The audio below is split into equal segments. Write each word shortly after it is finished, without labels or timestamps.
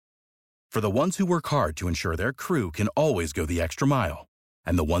For the ones who work hard to ensure their crew can always go the extra mile,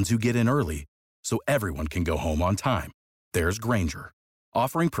 and the ones who get in early so everyone can go home on time, there's Grainger,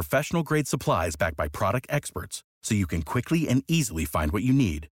 offering professional-grade supplies backed by product experts so you can quickly and easily find what you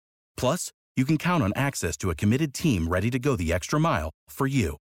need. Plus, you can count on access to a committed team ready to go the extra mile for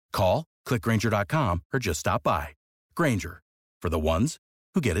you. Call, click Grainger.com, or just stop by. Grainger, for the ones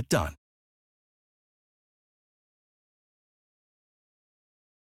who get it done.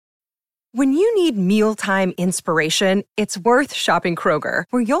 When you need mealtime inspiration, it's worth shopping Kroger,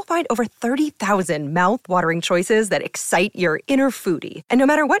 where you'll find over 30,000 mouth-watering choices that excite your inner foodie. And no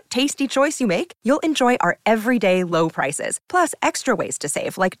matter what tasty choice you make, you'll enjoy our everyday low prices, plus extra ways to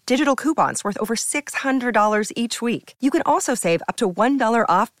save, like digital coupons worth over $600 each week. You can also save up to $1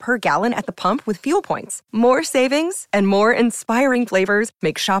 off per gallon at the pump with fuel points. More savings and more inspiring flavors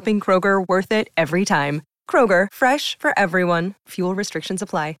make shopping Kroger worth it every time. Kroger, fresh for everyone. Fuel restrictions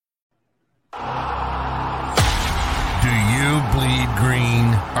apply. Do you bleed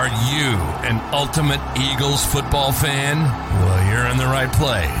green? Are you an ultimate Eagles football fan? Well, you're in the right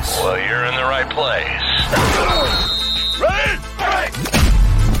place.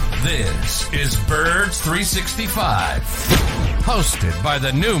 This is Birds 365, hosted by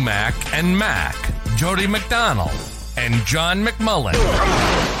the new Mac and Mac, Jody McDonald and John McMullen.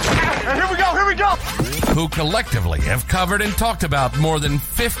 Here we go! Who collectively have covered and talked about more than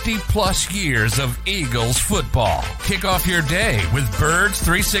 50-plus years of Eagles football. Kick off your day with Birds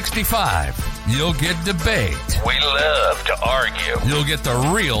 365. You'll get debate. We love to argue. You'll get the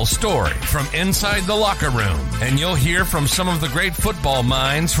real story from inside the locker room. And you'll hear from some of the great football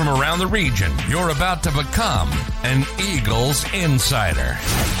minds from around the region. You're about to become an Eagles insider.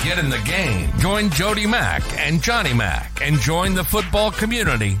 Get in the game. Join Jody Mack and Johnny Mack and join the football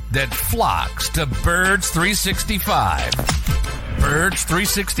community that flocks to Birds 365. Birds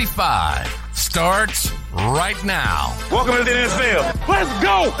 365 starts right now. Welcome to the NFL. Let's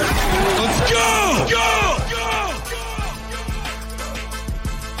go! Let's go! Go!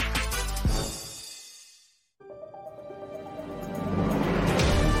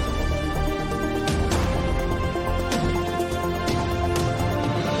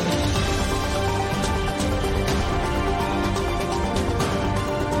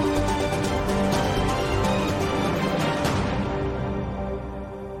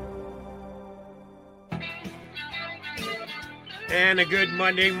 And a good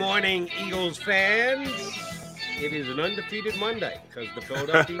Monday morning, Eagles fans. It is an undefeated Monday because the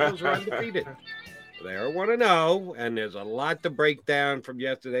Philadelphia Eagles are undefeated. They are 1-0, and there's a lot to break down from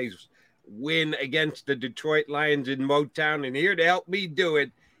yesterday's win against the Detroit Lions in Motown. And here to help me do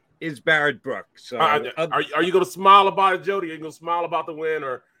it is Barrett Brooks. So, are you going to smile about it, Jody? Are you going to smile about the win,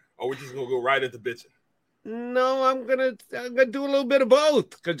 or are we just going to go right into bitching? No, I'm gonna do a little bit of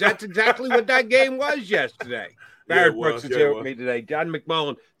both because that's exactly what that game was yesterday. Barrett Brooks is here with me today. John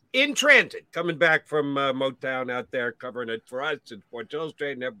McMullen in transit, coming back from Motown out there, covering it for us and Sports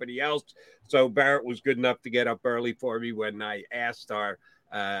Illustrated and everybody else. So Barrett was good enough to get up early for me when I asked our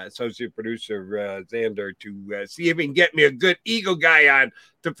associate producer, Xander, to see if he can get me a good Eagle guy on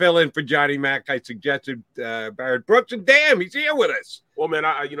to fill in for Johnny Mack. I suggested Barrett Brooks, and damn, he's here with us. Well, man,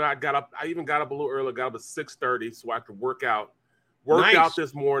 I got up. I even got up a little early. Got up at 6:30 so I could work out. Worked out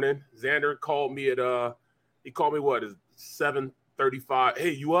this morning. Xander called me at he called me what is 7:35.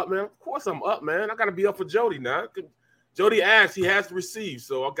 Hey, you up, man? Of course I'm up, man. I got to be up for Jody now. Jody asked, he has to receive,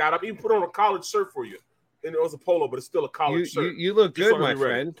 so I got up. Even put on a college shirt for you. And it was a polo, but it's still a college shirt. You look good, my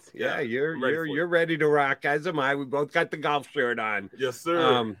friend. Yeah, you're ready to rock, as am I. We both got the golf shirt on. Yes,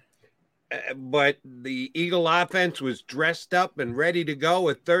 sir. But the Eagle offense was dressed up and ready to go.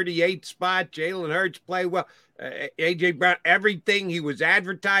 A 38 spot. Jalen Hurts played well. A.J. Brown, everything he was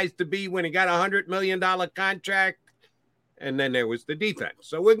advertised to be when he got a $100 million contract. And then there was the defense.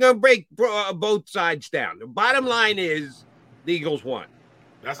 So we're going to break both sides down. The bottom line is the Eagles won.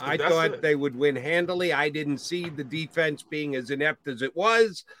 I thought they would win handily. I didn't see the defense being as inept as it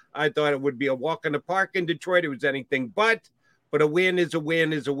was. I thought it would be a walk in the park in Detroit. It was anything but a win is a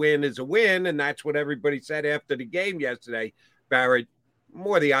win is a win is a win. And that's what everybody said after the game yesterday. Barrett,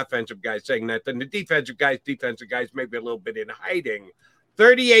 more the offensive guys saying that than the defensive guys. Defensive guys maybe a little bit in hiding.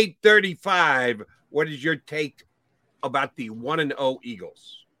 38-35. What is your take about the 1-0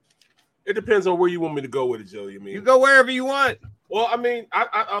 Eagles? It depends on where you want me to go with it, Joey. You go wherever you want. Well,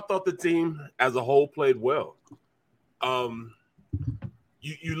 I thought the team as a whole played well.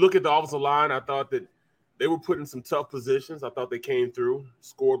 You look at the offensive line, I thought that they were put in some tough positions. I thought they came through,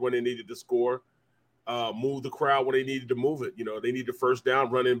 scored when they needed to score, moved the crowd when they needed to move it. You know, they needed the first down,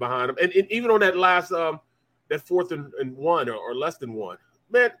 run in behind them. And even on that last, that 4th and 1 or less than 1,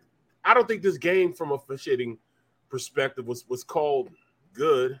 man, I don't think this game from a officiating perspective was called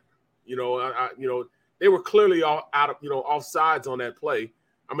good. You know, they were clearly all out of, offsides on that play.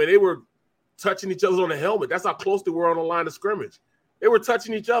 I mean, they were touching each other on the helmet. That's how close they were on the line of scrimmage. They were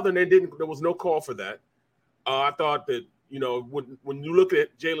touching each other, and there was no call for that. I thought that, when you look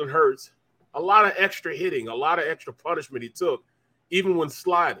at Jalen Hurts, a lot of extra hitting, a lot of extra punishment he took, even when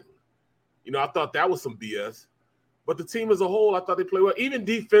sliding. I thought that was some BS. But the team as a whole, I thought they played well. Even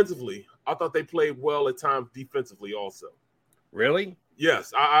defensively, I thought they played well at times defensively also. Really?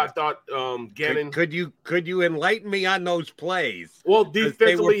 Yes, I thought Gannon. Could you enlighten me on those plays? Well,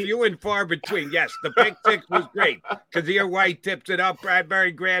 defensively, they were few and far between. Yes, the pick six was great. Kazir White tips it up,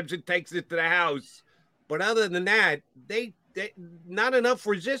 Bradbury grabs it, takes it to the house. But other than that, they not enough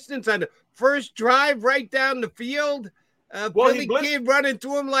resistance on the first drive right down the field. Billy Kidd running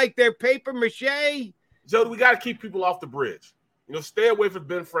to him like they're paper mache. Joe, we got to keep people off the bridge. Stay away from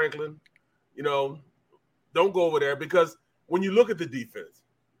Ben Franklin. Don't go over there because when you look at the defense,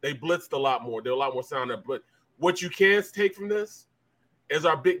 they blitzed a lot more. They're a lot more sound. But what you can take from this is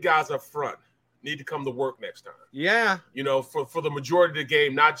our big guys up front need to come to work next time. Yeah. For the majority of the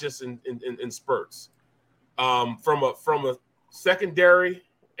game, not just in spurts. From a secondary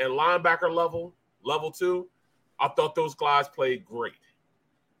and linebacker level 2, I thought those guys played great.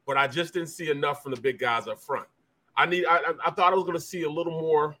 But I just didn't see enough from the big guys up front. I thought I was going to see a little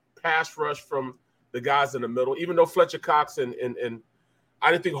more pass rush from the guys in the middle, even though Fletcher Cox and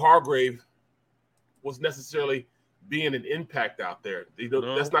I didn't think Hargrave was necessarily being an impact out there.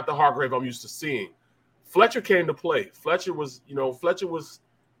 No. That's not the Hargrave I'm used to seeing. Fletcher came to play. Fletcher was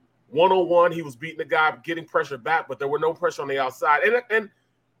one-on-one. He was beating the guy, getting pressure back, but there were no pressure on the outside. And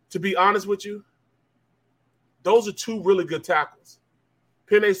to be honest with you, those are two really good tackles.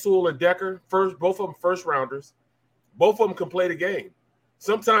 Penei Sewell and Decker, both of them first rounders. Both of them can play the game.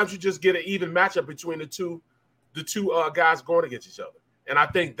 Sometimes you just get an even matchup between the two guys going against each other. And I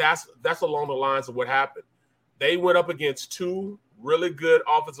think that's along the lines of what happened. They went up against two really good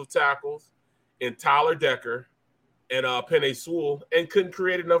offensive tackles in Tyler Decker and Penei Sewell and couldn't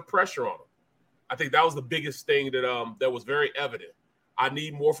create enough pressure on them. I think that was the biggest thing that was very evident. I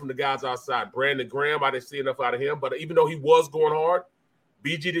need more from the guys outside. Brandon Graham, I didn't see enough out of him. But even though he was going hard,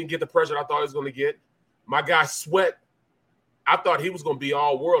 BG didn't get the pressure I thought he was going to get. My guy Sweat, I thought he was going to be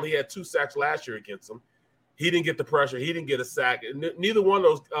all world. He had 2 sacks last year against him. He didn't get the pressure. He didn't get a sack. Neither one of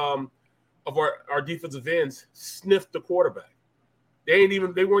those of our defensive ends sniffed the quarterback. They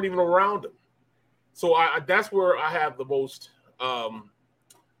weren't even around him. So that's where I have the most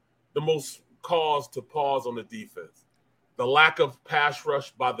cause to pause on the defense. The lack of pass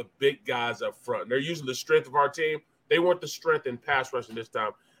rush by the big guys up front. They're using the strength of our team. They weren't the strength in pass rushing this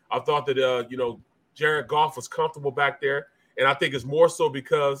time. I thought that Jared Goff was comfortable back there, and I think it's more so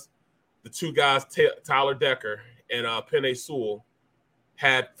because the two guys, Tyler Decker and Penei Sewell,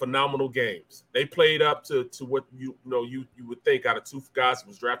 had phenomenal games. They played up to what you would think out of two guys who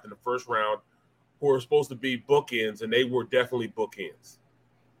was drafted in the first round, who were supposed to be bookends, and they were definitely bookends.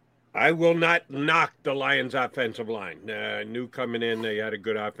 I will not knock the Lions' offensive line. New coming in, they had a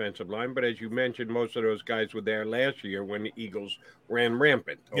good offensive line, but as you mentioned, most of those guys were there last year when the Eagles ran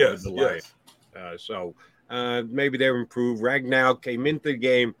rampant over the Lions. So maybe they're improved. Ragnow came into the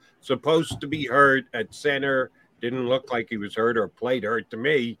game supposed to be hurt at center. Didn't look like he was hurt or played hurt to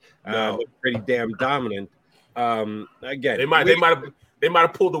me. Looked pretty damn dominant. Again, they might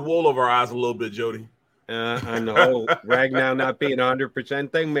have pulled the wool over our eyes a little bit, Jody. On the whole Ragnow not being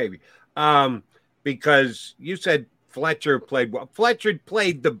 100% thing, maybe. Because you said Fletcher played well. Fletcher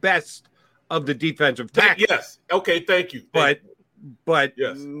played the best of the defensive tackles. Yes. Okay, thank you. But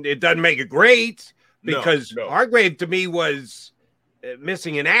yes. It doesn't make it great because Hargrave to me was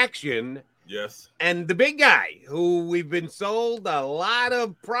missing in action. Yes. And the big guy who we've been sold a lot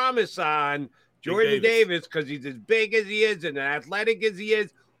of promise on, Jordan Davis, because he's as big as he is and athletic as he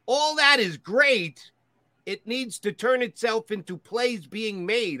is. All that is great. It needs to turn itself into plays being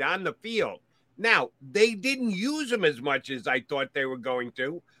made on the field. Now, they didn't use him as much as I thought they were going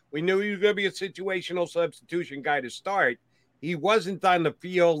to. We knew he was going to be a situational substitution guy to start. He wasn't on the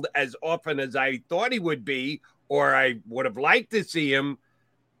field as often as I thought he would be, or I would have liked to see him.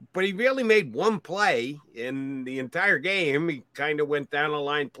 But he really made one play in the entire game. He kind of went down the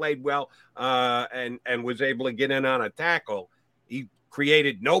line, played well, and was able to get in on a tackle. He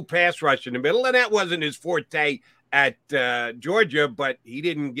created no pass rush in the middle, and that wasn't his forte at Georgia, but he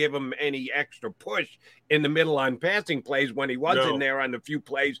didn't give him any extra push in the middle on passing plays when he was in there on the few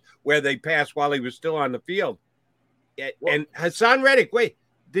plays where they passed while he was still on the field. And Hassan Reddick, wait,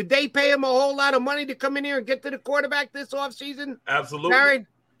 did they pay him a whole lot of money to come in here and get to the quarterback this offseason? Absolutely. Jared?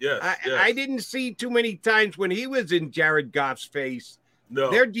 Yes, I didn't see too many times when he was in Jared Goff's face.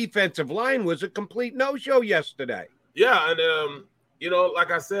 No. Their defensive line was a complete no-show yesterday. Yeah, and like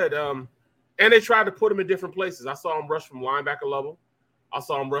I said, and they tried to put him in different places. I saw him rush from linebacker level. I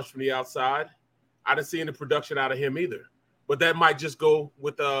saw him rush from the outside. I didn't see any production out of him either. But that might just go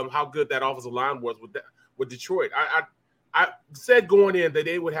with how good that offensive line was with Detroit. I said going in that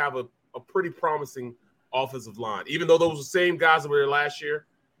they would have a pretty promising offensive line, even though those were the same guys that were there last year.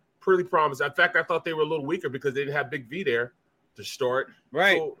 Pretty promising. In fact, I thought they were a little weaker because they didn't have Big V there to start.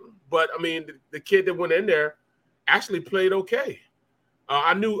 Right. So, but I mean, the kid that went in there actually played okay.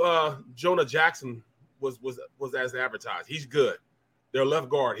 I knew Jonah Jackson was as advertised. He's good. Their left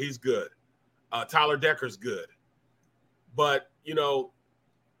guard, he's good. Tyler Decker's good. But,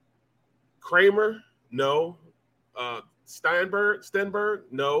 Kramer, no. Stenberg,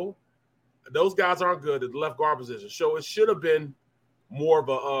 no. Those guys aren't good at the left guard position. So it should have been more of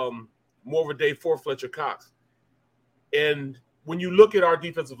a day for Fletcher Cox. And when you look at our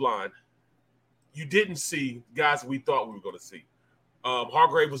defensive line, you didn't see guys we thought we were going to see.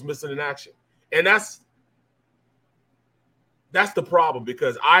 Hargrave was missing in action. And that's the problem,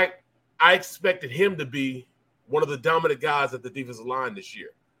 because I expected him to be one of the dominant guys at the defensive line this year.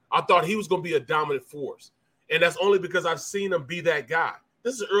 I thought he was going to be a dominant force. And that's only because I've seen him be that guy.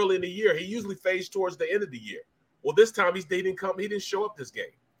 This is early in the year. He usually fades towards the end of the year. Well, this time he didn't show up this game.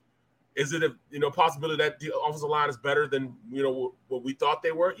 Is it a possibility that the offensive line is better than what we thought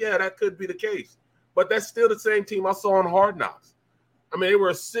they were? Yeah, that could be the case. But that's still the same team I saw in Hard Knocks. I mean, they were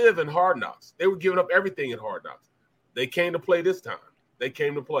a sieve in Hard Knocks. They were giving up everything in Hard Knocks. They came to play this time. They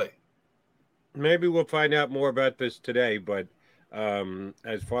came to play. Maybe we'll find out more about this today, but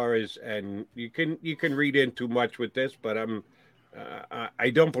as far as, and you can read in too much with this, but I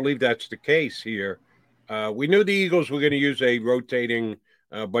don't believe that's the case here. We knew the Eagles were going to use a rotating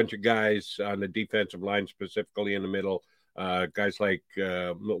bunch of guys on the defensive line, specifically in the middle. Guys like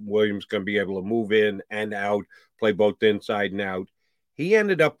Williams going to be able to move in and out, play both inside and out. He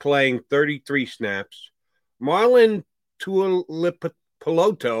ended up playing 33 snaps. Marlon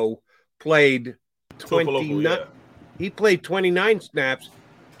Tuipulotu played 29. Yeah. He played 29 snaps.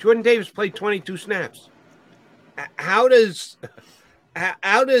 Jordan Davis played 22 snaps. How does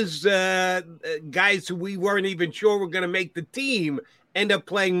guys who we weren't even sure were going to make the team end up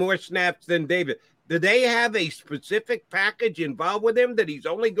playing more snaps than Davis? Do they have a specific package involved with him that he's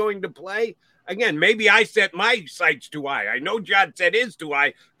only going to play? Again, maybe I set my sights too high. I know John set his too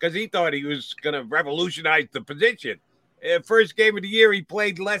high because he thought he was going to revolutionize the position. First game of the year, he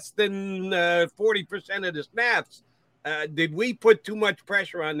played less than 40% of the snaps. Did we put too much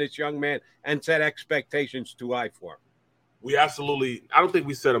pressure on this young man and set expectations too high for him? We absolutely – I don't think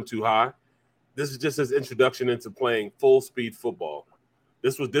we set him too high. This is just his introduction into playing full-speed football.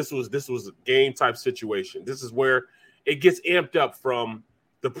 This was a game-type situation. This is where it gets amped up from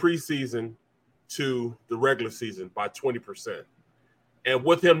the preseason to the regular season by 20%. And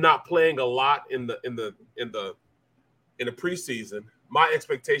with him not playing a lot in the preseason, my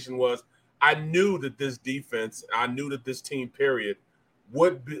expectation was I knew that this defense, I knew that this team, period,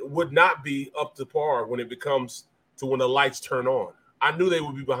 would not be up to par when it becomes to when the lights turn on. I knew they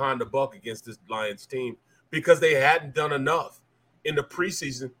would be behind the buck against this Lions team because they hadn't done enough in the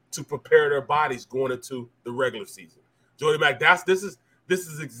preseason to prepare their bodies going into the regular season. Jody Mack, this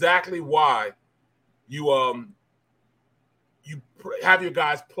is exactly why you have your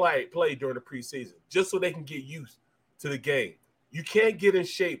guys play during the preseason, just so they can get used to the game. You can't get in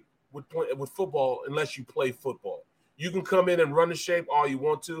shape with football unless you play football. You can come in and run the shape all you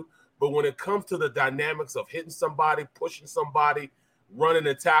want to, but when it comes to the dynamics of hitting somebody, pushing somebody, running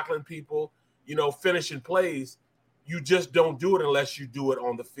and tackling people, finishing plays, you just don't do it unless you do it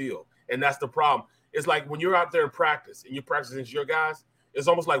on the field. And that's the problem. It's like when you're out there in practice and you're practicing against your guys, it's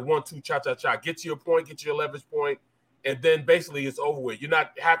almost like 1-2 cha-cha-cha. Get to your point, get to your leverage point, and then basically it's over with. You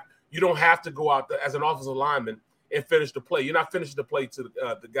don't have to go out there as an offensive lineman and finish the play. You're not finishing the play to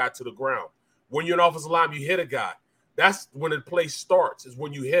the guy to the ground. When you're an offensive lineman, you hit a guy. That's when the play starts, is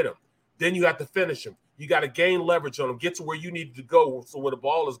when you hit him. Then you have to finish him. You got to gain leverage on him, get to where you need to go, so where the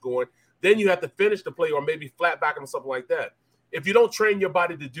ball is going. Then you have to finish the play or maybe flat back him or something like that. If you don't train your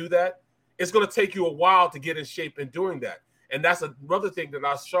body to do that, it's going to take you a while to get in shape in doing that. And that's another thing that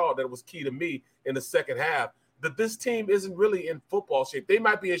I saw that was key to me in the second half, that this team isn't really in football shape. They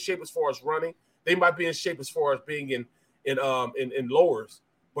might be in shape as far as running. They might be in shape as far as being in lowers,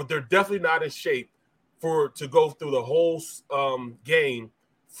 but they're definitely not in shape to go through the whole game,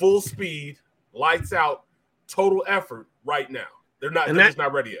 full speed, lights out, total effort right now. They're just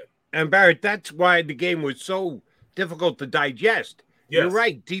not ready yet. And Barrett, that's why the game was so difficult to digest. You're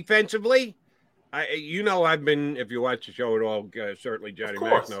right. Defensively, I've been, if you watch the show at all, certainly Johnny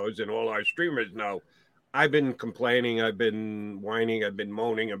Mac knows, and all our streamers know, I've been complaining, I've been whining, I've been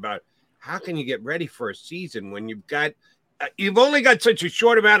moaning about how can you get ready for a season when you've only got such a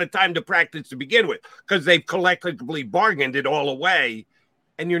short amount of time to practice to begin with, because they've collectively bargained it all away,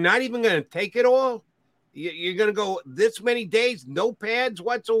 and you're not even going to take it all. You're going to go this many days, no pads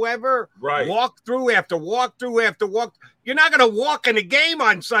whatsoever, right? Walk through after walk through after walk. You're not going to walk in a game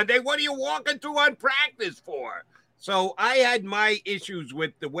on Sunday. What are you walking through on practice for? So I had my issues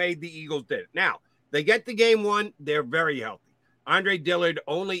with the way the Eagles did it. Now, they get to game one. They're very healthy. Andre Dillard,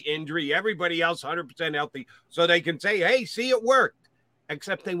 only injury. Everybody else 100% healthy. So they can say, hey, see, it worked.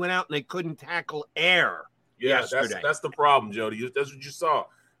 Except they went out and they couldn't tackle air yesterday. That's the problem, Jody. That's what you saw.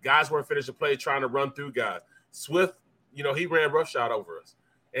 Guys weren't finishing play, trying to run through guys. Swift, he ran roughshod over us.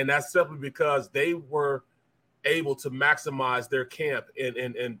 And that's simply because they were able to maximize their camp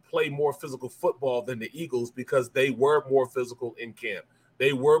and play more physical football than the Eagles, because they were more physical in camp.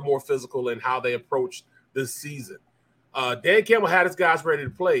 They were more physical in how they approached this season. Dan Campbell had his guys ready to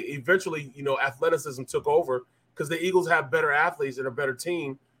play. Eventually, athleticism took over because the Eagles have better athletes and a better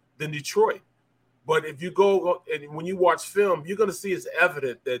team than Detroit. But if you go and when you watch film, you're going to see it's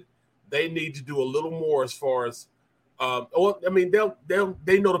evident that they need to do a little more as far as, they know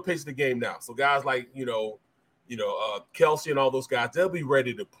the pace of the game now. So guys like Kelsey and all those guys, they'll be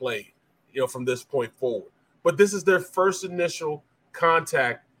ready to play, from this point forward. But this is their first initial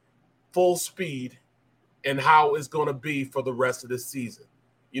contact, full speed, and how it's going to be for the rest of this season.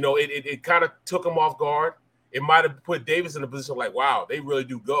 It kind of took them off guard. It might have put Davis in a position like, wow, they really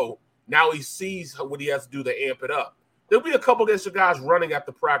do go. Now he sees what he has to do to amp it up. There'll be a couple of extra guys running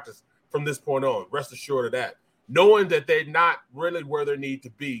after practice from this point on. Rest assured of that. Knowing that they're not really where they need to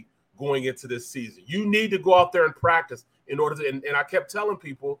be going into this season. You need to go out there and practice in order to – and I kept telling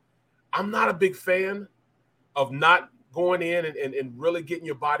people, I'm not a big fan of not going in and really getting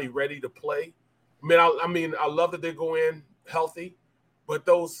your body ready to play. I love that they go in healthy, but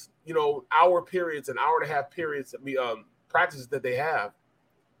those, hour periods and hour and a half periods, practices that they have,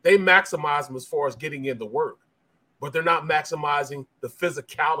 they maximize them as far as getting in the work, but they're not maximizing the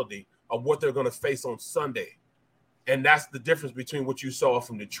physicality of what they're going to face on Sunday. And that's the difference between what you saw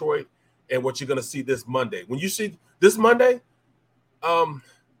from Detroit and what you're going to see this Monday. When you see this Monday,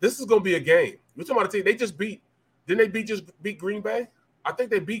 this is going to be a game. We're talking about a team they just beat. Didn't they just beat Green Bay? I think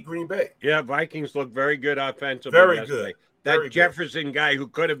they beat Green Bay. Yeah, Vikings look very good offensively. Very yesterday. good. That very Jefferson good. guy who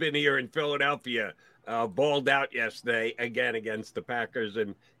could have been here in Philadelphia balled out yesterday again against the Packers.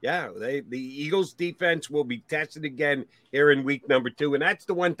 And, the Eagles' defense will be tested again here in week number 2. And that's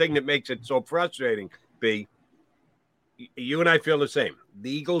the one thing that makes it so frustrating, B. You and I feel the same.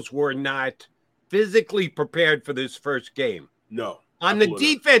 The Eagles were not physically prepared for this first game. No. On the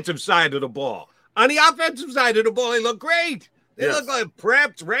defensive side of the ball. On the offensive side of the ball, they look great. They look like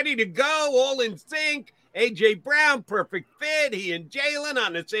prepped, ready to go, all in sync. A.J. Brown, perfect fit. He and Jalen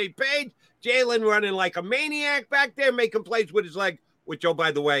on the same page. Jalen running like a maniac back there, making plays with his leg, which, oh,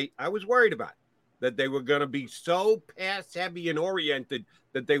 by the way, I was worried about, that they were going to be so pass-heavy and oriented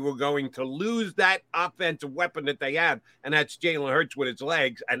that they were going to lose that offensive weapon that they have, and that's Jalen Hurts with his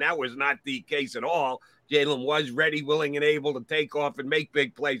legs, and that was not the case at all. Jalen was ready, willing, and able to take off and make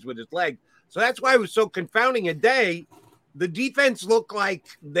big plays with his legs. So that's why it was so confounding a day. The defense looked like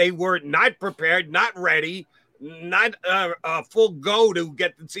they were not prepared, not ready, not a full go to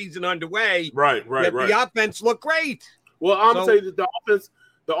get the season underway. Right. The offense looked great. Well, I'm saying that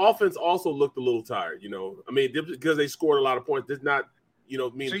the offense also looked a little tired, because they scored a lot of points. Does not,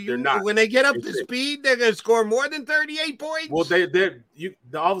 they're not. When they get up to speed, they're going to score more than 38 points. Well, the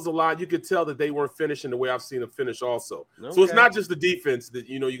offensive line, you could tell that they weren't finishing the way I've seen them finish also. Okay. So it's not just the defense that,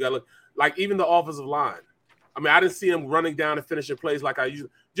 you got to look, like even the offensive line. I didn't see them running down and finishing plays like I usually.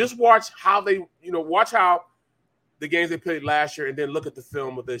 Just watch how they, watch how the games they played last year and then look at the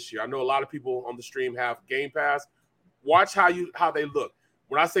film of this year. I know a lot of people on the stream have Game Pass. Watch how they look.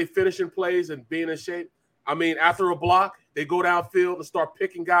 When I say finishing plays and being in shape, after a block, they go downfield and start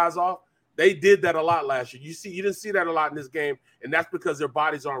picking guys off. They did that a lot last year. You didn't see that a lot in this game, and that's because their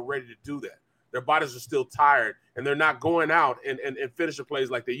bodies aren't ready to do that. Their bodies are still tired, and they're not going out and finishing plays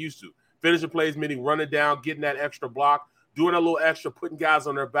like they used to. Finishing plays meaning running down, getting that extra block, doing a little extra, putting guys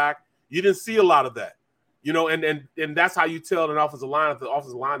on their back. You didn't see a lot of that, and that's how you tell an offensive line if the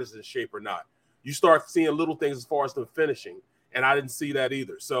offensive line is in shape or not. You start seeing little things as far as them finishing, and I didn't see that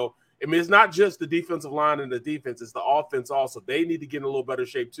either. So, it's not just the defensive line and the defense. It's the offense also. They need to get in a little better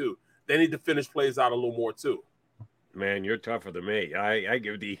shape too. They need to finish plays out a little more too. Man, you're tougher than me. I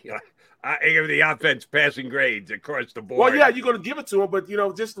give the offense passing grades across the board. Well, yeah, you're going to give it to them, but,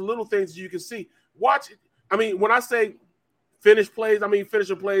 just the little things you can see. Watch it. I mean, when I say finishing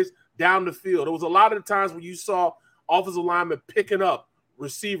plays down the field. There was a lot of the times when you saw offensive linemen picking up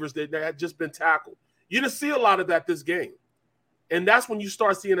receivers that had just been tackled. You didn't see a lot of that this game. And that's when you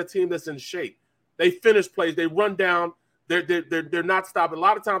start seeing a team that's in shape. They finish plays. They run down. They're not stopping. A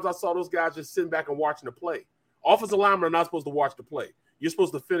lot of times I saw those guys just sitting back and watching the play. Offensive linemen are not supposed to watch the play. You're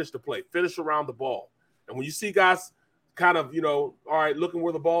supposed to finish the play, finish around the ball. And when you see guys kind of, all right, looking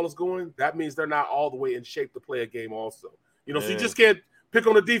where the ball is going, that means they're not all the way in shape to play a game also. So you just can't pick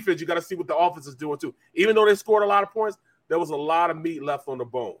on the defense. You got to see what the offense is doing too. Even though they scored a lot of points, there was a lot of meat left on the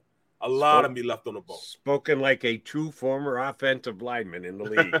bone. Spoken like a true former offensive lineman in the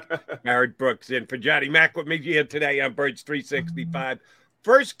league. Barrett Brooks in for Johnny Mack with me here today on Birds 365.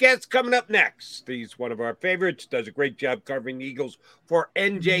 First guest coming up next. He's one of our favorites, does a great job covering the Eagles for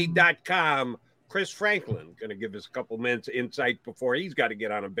NJ.com. Chris Franklin going to give us a couple minutes insight before he's got to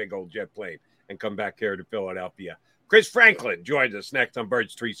get on a big old jet plane and come back here to Philadelphia. Chris Franklin joins us next on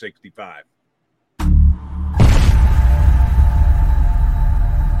Birds 365.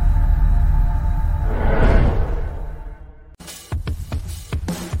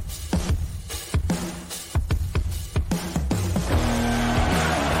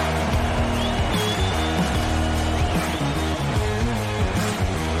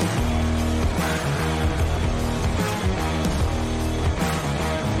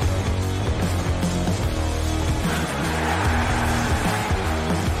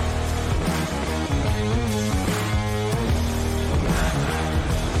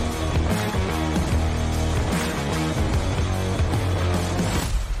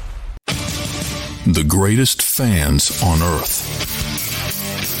 The greatest fans on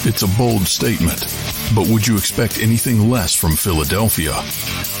earth. It's a bold statement, but would you expect anything less from Philadelphia?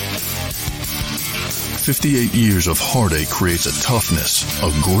 58 years of heartache creates a toughness,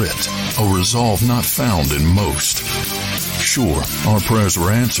 a grit, a resolve not found in most. Sure, our prayers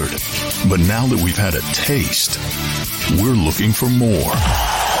were answered, but now that we've had a taste, we're looking for more.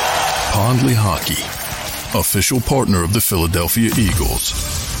 Pondley Hockey, official partner of the Philadelphia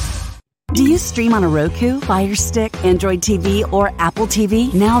Eagles. Do you stream on a Roku, Fire Stick, Android TV, or Apple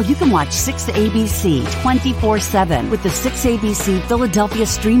TV? Now you can watch 6ABC 24/7 with the 6ABC Philadelphia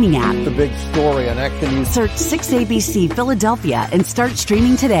streaming app. The big story on Action News. Search 6ABC Philadelphia and start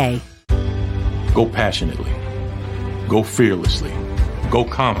streaming today. Go passionately. Go fearlessly. Go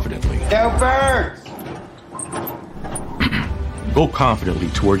confidently. Go Birds! Go confidently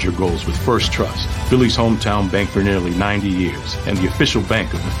towards your goals with First Trust, Philly's hometown bank for nearly 90 years, and the official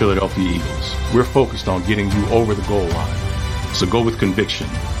bank of the Philadelphia Eagles. We're focused on getting you over the goal line. So go with conviction,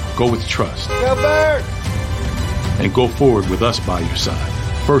 go with trust. Go Birds! And go forward with us by your side.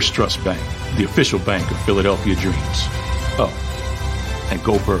 First Trust Bank, the official bank of Philadelphia dreams. Oh, and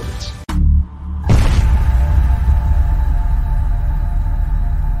go Birds.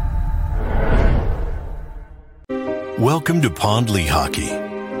 Welcome to Pondley Hockey,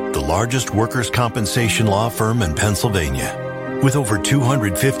 the largest workers' compensation law firm in Pennsylvania. With over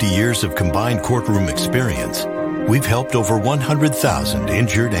 250 years of combined courtroom experience, we've helped over 100,000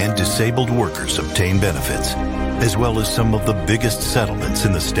 injured and disabled workers obtain benefits, as well as some of the biggest settlements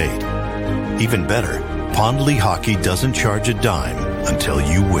in the state. Even better, Pondley Hockey doesn't charge a dime until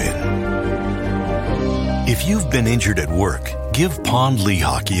you win. If you've been injured at work, give Pondley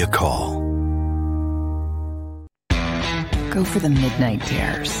Hockey a call. Go for the midnight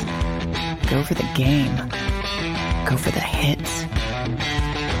dares. Go for the game. Go for the hits.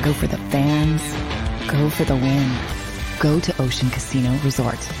 Go for the fans. Go for the win. Go to Ocean Casino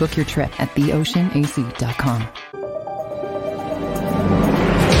Resort. Book your trip at theoceanac.com.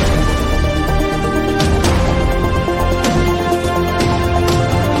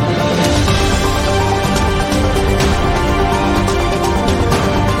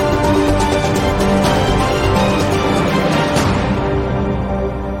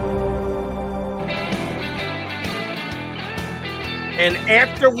 And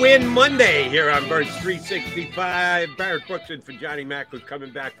after win Monday here on Birds 365, Barrett Brooks in for Johnny Mack, who's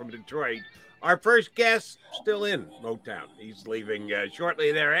coming back from Detroit. Our first guest still in Motown. He's leaving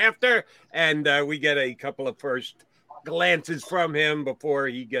shortly thereafter, and we get a couple of first glances from him before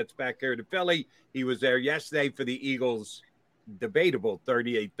he gets back here to Philly. He was there yesterday for the Eagles' debatable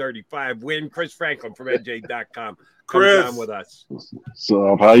 38-35 win. Chris Franklin from NJ.com comes on with us.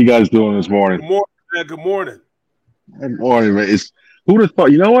 So, how you guys doing this morning? Good morning, man. Good morning. Good morning, man. Who'd have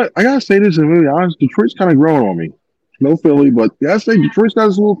thought? You know what? I gotta say this, and really honest, Detroit's kind of growing on me. No Philly, but I gotta say Detroit's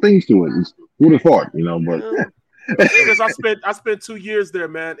got some little things to it. Who'd have thought? But yeah. Because I spent 2 years there,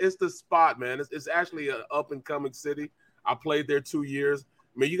 man. It's the spot, man. It's actually an up and coming city. I played there 2 years.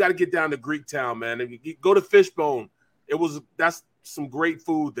 I mean, you got to get down to Greektown, man. If you go to Fishbone, that's some great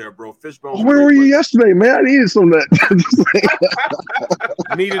food there, bro. Fishbone. Where were you yesterday, man? I needed some of that.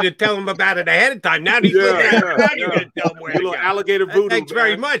 Needed to tell him about it ahead of time. Now he's little alligator voodoo. Thanks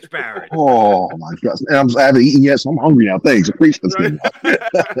very much, Barrett. Oh my God! And I haven't eaten yet, so I'm hungry now. Thanks, appreciate All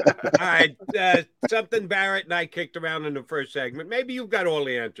it. right, something Barrett and I kicked around in the first segment. Maybe you've got all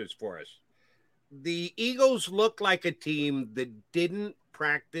the answers for us. The Eagles look like a team that didn't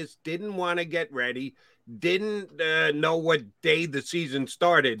practice, didn't want to get ready, didn't know what day the season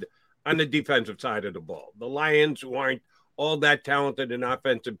started on the defensive side of the ball. The Lions, who aren't all that talented an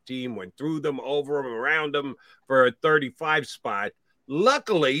offensive team, went through them, over them, around them for a 35 spot.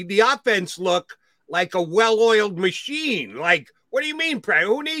 Luckily, the offense looked like a well-oiled machine. Like, what do you mean, practice?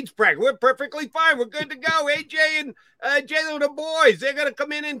 Who needs practice? We're perfectly fine. We're good to go. AJ and Jalen, the boys, they're going to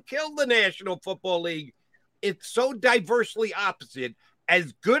come in and kill the National Football League. It's so diversely opposite.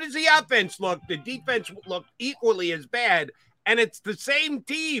 As good as the offense looked, the defense looked equally as bad. And it's the same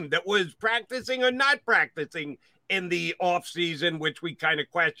team that was practicing or not practicing in the offseason, which we kind of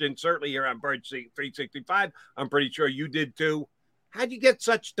questioned, certainly here on Bird 365. I'm pretty sure you did too. How'd you get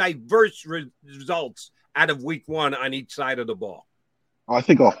such diverse results out of week one on each side of the ball? I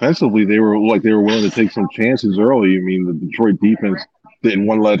think offensively, they were willing to take some chances early. I mean, the Detroit defense didn't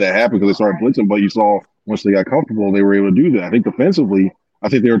want to let that happen because they started blitzing, but you saw once they got comfortable, they were able to do that. I think defensively, I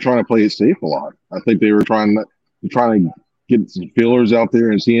think they were trying to play it safe a lot. I think they were trying to get some fillers out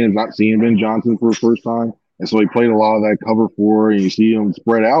there and not seeing Ben Johnson for the first time. And so he played a lot of that cover four, and you see him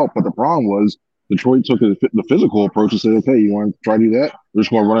spread out. But the problem was Detroit took the physical approach and said, okay, you want to try to do that? We're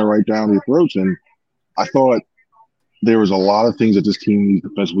just going to run it right down the throats. And I thought there was a lot of things that this team needs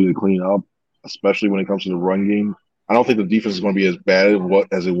defensively to clean up, especially when it comes to the run game. I don't think the defense is going to be as bad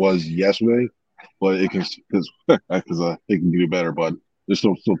as it was yesterday, but it can because they can do better. But there's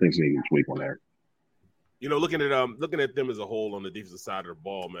still things they need to tweak on there. You know, looking at them as a whole on the defensive side of the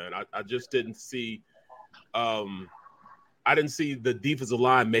ball, man, I just didn't see I didn't see the defensive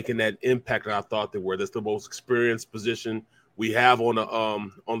line making that impact that I thought they were. That's the most experienced position we have on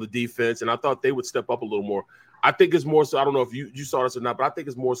the defense, and I thought they would step up a little more. I think it's more so. I don't know if you saw this or not, but I think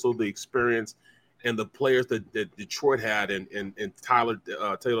it's more so the experience and the players that Detroit had, and Tyler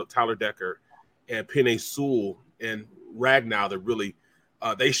Decker and Penei Sewell and Ragnow that really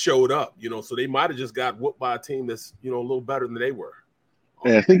they showed up. You know, so they might have just got whooped by a team that's a little better than they were.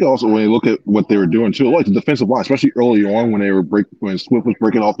 And I think also when you look at what they were doing too, like the defensive line, especially early on when Swift was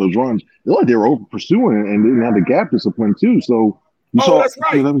breaking off those runs, they were over pursuing and didn't have the gap discipline too. So you saw that's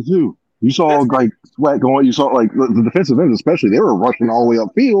right. That was too. You saw Sweat going. You saw the defensive ends, especially they were rushing all the way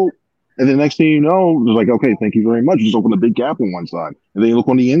upfield, and the next thing you know, it was like, okay, thank you very much. Just open a big gap on one side, and then you look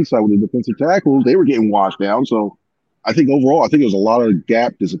on the inside with the defensive tackles, they were getting washed down. So I think overall, it was a lot of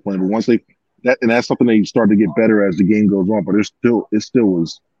gap discipline. But once that's something they started to get better as the game goes on. But it still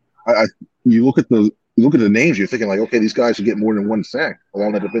was. You look at the names, you're thinking like, okay, these guys should get more than one sack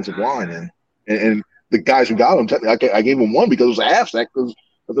along the defensive line, and the guys who got them, I gave them one because it was a half sack because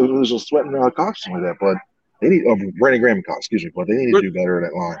there was a Sweating Cox like that. But they need Brandon Graham and Cox, excuse me, but they need to do better in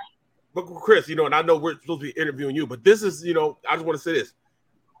that line. But Chris, and I know we're supposed to be interviewing you, but this is, I just want to say this.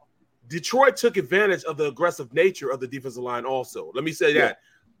 Detroit took advantage of the aggressive nature of the defensive line also. Let me say that.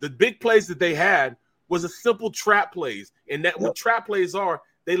 The big plays that they had was a simple trap plays. And that what trap plays are,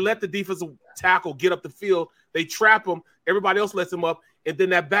 they let the defensive tackle get up the field. They trap them. Everybody else lets them up. And then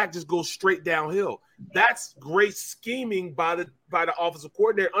that back just goes straight downhill. That's great scheming by the offensive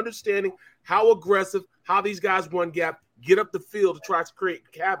coordinator, understanding how aggressive, how these guys run gap, get up the field to try to create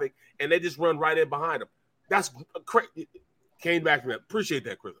havoc, and they just run right in behind them. That's crazy. Came back from that. Appreciate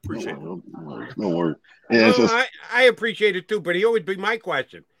that, Chris. Appreciate it. No worries. Yeah, I appreciate it too, but here would be my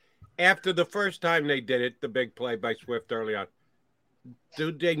question. After the first time they did it, the big play by Swift early on,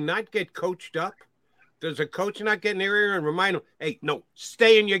 do they not get coached up? Does a coach not get in their ear and remind them, hey, no,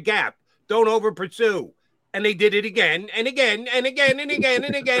 stay in your gap. Don't over pursue. And they did it again and again and again and again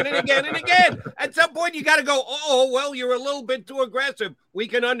and again and again and again. At some point, you got to go, well, you're a little bit too aggressive. We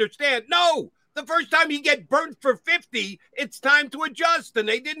can understand. No, the first time you get burnt for 50, it's time to adjust. And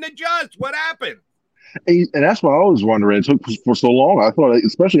they didn't adjust. What happened? And that's what I was wondering. It took for so long. I thought,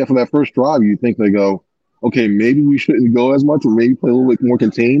 especially after that first drive, you think they go, okay, maybe we shouldn't go as much or maybe play a little bit more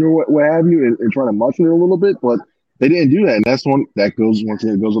contained or what have you and try to muscle it a little bit. But they didn't do that. And that's one that goes up to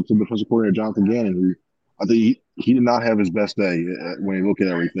the defensive coordinator, Jonathan Gannon, who I think he did not have his best day when you look at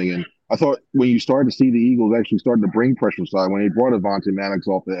everything. And I thought when you started to see the Eagles actually starting to bring pressure inside, when they brought Avonte Maddox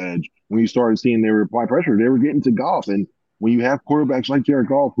off the edge, when you started seeing they were applying pressure, they were getting to Goff. And when you have quarterbacks like Jared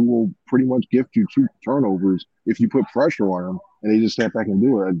Goff who will pretty much gift you 2 turnovers if you put pressure on them, and they just step back and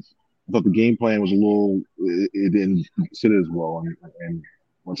do it, I thought the game plan was it didn't sit as well. And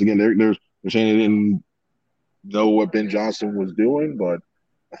once again, they're saying they didn't know what Ben Johnson was doing, but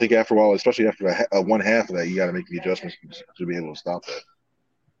I think after a while, especially after one half of that, you got to make the adjustments to be able to stop that.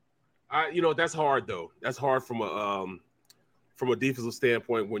 That's hard though. That's hard from a defensive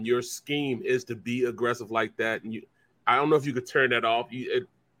standpoint when your scheme is to be aggressive like that. And I don't know if you could turn that off.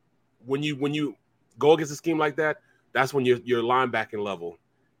 When you go against a scheme like that, that's when your linebacking level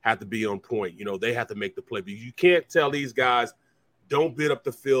have to be on point. They have to make the play. But you can't tell these guys don't bid up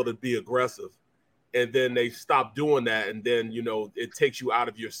the field and be aggressive. And then they stop doing that, and then, it takes you out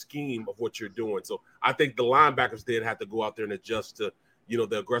of your scheme of what you're doing. So I think the linebackers did have to go out there and adjust to,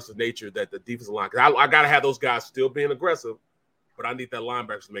 the aggressive nature that the defensive line – because I got to have those guys still being aggressive, but I need that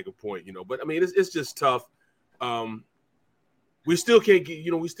linebackers to make a point, But, I mean, it's just tough. We still can't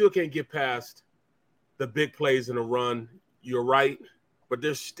get past the big plays in a run. You're right, but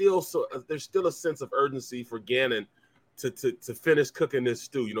there's still a sense of urgency for Gannon to finish cooking this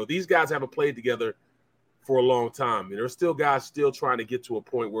stew. These guys haven't played together for a long time. And there's still guys still trying to get to a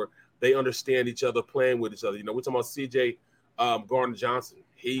point where they understand each other, playing with each other. We're talking about C.J. Gardner-Johnson.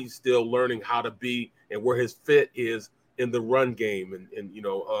 He's still learning how to be and where his fit is in the run game. And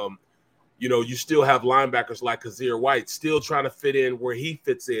you still have linebackers like Kazir White still trying to fit in where he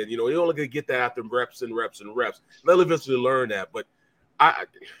fits in. You're only going to get that after reps and reps and reps. They'll eventually learn that. But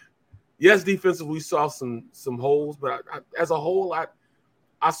yes, defensively, we saw some holes, but as a whole,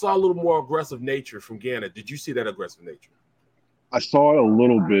 I saw a little more aggressive nature from Gannon. Did you see that aggressive nature? I saw it a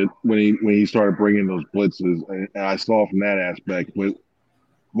little bit when he started bringing those blitzes, and I saw from that aspect. But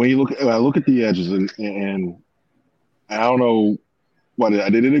when I look at the edges, and I don't know what they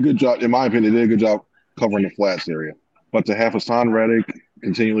did a good job. In my opinion, they did a good job covering the flats area. But to have Hassan Reddick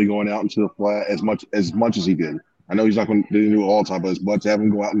continually going out into the flat as much as he did. I know he's not going to do it all the time, but as much to have him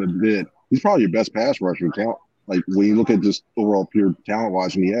go out in the bid, he's probably your best pass rusher. Like when you look at just overall pure talent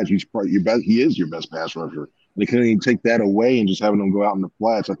wise in the edge, he's probably your best. He is your best pass rusher. And they couldn't even take that away and just having him go out in the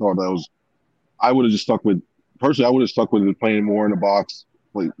flats. I thought I would have just stuck with playing more in the box,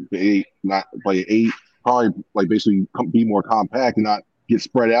 play 8, probably like basically be more compact and not get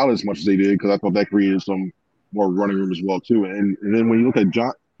spread out as much as they did, because I thought that created some more running room as well too. And then when you look at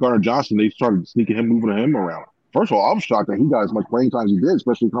Gardner-Johnson, they started sneaking moving him around. First of all, I was shocked that he got as much playing time as he did,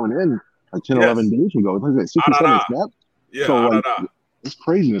 especially coming in like 10, 11 days ago. It's like 67 snaps. Yeah, so it's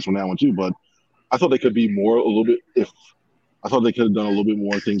craziness on that one too. But I thought they could be more a little bit. I thought they could have done a little bit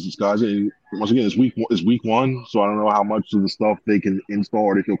more things as guys. And once again, it's week one, so I don't know how much of the stuff they can install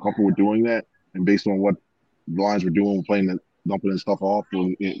or they feel comfortable with doing that. And based on what the Lions were doing, playing that dumping and stuff off,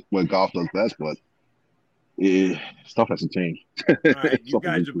 what Goff does best, but. Stuff has to change. Right, you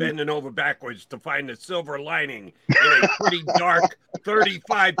guys are bending over backwards to find the silver lining in a pretty dark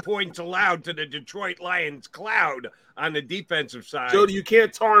 35 points allowed to the Detroit Lions cloud on the defensive side. Jody, you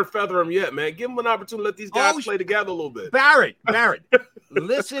can't tar and feather them yet, man. Give them an opportunity to let these guys play together a little bit. Barrett,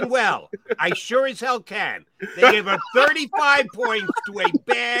 listen well. I sure as hell can. They gave up 35 points to a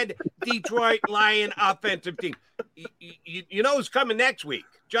bad Detroit Lion offensive team. You know who's coming next week?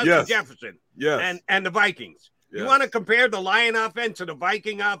 Justin Jefferson and the Vikings. Yes. You want to compare the Lion offense to the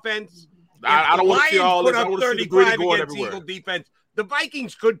Viking offense? I don't want to see all this. I want to see the gritty going against Eagle defense. The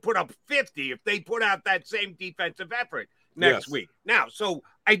Vikings could put up 50 if they put out that same defensive effort next week. Now, so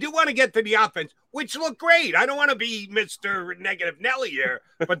I do want to get to the offense, which looked great. I don't want to be Mr. Negative Nelly here,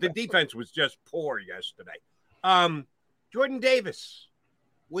 but the defense was just poor yesterday. Jordan Davis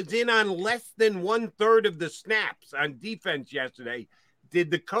was in on less than 1/3 of the snaps on defense yesterday. Did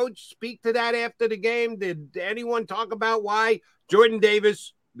the coach speak to that after the game? Did anyone talk about why Jordan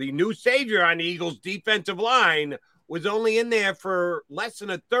Davis, the new savior on the Eagles' defensive line, was only in there for less than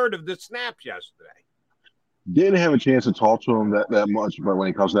 1/3 of the snaps yesterday? Didn't have a chance to talk to him that much, but when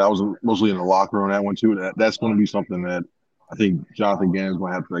it comes to that, I was mostly in the locker room on that one too. That's going to be something that I think Jonathan Gannon's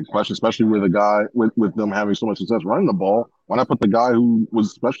going to have to question, especially with a guy with them having so much success running the ball. Why not put the guy who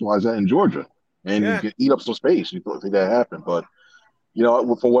was specialized at in Georgia and you can eat up some space? You think that happened, but.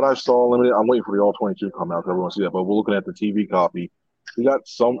 From what I saw, limited. I'm waiting for the All-22 to come out. Everyone see that, but we're looking at the TV copy. He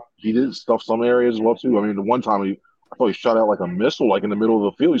did stuff some areas as well too. I mean, the one time I thought he shot out like a missile, like in the middle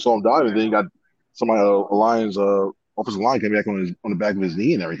of the field. You saw him dive, and then he got somebody, a Lions offensive line, came back on the back of his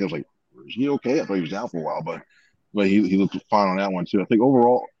knee and everything. I was like, is he okay? I thought he was down for a while, but he looked fine on that one too. I think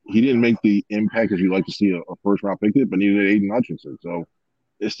overall, he didn't make the impact as you'd like to see a first round pick did, but neither did Aiden Hutchinson. So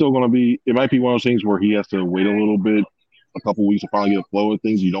it's still going to be. It might be one of those things where he has to wait a little bit, a couple weeks to finally get a flow of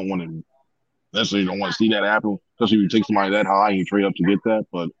things. You don't want to necessarily don't want to see that happen, especially if you take somebody that high and you trade up to get that.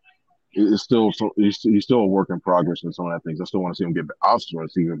 But it's still he's still a work in progress in some of that things. I still want to see him get. I also want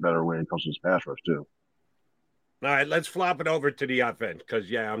to see him get better when it comes to his pass rush too. All right, let's flop it over to the offense because,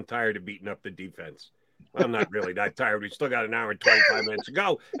 yeah, I'm tired of beating up the defense. Well, I'm not really that tired. We still got an hour and 25 minutes to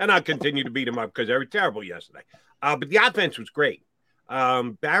go, and I'll continue to beat them up because they were terrible yesterday. But the offense was great.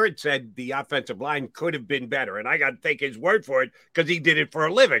 Barrett said the offensive line could have been better, and I got to take his word for it because he did it for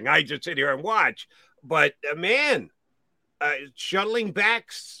a living. I just sit here and watch. But, shuttling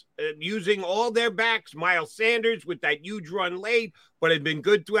backs, using all their backs, Miles Sanders with that huge run late, but had been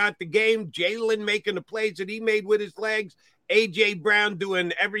good throughout the game. Jalen making the plays that he made with his legs. A.J. Brown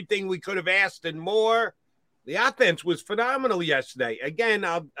doing everything we could have asked and more. The offense was phenomenal yesterday. Again,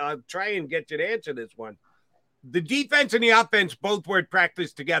 I'll try and get you to answer this one. The defense and the offense both were at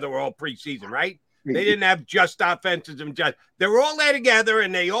practice together all preseason, right? They didn't have just offenses and just. They were all there together,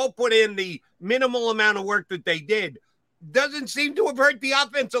 and they all put in the minimal amount of work that they did. Doesn't seem to have hurt the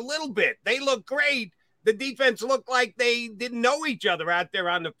offense a little bit. They look great. The defense looked like they didn't know each other out there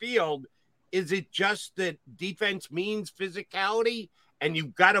on the field. Is it just that defense means physicality and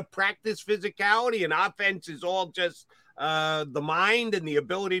you've got to practice physicality, and offense is all just the mind and the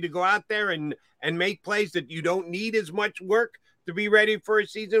ability to go out there and make plays that you don't need as much work to be ready for a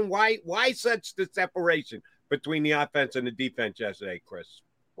season? Why such the separation between the offense and the defense yesterday, Chris?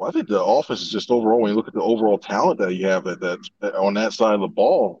 Well, I think the offense is just overall, when you look at the overall talent that you have that on that side of the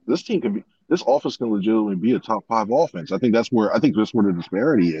ball, this offense can legitimately be a top 5 offense. I think that's where the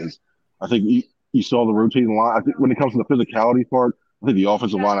disparity is. I think you saw the rotating line. I think when it comes to the physicality part, I think the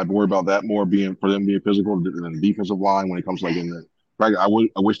offensive line, I'd worry about that more being physical than the defensive line when it comes to like in the.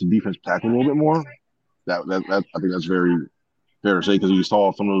 I wish the defense tackled a little bit more. That I think that's very fair to say because you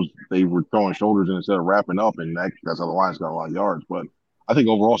saw some of those they were throwing shoulders in instead of wrapping up, and that's how the line's got a lot of yards. But I think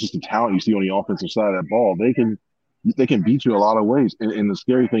overall, it's just the talent you see on the offensive side of that ball. They can beat you a lot of ways. And the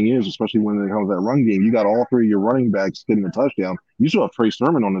scary thing is, especially when it comes to that run game, you got all 3 of your running backs getting a touchdown. You still have Trey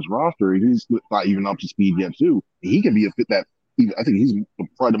Sermon on this roster. He's not even up to speed yet, too. He can be a fit that. I think he's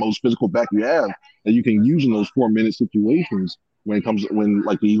probably the most physical back you have that you can use in those 4-minute situations when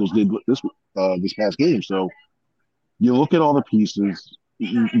like the Eagles did this past game. So you look at all the pieces.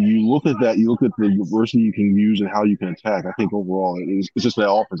 You look at that. You look at the diversity you can use and how you can attack. I think overall, it's just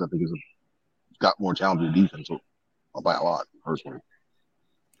that offense. I think is got more talented defense by a lot, personally.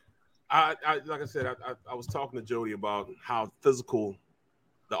 I like I said, I was talking to Jody about how physical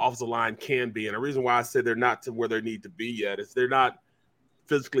the offensive line can be, and the reason why I said they're not to where they need to be yet is they're not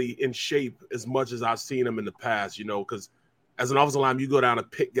physically in shape as much as I've seen them in the past. Because as an offensive lineman, you go down and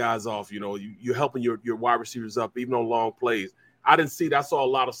pick guys off. You're helping your wide receivers up even on long plays. I saw a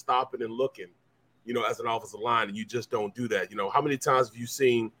lot of stopping and looking, as an offensive line, and you just don't do that. How many times have you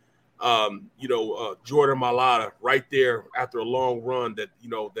seen, Jordan Mailata right there after a long run that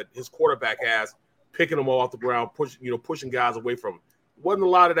his quarterback has, picking them all off the ground, pushing guys away from him? Wasn't a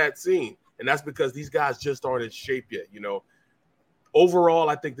lot of that seen, and that's because these guys just aren't in shape yet. Overall,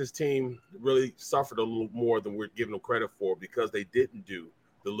 I think this team really suffered a little more than we're giving them credit for because they didn't do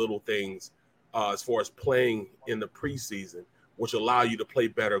the little things as far as playing in the preseason, which allow you to play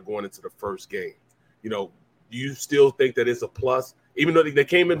better going into the first game. Do you still think that it's a plus, even though they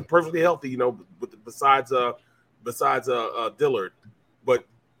came in perfectly healthy, besides Dillard? But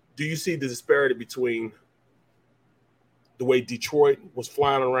do you see the disparity between the way Detroit was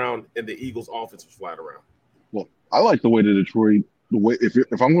flying around and the Eagles' offense was flying around? Well, I like the way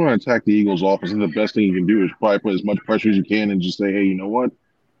if I'm going to attack the Eagles' offense, the best thing you can do is probably put as much pressure as you can and just say, hey, you know what?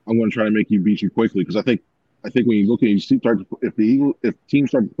 I'm going to try to make you beat you quickly because I think when you look at if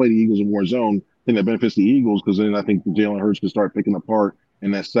teams start to play the Eagles in more zone, I think that benefits the Eagles because then I think Jalen Hurts can start picking apart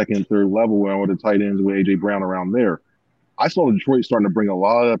in that second and third level with the tight ends with A.J. Brown around there. I saw Detroit starting to bring a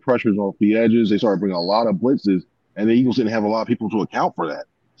lot of pressures off the edges. They started bringing a lot of blitzes, and the Eagles didn't have a lot of people to account for that.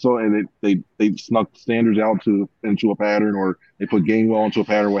 So, and they snuck Sanders out into a pattern, or they put Gainwell into a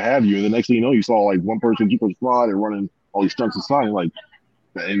pattern, what have you. And the next thing you know, you saw like one person keep us fly and running all these stunts aside.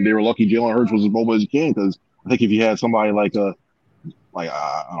 And they were lucky Jalen Hurts was as mobile as he can because I think if you had somebody like a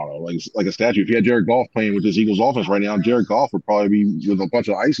statue, if you had Jared Goff playing with this Eagles offense right now, Jared Goff would probably be with a bunch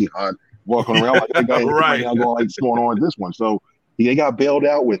of icy hot walking around like the guy right now going like what's going on with this one. So they got bailed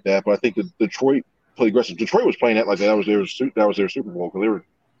out with that, but I think that Detroit played aggressive. Detroit was playing that like that was their Super Bowl because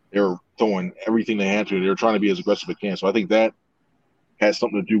they were throwing everything they had to. They were trying to be as aggressive as they can. So I think that has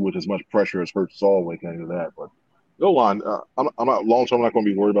something to do with as much pressure as Hurts saw when it came to that. But O-line, I'm not long term. I'm not going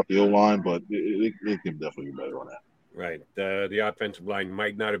to be worried about the O-line, but it can definitely be better on that. Right. The offensive line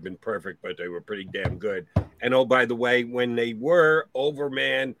might not have been perfect, but they were pretty damn good. And, oh, by the way, when they were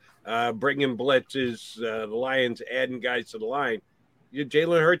overman, bringing blitzes, the Lions adding guys to the line,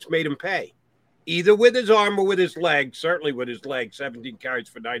 Jalen Hurts made him pay, either with his arm or with his leg, certainly with his leg, 17 carries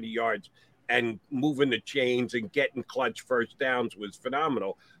for 90 yards, and moving the chains and getting clutch first downs was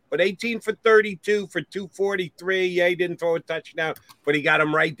phenomenal. But 18 for 32 for 243. Yeah, he didn't throw a touchdown, but he got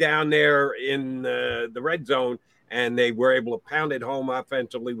him right down there in the red zone. And they were able to pound it home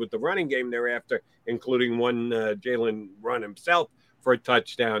offensively with the running game thereafter, including one Jalen run himself for a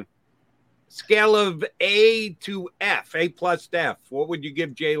touchdown. Scale of A to F, A plus F. What would you give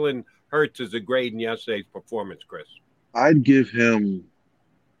Jalen Hurts as a grade in yesterday's performance, Chris? I'd give him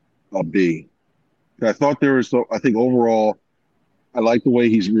a B. I thought I think overall, I like the way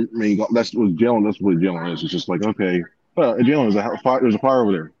he's made. That's what Jalen is. It's just like, okay, Jalen, there's a fire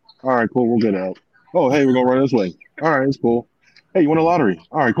over there. All right, cool, we'll get out. Oh, hey, we're going to run this way. All right, it's cool. Hey, you won a lottery.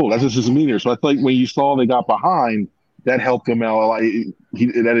 All right, cool. That's just mean there. So I think when you saw they got behind, that helped him out a lot. That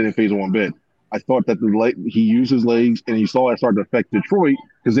didn't phase him one bit. I thought that he used his legs, and you saw that start to affect Detroit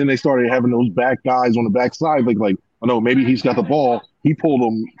because then they started having those back guys on the backside. Like, oh, no, maybe he's got the ball. He pulled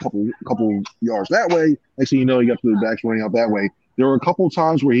them a couple yards that way. Next thing you know, he got the backs running out that way. There were a couple of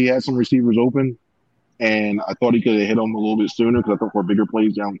times where he had some receivers open, and I thought he could have hit them a little bit sooner because I thought for bigger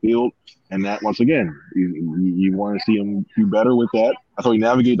plays downfield. And that, once again, you want to see him do better with that. I thought he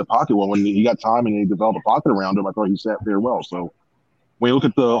navigated the pocket well. When he got time and they developed a pocket around him, I thought he sat very well. So when you look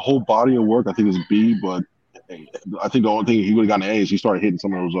at the whole body of work, I think it's B. But I think the only thing he would have gotten an A is he started hitting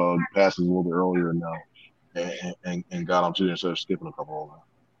some of those passes a little bit earlier and got them to there instead of skipping a couple of them.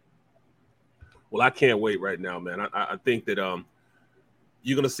 Well, I can't wait right now, man. I think that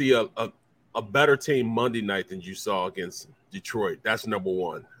you're going to see a better team Monday night than you saw against Detroit. That's number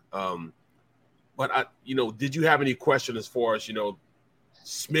one. But did you have any question as far as,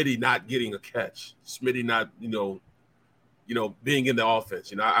 Smitty not getting a catch, Smitty not, being in the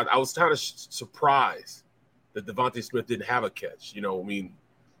offense? I was kind of surprised that Devontae Smith didn't have a catch.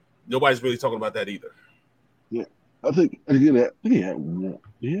 Nobody's really talking about that either. Yeah, I think he had one.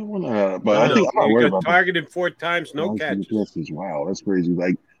 Yeah, one. But I think I'm not worried about targeted 4 times, no catches. Wow, that's crazy.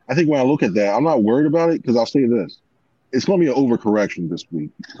 Like, I think when I look at that, I'm not worried about it because I'll say this: it's going to be an overcorrection this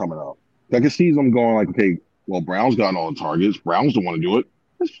week coming up. I can see them going like, okay, well, Brown's gotten all the targets. Browns don't want to do it.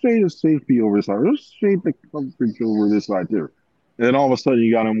 Let's shade the safety over this side. Let's shade the coverage over this side too. And then all of a sudden,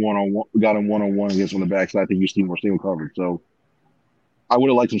 you got him one-on-one against on the backside. I think you see more single coverage. So I would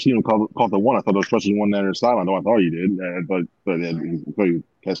have liked to see him caught the one. I thought there was especially one there inside. I know I thought he did, but you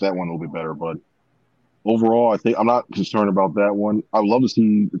catch that one a little bit better. But overall, I think I'm not concerned about that one. I would love to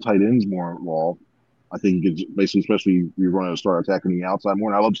see the tight ends more involved. I think you could basically, especially if you're going to start attacking the outside more.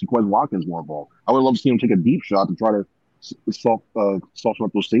 And I love to see Quez Watkins more involved. I would love to see him take a deep shot to try to soften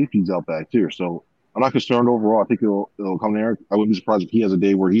up those safeties out back too. So I'm not concerned overall. I think it'll come there. I wouldn't be surprised if he has a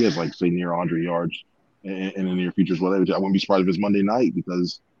day where he has, like, say, near 100 yards in the near future as well. I wouldn't be surprised if it's Monday night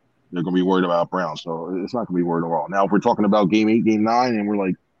because they're going to be worried about Brown. So it's not going to be worried at all. Now, if we're talking about game 8, game 9, and we're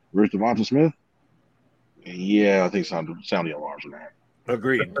like, where's Devonta Smith? Yeah, I think sound the alarms on that.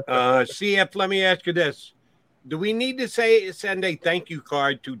 Agreed. CF, let me ask you this. Do we need to send a thank you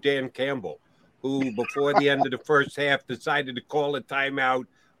card to Dan Campbell, who before the end of the first half decided to call a timeout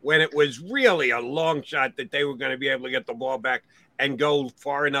when it was really a long shot that they were going to be able to get the ball back and go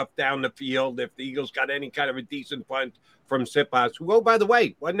far enough down the field if the Eagles got any kind of a decent punt from Siposs, who, oh, by the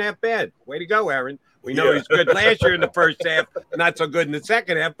way, wasn't that bad. Way to go, Aaron. We know he's good last year in the first half, not so good in the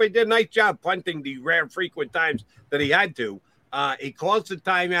second half, but he did a nice job punting the rare frequent times that he had to. He calls the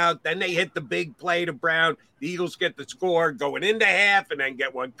timeout. Then they hit the big play to Brown. The Eagles get the score going into half and then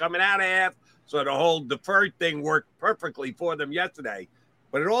get one coming out of half. So the whole deferred thing worked perfectly for them yesterday.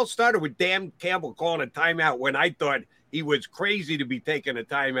 But it all started with Dan Campbell calling a timeout when I thought he was crazy to be taking a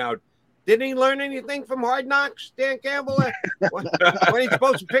timeout. Didn't he learn anything from Hard Knocks, Dan Campbell? When he's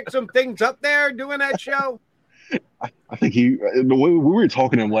supposed to pick some things up there doing that show? I think we were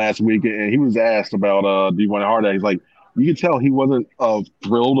talking to him last week, and he was asked about do you want a hard knocks? He's like, you could tell he wasn't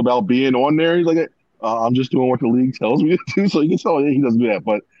thrilled about being on there. He's like, I'm just doing what the league tells me to do. So you can tell he doesn't do that.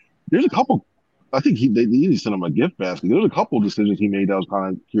 But there's a couple. I think they need to send him a gift basket. There's a couple of decisions he made that I was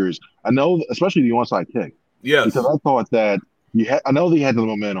kind of curious. I know, especially the onside kick. Yes. Because I thought that I know they had the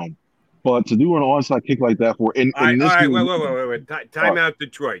momentum, but to do an onside kick like that for wait. Time out,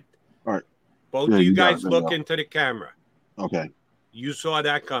 Detroit. All right. Both of you guys look into the camera. Okay. You saw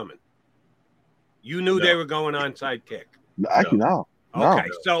that coming. You knew they were going onside kick. Actually, no. Okay,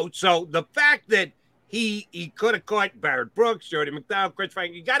 so the fact that he could have caught Barrett Brooks, Jody McDowell, Chris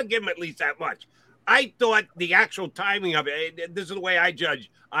Frank. You got to give him at least that much. I thought the actual timing of it, this is the way I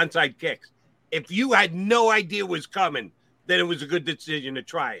judge onside kicks. If you had no idea it was coming, then it was a good decision to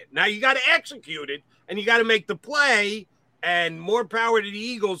try it. Now you got to execute it, and you got to make the play, and more power to the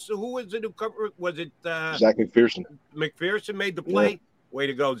Eagles. So who was it who covered? Was it Zach McPherson? McPherson made the play. Yeah. Way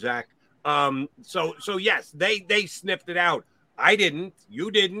to go, Zach. So yes, they sniffed it out. I didn't. You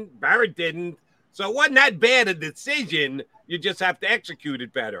didn't. Barrett didn't. So it wasn't that bad a decision. You just have to execute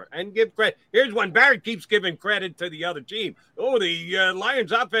it better and give credit. Here's one. Barrett keeps giving credit to the other team. Oh, the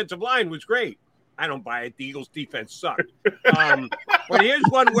Lions' offensive line was great. I don't buy it. The Eagles' defense sucked. But here's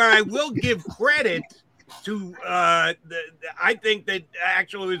one where I will give credit to I think that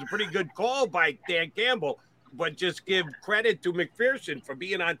actually was a pretty good call by Dan Campbell, but just give credit to McPherson for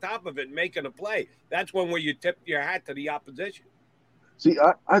being on top of it and making a play. That's one where you tip your hat to the opposition. See,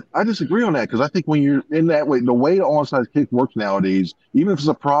 I disagree on that because I think when you're in that way, the way the onside kick works nowadays, even if it's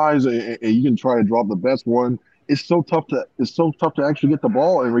a prize and you can try to drop the best one, it's so tough to actually get the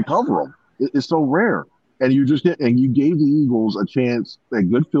ball and recover them. It's so rare, and you gave the Eagles a chance at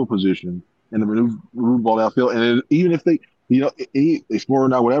good field position and the maneuver ball downfield, and even if they score or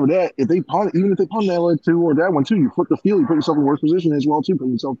not, whatever that, if they punt that one too or that one too, you flip the field, you put yourself in worse position as well too,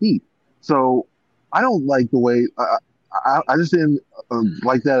 putting yourself deep. So I don't like the way. I just didn't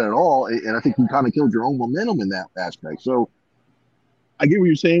like that at all, and I think you kind of killed your own momentum in that aspect. So I get what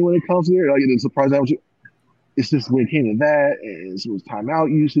you're saying when it comes to there. Like, it's surprised it's just when it came to that, and it was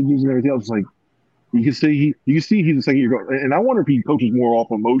timeout usages and everything else. It's like you can see he's the second year going, and I wonder if he coaches more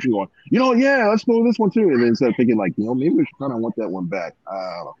off emotion, going, yeah, let's go this one too, and then instead of thinking like, maybe we should kind of want that one back.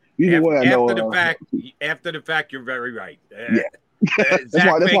 Either way, I know. After the fact, you're very right. Yeah. That's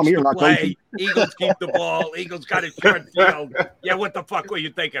why I'm here. Not play. Eagles keep the ball. Eagles got a short field. Yeah, what the fuck were you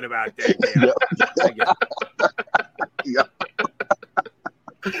thinking about there? Yeah.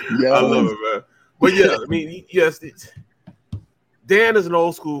 I love it, man. But yeah, I mean, yes, Dan is an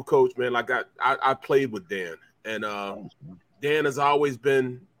old school coach, man. Like I played with Dan, and Dan has always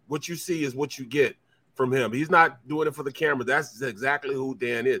been, what you see is what you get from him. He's not doing it for the camera. That's exactly who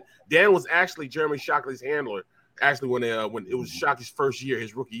Dan is. Dan was actually Jeremy Shockley's handler. Actually, when it was Shockey's first year,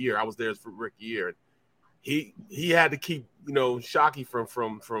 his rookie year, I was there his rookie year, and he had to keep Shockey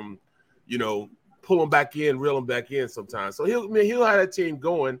from pull him back in, reel him back in sometimes. So he'll have that team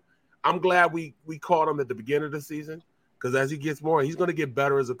going. I'm glad we caught him at the beginning of the season, because as he gets more, he's going to get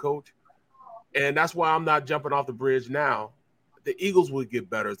better as a coach, and that's why I'm not jumping off the bridge now. The Eagles will get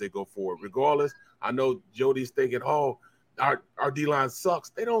better as they go forward, regardless. I know Jody's thinking, "Oh, our D-line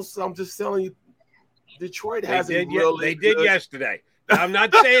sucks." They don't. I'm just telling you. Detroit hasn't really. They did yesterday. I'm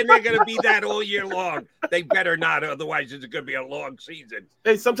not saying they're going to be that all year long. They better not, otherwise it's going to be a long season.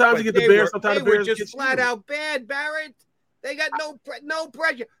 Hey, sometimes you get the Bears. Sometimes the Bears were just flat out bad, Barrett. They got no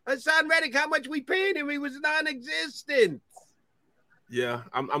pressure. Hassan Reddick, how much we paid him? He was non-existent. Yeah,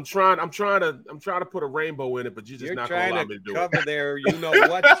 I'm trying to put a rainbow in it, but you're not going to allow me to do it. You're trying to cover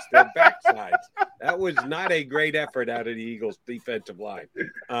their backsides. That was not a great effort out of the Eagles' defensive line.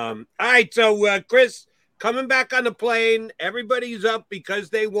 All right, so Chris, coming back on the plane, everybody's up because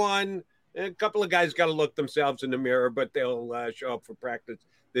they won. A couple of guys got to look themselves in the mirror, but they'll show up for practice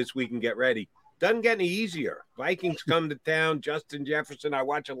this week and get ready. Doesn't get any easier. Vikings come to town. Justin Jefferson. I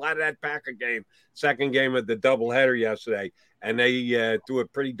watched a lot of that Packer game, second game of the doubleheader yesterday, and they threw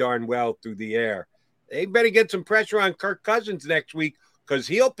it pretty darn well through the air. They better get some pressure on Kirk Cousins next week, because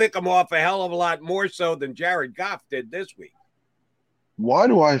he'll pick them off a hell of a lot more so than Jared Goff did this week. Why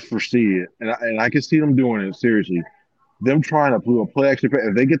do I foresee it? And I can see them doing it, seriously. Them trying to do a play action pass.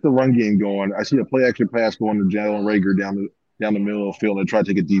 If they get the run game going, I see a play action pass going to Jalen Reagor down the middle of the field and try to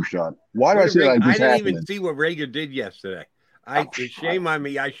take a deep shot. Why do I see that? I didn't even see what Reagor did yesterday. Shame on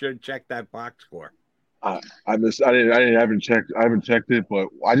me. I should have checked that box score. I haven't checked it, but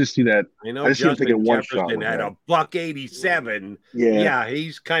I just see that. I just Justin see him taking one shot. Had a $187. Yeah,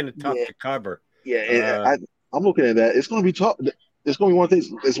 he's kind of tough to cover. Yeah, I'm looking at that. It's going to be tough. It's going to be one of the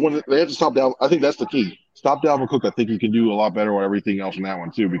things. It's when they have to stop Dalvin. I think that's the key. Stop Dalvin Cook. I think you can do a lot better on everything else in that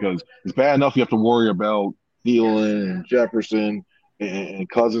one too, because it's bad enough you have to worry about Thielen and Jefferson and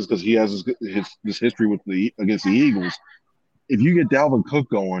Cousins because he has this history with against the Eagles. If you get Dalvin Cook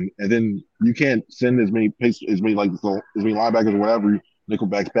going, and then you can't send as many linebackers or whatever,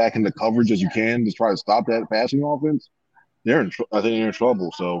 nickelbacks back into coverage as you can to try to stop that passing offense, I think they're in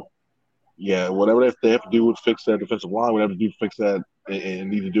trouble. So, yeah, whatever they have to do to fix that defensive line, whatever they do to fix that and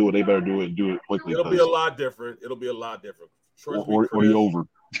need to do it, they better do it and do it quickly. It'll be a lot different. Or the over.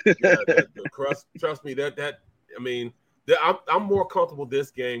 Yeah, trust me, that I mean, I'm more comfortable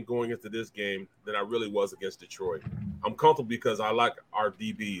this game going into this game than I really was against Detroit. I'm comfortable because I like our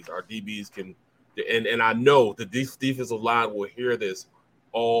DBs. Our DBs can, and I know the defensive line will hear this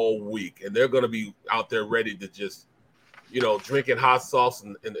all week, and they're going to be out there ready to just, drinking hot sauce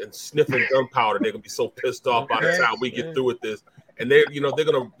and sniffing gunpowder. They're going to be so pissed off by the time we get through with this, and they're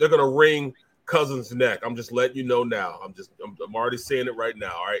gonna wring Cousins' neck. I'm just letting you know now. I'm already saying it right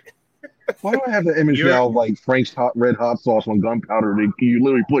now. All right. Why do I have the image now of like Frank's red hot sauce on gunpowder? You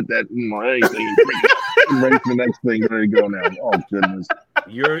literally put that in anything. I'm ready for the next thing. Ready to go now. Oh goodness!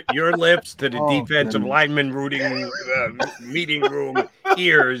 Your lips to the defensive lineman meeting room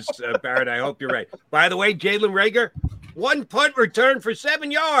ears, Barrett. I hope you're right. By the way, Jalen Reagor, 1 punt return for 7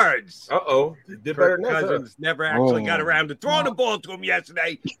 yards. Did better than that. Cousins never actually got around to throwing the ball to him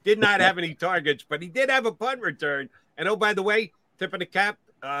yesterday. Did not have any targets, but he did have a punt return. And by the way, tip of the cap.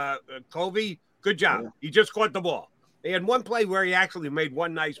 Covey, good job. He just caught the ball. They had one play where he actually made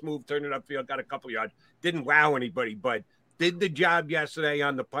one nice move, turned it upfield, got a couple yards. Didn't wow anybody, but did the job yesterday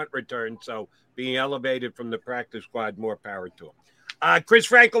on the punt return. So being elevated from the practice squad, more power to him. Chris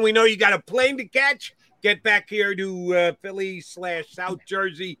Franklin, we know you got a plane to catch. Get back here to Philly/South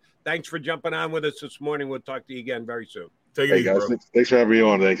Jersey. Thanks for jumping on with us this morning. We'll talk to you again very soon. Take it easy, guys. Bro. Thanks for having me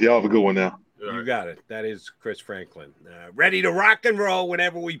on. Thanks. Y'all have a good one now. You got it. That is Chris Franklin. Ready to rock and roll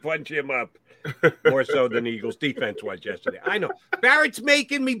whenever we punch him up. More so than the Eagles defense was yesterday. I know. Barrett's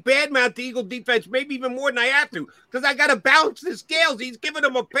making me badmouth the Eagle defense maybe even more than I have to because I got to balance the scales. He's giving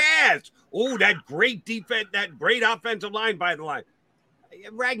them a pass. Oh, that great defense, that great offensive line by the line.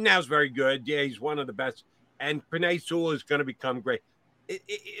 Ragnow's very good. Yeah, he's one of the best. And Penei Sewell is going to become great.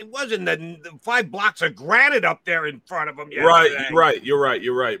 It wasn't the 5 blocks of granite up there in front of him. Right. You're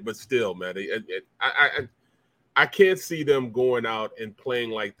right. But still, man, I can't see them going out and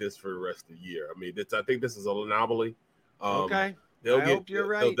playing like this for the rest of the year. I mean, I think this is an anomaly. Okay. Hope you're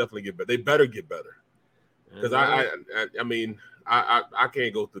right. They'll definitely get better. They better get better. Because I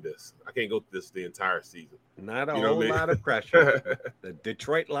can't go through this. I can't go through this the entire season. Not a whole lot of pressure. The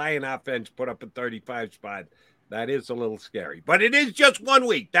Detroit Lion offense put up a 35 spot. That is a little scary. But it is just 1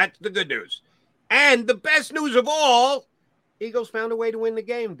 week. That's the good news. And the best news of all, Eagles found a way to win the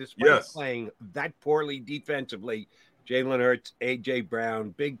game despite playing that poorly defensively. Jalen Hurts, A.J.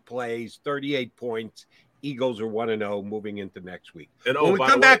 Brown, big plays, 38 points. Eagles are 1-0 moving into next week. And when we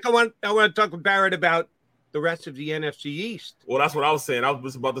come back, I want to talk with Barrett about the rest of the NFC East. Well, that's what I was saying. I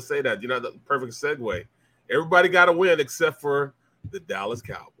was about to say that. The perfect segue. Everybody got to win except for the Dallas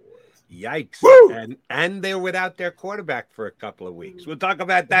Cowboys. Yikes. Woo! And they're without their quarterback for a couple of weeks. We'll talk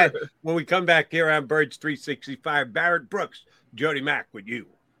about that when we come back here on Birds 365. Barrett Brooks, Jody Mack with you.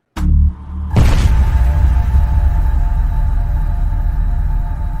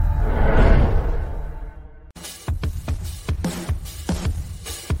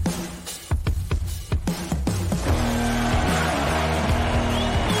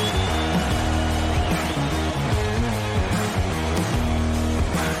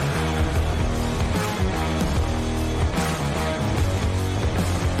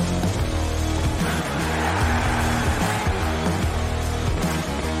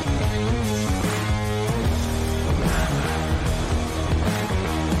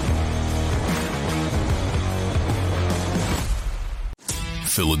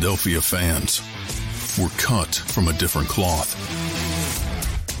 Philadelphia fans, were cut from a different cloth.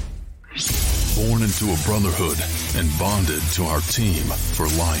 Born into a brotherhood and bonded to our team for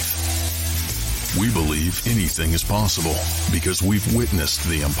life. We believe anything is possible because we've witnessed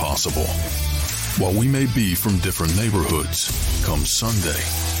the impossible. While we may be from different neighborhoods, come Sunday,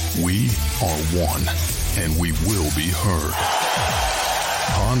 we are one, and we will be heard.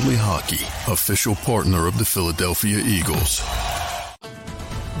 Pondley Hockey, official partner of the Philadelphia Eagles.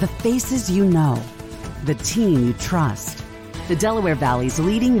 The faces you know, the team you trust. The Delaware Valley's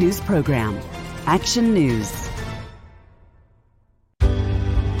leading news program, Action News.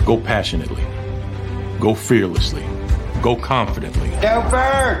 Go passionately. Go fearlessly. Go confidently. Go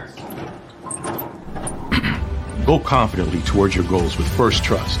Birds! Go confidently towards your goals with First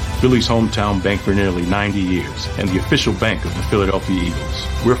Trust, Philly's hometown bank for nearly 90 years and the official bank of the Philadelphia Eagles.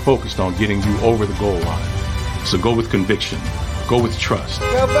 We're focused on getting you over the goal line. So go with conviction. Go with trust.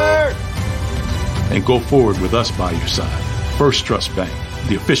 Go Birds! And go forward with us by your side. First Trust Bank,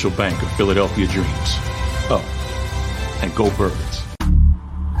 the official bank of Philadelphia dreams. Oh, and go Birds.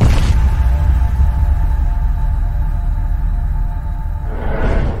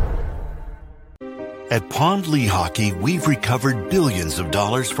 At Pondley Hockey, we've recovered billions of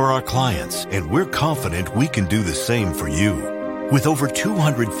dollars for our clients, and we're confident we can do the same for you. With over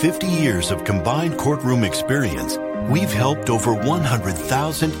 250 years of combined courtroom experience, we've helped over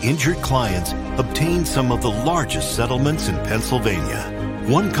 100,000 injured clients obtain some of the largest settlements in Pennsylvania.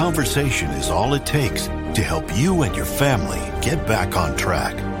 One conversation is all it takes to help you and your family get back on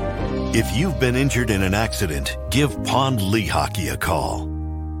track. If you've been injured in an accident, give Pond Lehocky a call.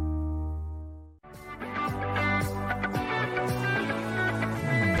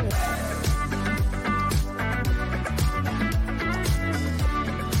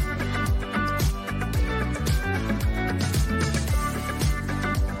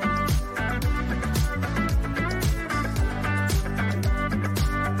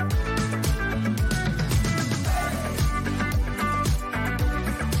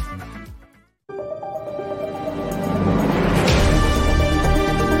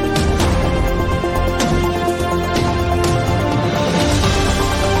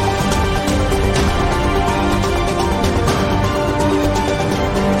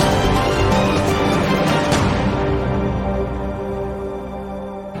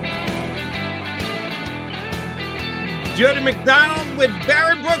 Jody McDonald with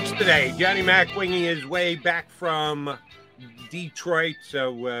Barry Brooks today. Johnny Mac winging his way back from Detroit.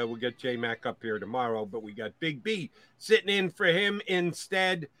 So we'll get J Mac up here tomorrow, but we got Big B sitting in for him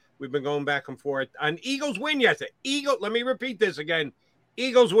instead. We've been going back and forth on Eagles win yesterday. Let me repeat this again.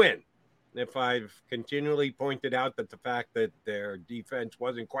 Eagles win. If I've continually pointed out that the fact that their defense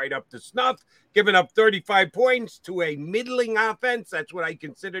wasn't quite up to snuff, giving up 35 points to a middling offense, that's what I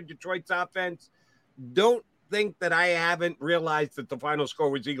consider Detroit's offense. Don't think that I haven't realized that the final score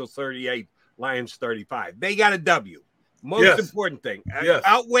was Eagles 38, Lions 35. They got a W. Most important thing.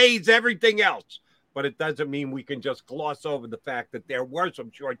 Outweighs everything else. But it doesn't mean we can just gloss over the fact that there were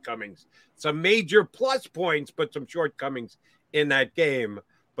some shortcomings. Some major plus points, but some shortcomings in that game.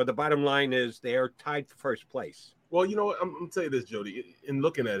 But the bottom line is they are tied for first place. Well, you know what? I'm going to tell you this, Jody. In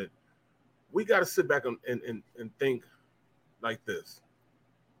looking at it, we got to sit back and think like this.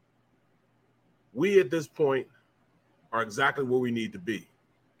 We, at this point, are exactly where we need to be.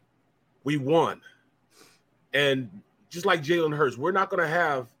 We won. And just like Jalen Hurts, we're not going to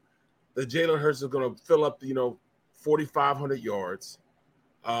have the Jalen Hurts is going to fill up, 4,500 yards,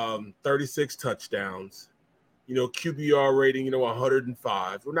 36 touchdowns, QBR rating,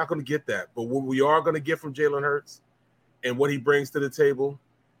 105. We're not going to get that. But what we are going to get from Jalen Hurts and what he brings to the table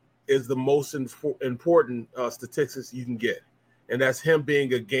is the most important statistics you can get. And that's him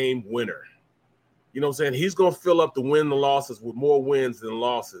being a game winner. You know what I'm saying? He's going to fill up the win and losses with more wins than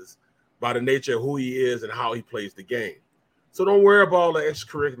losses by the nature of who he is and how he plays the game. So don't worry about all the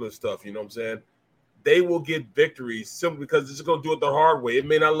extracurricular stuff, you know what I'm saying? They will get victories simply because they're just going to do it the hard way. It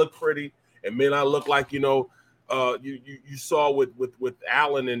may not look pretty. It may not look like, you saw with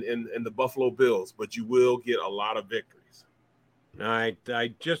Allen and the Buffalo Bills, but you will get a lot of victories. All right. I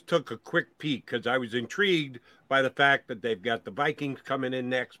just took a quick peek because I was intrigued by the fact that they've got the Vikings coming in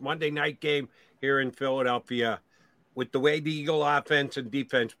next Monday night game here in Philadelphia. With the way the Eagle offense and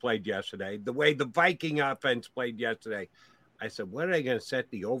defense played yesterday, the way the Viking offense played yesterday, I said, what are they going to set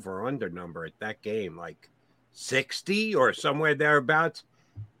the over-under number at that game? Like 60 or somewhere thereabouts?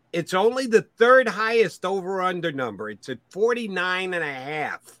 It's only the third highest over-under number. It's at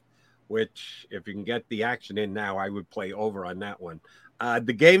 49.5, which if you can get the action in now, I would play over on that one.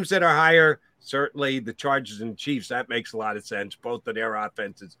 The games that are higher, certainly the Chargers and Chiefs, that makes a lot of sense. Both of their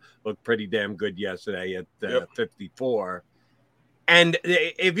offenses looked pretty damn good yesterday at 54. And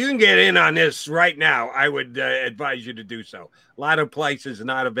if you can get in on this right now, I would advise you to do so. A lot of places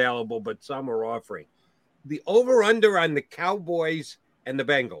not available, but some are offering. The over-under on the Cowboys and the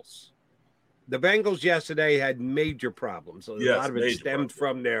Bengals. The Bengals yesterday had major problems. A lot of it stemmed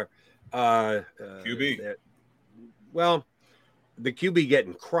from their QB. The QB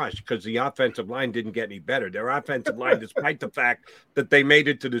getting crushed because the offensive line didn't get any better. Their offensive line, despite the fact that they made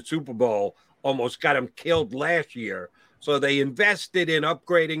it to the Super Bowl, almost got them killed last year. So they invested in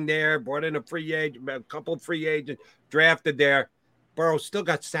upgrading there, brought in a couple of free agents, drafted there. Burrow still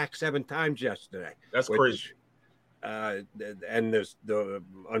got sacked 7 times yesterday. That's crazy. And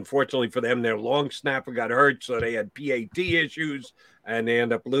unfortunately for them, their long snapper got hurt, so they had PAT issues, and they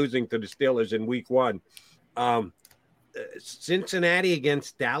end up losing to the Steelers in week 1. Cincinnati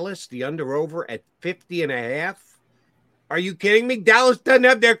against Dallas, the under-over at 50.5. Are you kidding me? Dallas doesn't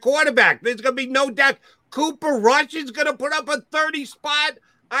have their quarterback. There's going to be no doubt. Cooper Rush is going to put up a 30 spot?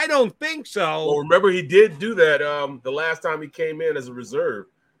 I don't think so. Well, remember, he did do that the last time he came in as a reserve.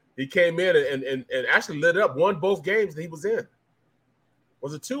 He came in and actually lit it up, won both games that he was in.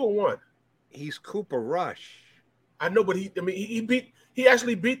 Was it 2 or 1? He's Cooper Rush. I know, but he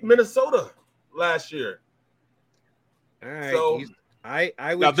actually beat Minnesota last year. All right. So I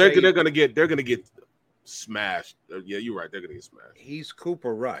would now say they're gonna get smashed. Yeah, you're right. They're gonna get smashed. He's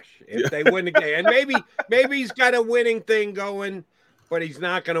Cooper Rush. If they win the game, and maybe he's got a winning thing going, but he's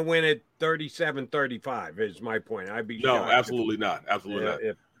not going to win it 37-35 is my point. I'd be shocked absolutely not. Absolutely not.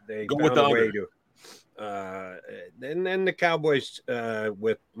 If they go found with the a way under. And then the Cowboys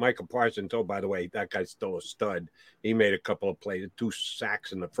with Michael Parsons. Oh, by the way, that guy's still a stud. He made a couple of plays, 2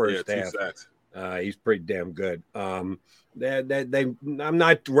 sacks in the first half. 2 sacks. He's pretty damn good. I'm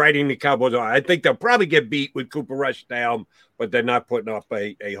not writing the Cowboys on. I think they'll probably get beat with Cooper Rush down, but they're not putting up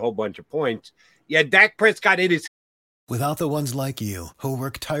a whole bunch of points. Yeah, Dak Prescott hit his. Without the ones like you, who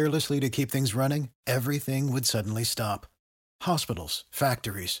work tirelessly to keep things running, everything would suddenly stop. Hospitals,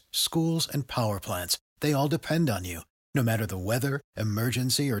 factories, schools, and power plants, they all depend on you. No matter the weather,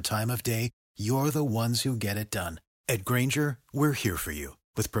 emergency, or time of day, you're the ones who get it done. At Grainger, we're here for you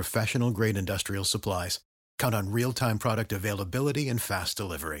with professional-grade industrial supplies. Count on real-time product availability and fast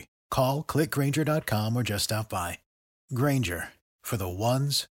delivery. Call, clickgrainger.com, or just stop by. Grainger, for the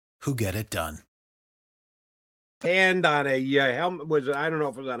ones who get it done. Hand on a helmet I don't know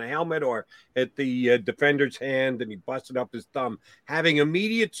if it was on a helmet or at the defender's hand, and he busted up his thumb, having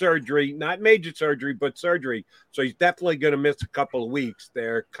immediate surgery, not major surgery, but surgery. So he's definitely going to miss a couple of weeks.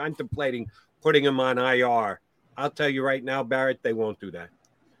 They're contemplating putting him on IR. I'll tell you right now, Barrett, they won't do that.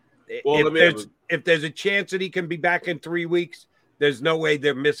 Well, if there's a chance that he can be back in 3 weeks, there's no way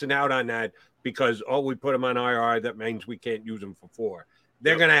they're missing out on that because, we put him on IR. That means we can't use him for 4.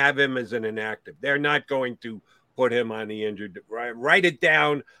 They're going to have him as an inactive. They're not going to put him on the injured. Write it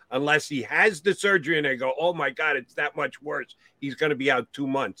down unless he has the surgery and they go, oh, my God, it's that much worse. He's going to be out 2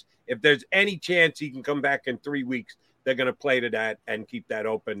 months. If there's any chance he can come back in 3 weeks, they're going to play to that and keep that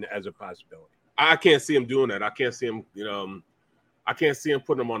open as a possibility. I can't see him doing that. I can't see him, I can't see him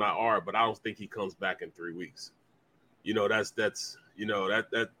putting him on IR, but I don't think he comes back in 3 weeks. That's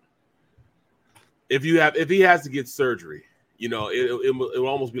if he has to get surgery, it will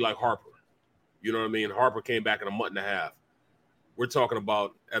almost be like Harper. You know what I mean? Harper came back in a month and a half. We're talking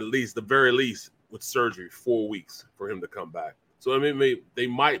about at least the very least with surgery, 4 weeks for him to come back. So I mean, they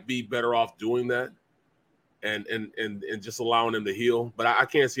might be better off doing that and just allowing him to heal. But I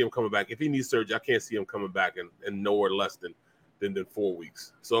can't see him coming back. If he needs surgery, I can't see him coming back in nowhere less than 4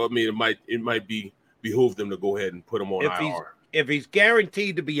 weeks. So I mean, it might behoove them to go ahead and put him on IR. If he's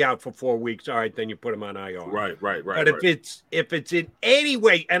guaranteed to be out for 4 weeks, all right, then you put him on IR. Right. But if it's in any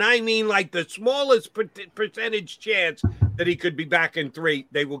way, and I mean like the smallest percentage chance that he could be back in 3,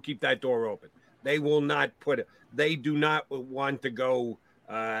 they will keep that door open. They will not they do not want to go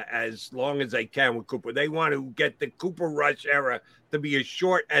as long as they can with Cooper. They want to get the Cooper Rush era to be as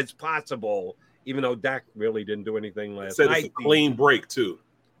short as possible, even though Dak really didn't do anything last night. It's a clean break, too.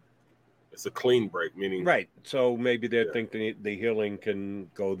 It's a clean break, meaning right. So maybe they think the healing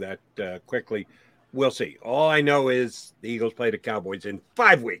can go that quickly. We'll see. All I know is the Eagles play the Cowboys in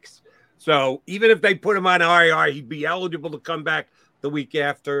 5 weeks. So even if they put him on IR, he'd be eligible to come back the week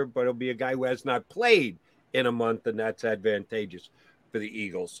after, but it'll be a guy who has not played in a month, and that's advantageous for the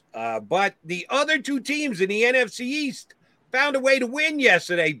Eagles. But the other 2 teams in the NFC East found a way to win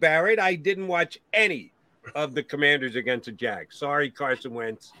yesterday, Barrett. I didn't watch any of the Commanders against the Jags. Sorry, Carson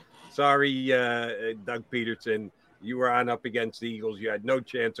Wentz. Sorry, Doug Peterson. You were on up against the Eagles. You had no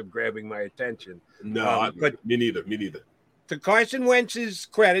chance of grabbing my attention. No, but me neither. To Carson Wentz's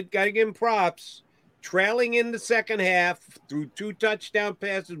credit, got to give him props. Trailing in the second half, threw 2 touchdown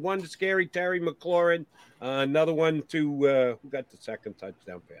passes, one to Scary Terry McLaurin, another one to who got the second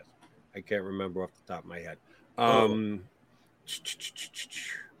touchdown pass? I can't remember off the top of my head.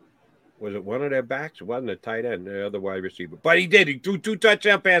 Was it one of their backs? It wasn't a tight end, the other wide receiver. But he did. He threw 2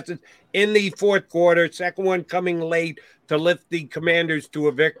 touchdown passes in the fourth quarter. Second one coming late to lift the Commanders to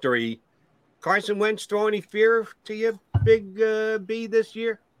a victory. Carson Wentz throw any fear to you, Big B, this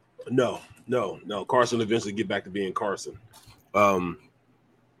year? No. Carson will eventually get back to being Carson.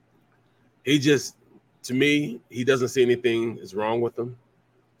 He just, to me, he doesn't see anything is wrong with him.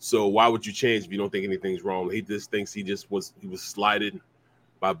 So why would you change if you don't think anything's wrong? He just thinks he was slighted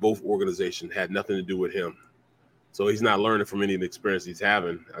by both organizations, had nothing to do with him. So he's not learning from any of the experience he's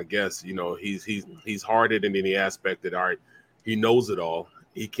having. I guess, he's hard-headed in any aspect that, all right, he knows it all.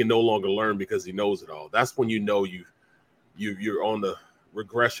 He can no longer learn because he knows it all. That's when you're on the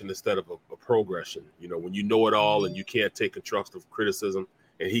regression instead of a progression. When you know it all and you can't take constructive criticism,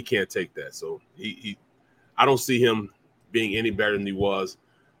 and he can't take that. So I don't see him being any better than he was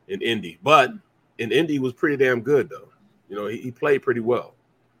in Indy. But in Indy, he was pretty damn good, though. He played pretty well.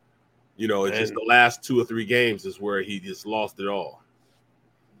 It's just the last 2 or 3 games is where he just lost it all.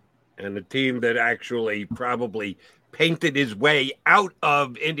 And the team that actually probably painted his way out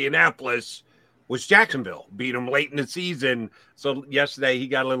of Indianapolis was Jacksonville. Beat him late in the season. So yesterday he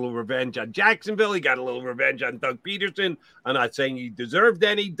got a little revenge on Jacksonville. He got a little revenge on Doug Peterson. I'm not saying he deserved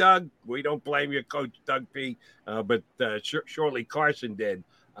any, Doug. We don't blame you, Coach Doug P. But surely Carson did.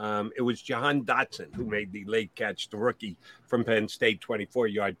 It was Jahan Dotson who made the late catch, the rookie from Penn State,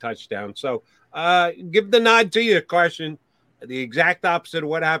 24-yard touchdown. So give the nod to you, Carson. The exact opposite of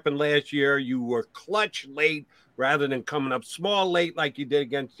what happened last year. You were clutch late rather than coming up small late like you did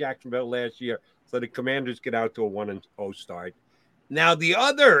against Jacksonville last year. So the Commanders get out to a 1-0 start. Now, the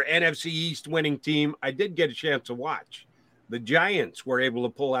other NFC East winning team, I did get a chance to watch. The Giants were able to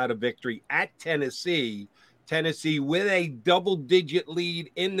pull out a victory at Tennessee. Tennessee with a double-digit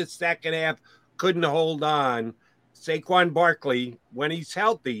lead in the second half, couldn't hold on. Saquon Barkley, when he's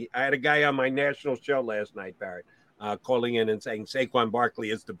healthy, I had a guy on my national show last night, Barrett, calling in and saying Saquon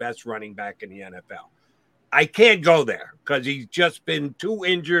Barkley is the best running back in the NFL. I can't go there because he's just been too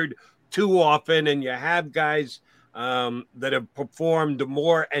injured too often, and you have guys that have performed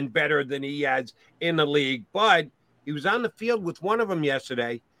more and better than he has in the league. But he was on the field with one of them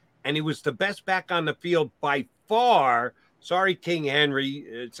yesterday, and he was the best back on the field by far. Sorry, King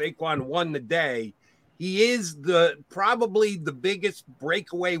Henry. Saquon won the day. He is probably the biggest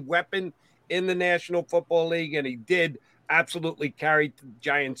breakaway weapon in the National Football League, and he did absolutely carry the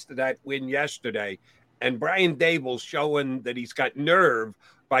Giants to that win yesterday. And Brian Daboll's showing that he's got nerve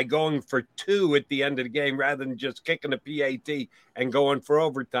by going for 2 at the end of the game rather than just kicking a PAT and going for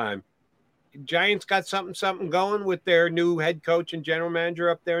overtime. Giants got something going with their new head coach and general manager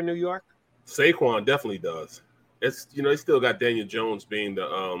up there in New York. Saquon definitely does. It's he still got Daniel Jones being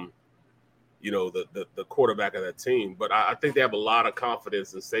the quarterback of that team, but I think they have a lot of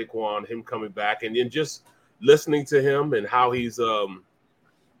confidence in Saquon, him coming back, and then just listening to him and how he's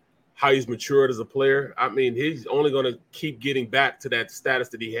matured as a player. I mean, he's only going to keep getting back to that status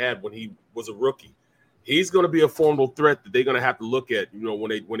that he had when he was a rookie. He's going to be a formidable threat that they're going to have to look at,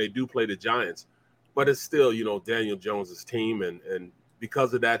 when they do play the Giants. But it's still, Daniel Jones's team, and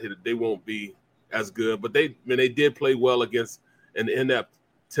because of that, they won't be as good. But they did play well against an inept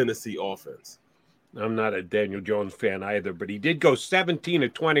Tennessee offense. I'm not a Daniel Jones fan either, but he did go 17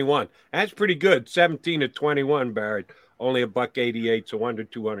 of 21. That's pretty good. 17 of 21, Barrett. Only $188, so under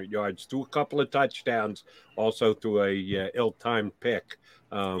 200 yards. Threw a couple of touchdowns, also threw a ill-timed pick.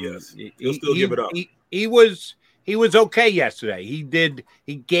 Yes, he'll still give it up. He was okay yesterday.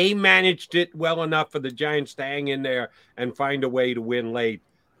 He game managed it well enough for the Giants to hang in there and find a way to win late.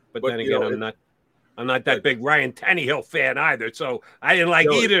 But then again, I'm not that big Ryan Tannehill fan either, so I didn't like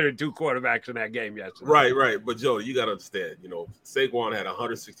either of the 2 quarterbacks in that game yesterday. Right. But Joe, you got to understand. Saquon had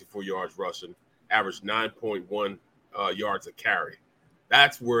 164 yards rushing, averaged 9.1 yards a carry.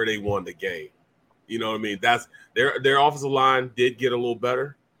 That's where they won the game. You know what I mean? That's their offensive line did get a little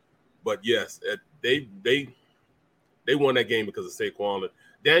better, but yes, they won that game because of Saquon.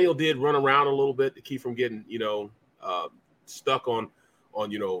 Daniel did run around a little bit to keep from getting stuck on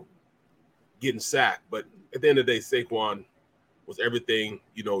getting sacked. But at the end of the day, Saquon was everything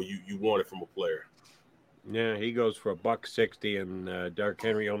you wanted from a player. Yeah, he goes for $160, and Derrick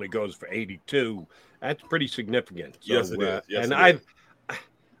Henry only goes for 82. That's pretty significant. So, yes, it is. Yes, and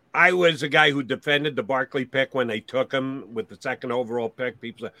I was a guy who defended the Barkley pick when they took him with the second overall pick.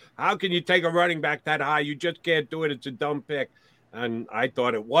 People said, how can you take a running back that high? You just can't do it. It's a dumb pick. And I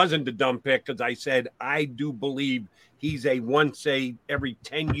thought it wasn't a dumb pick because I said I do believe he's a every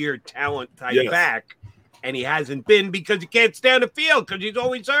 10-year talent type back, and he hasn't been because he can't stay on the field because he's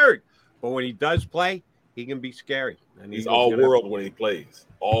always hurt. But when he does play, he can be scary. And he's all world when he plays.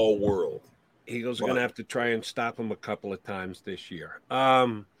 All world. Eagles are going to have to try and stop him a couple of times this year.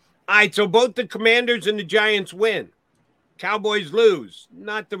 All right, so both the Commanders and the Giants win. Cowboys lose.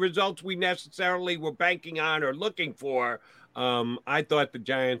 Not the results we necessarily were banking on or looking for. I thought the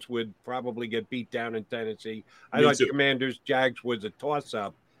Giants would probably get beat down in Tennessee. I thought the Commanders, Jags was a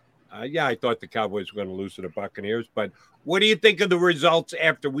toss-up. I thought the Cowboys were going to lose to the Buccaneers. But what do you think of the results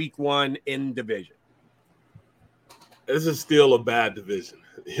after week 1 in division? This is still a bad division.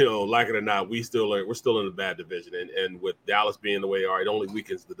 Like it or not, we're still in a bad division. And with Dallas being the way they are, it only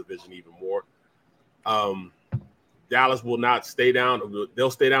weakens the division even more. Dallas will not stay down.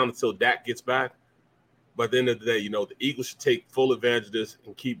 They'll stay down until Dak gets back. But at the end of the day, the Eagles should take full advantage of this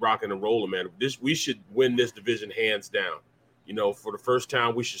and keep rocking and rolling, man. We should win this division hands down. For the first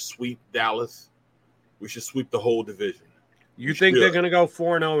time, we should sweep Dallas. We should sweep the whole division. You think they're going to go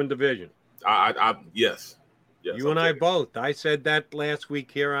 4-0 in division? Yes. Yes, you and I both. I said that last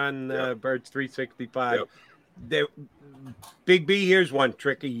week here on Birds 365. Big B, here's one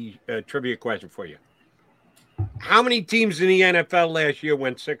tricky trivia question for you. How many teams in the NFL last year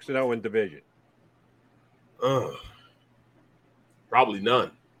went 6-0 in division? Probably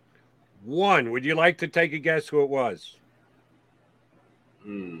none. One. Would you like to take a guess who it was?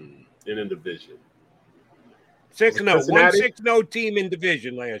 In a division. 6-0. One 6-0 team in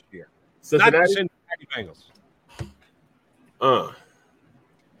division last year. Cincinnati? Not the Cincinnati Bengals.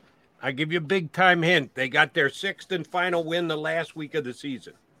 I give you a big time hint. They got their 6th and final win the last week of the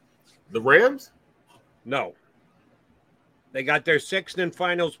season. The Rams? No. They got their 6th and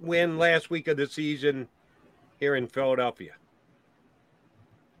final win last week of the season here in Philadelphia.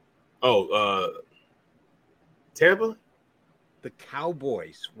 Tampa? The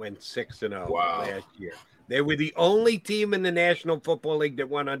Cowboys went 6-0 wow. last year. They were the only team in the National Football League that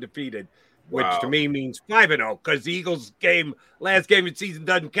went undefeated, which to me means 5-0 because the Eagles' last game of the season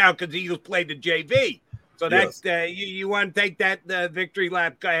doesn't count because the Eagles played the JV. So that's you want to take that victory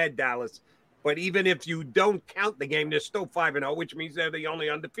lap? Go ahead, Dallas. But even if you don't count the game, they're still 5-0, which means they're the only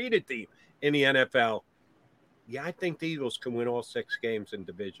undefeated team in the NFL. Yeah, I think the Eagles can win all 6 games in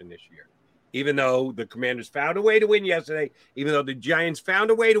division this year. Even though the Commanders found a way to win yesterday, even though the Giants found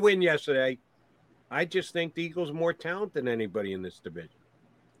a way to win yesterday, I just think the Eagles are more talented than anybody in this division.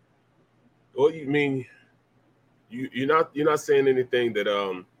 Well, you mean you're not saying anything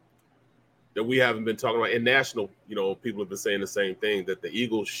that that we haven't been talking about in national. People have been saying the same thing, that the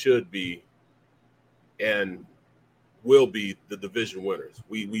Eagles should be and will be the division winners.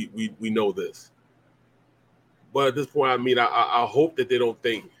 We know this, but at this point, I mean, I hope that they don't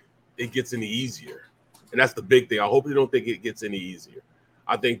think it gets any easier, and that's the big thing. I hope they don't think it gets any easier.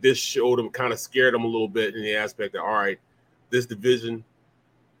 I think this showed them, kind of scared them a little bit in the aspect that, all right, this division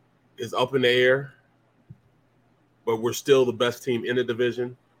is up in the air, but we're still the best team in the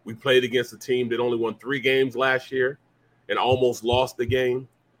division. We played against a team that only won 3 games last year and almost lost the game.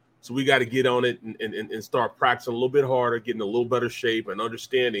 So we got to get on it and start practicing a little bit harder, getting a little better shape and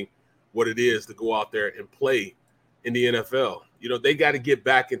understanding what it is to go out there and play in the NFL. They got to get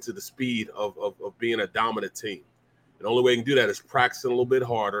back into the speed of being a dominant team. And the only way you can do that is practicing a little bit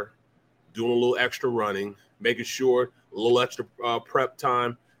harder, doing a little extra running, making sure a little extra prep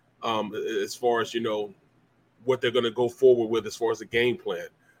time as far as, what they're going to go forward with as far as the game plan.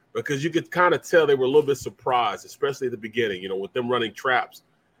 Because you could kind of tell they were a little bit surprised, especially at the beginning, with them running traps.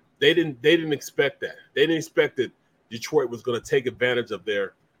 They didn't expect that. They didn't expect that Detroit was going to take advantage of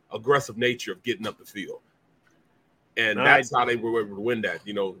their aggressive nature of getting up the field. And that's how they were able to win that.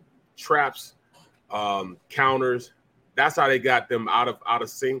 Traps, counters. That's how they got them out of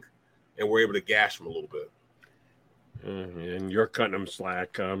sync and were able to gash them a little bit. And you're cutting them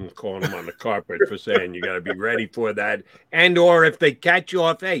slack. I'm calling them on the carpet for saying you got to be ready for that. And or if they catch you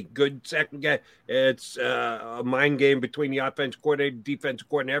off, hey, good second guess. It's a mind game between the offense coordinator, defense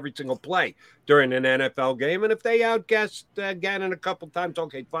coordinator, every single play during an NFL game. And if they outguessed Gannon a couple times,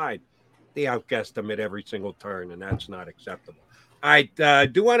 okay, fine. They outguessed them at every single turn, and that's not acceptable. All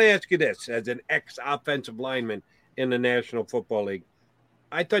right, do want to ask you this. As an ex-offensive lineman in the National Football League,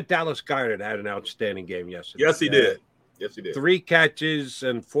 I thought Dallas Goedert had an outstanding game yesterday. Yes, he did. Yes, he did. 3 catches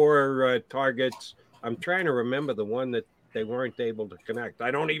and 4 targets. I'm trying to remember the one that they weren't able to connect. I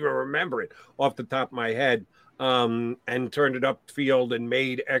don't even remember it off the top of my head. And turned it upfield and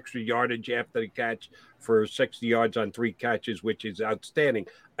made extra yardage after the catch for 60 yards on 3 catches, which is outstanding.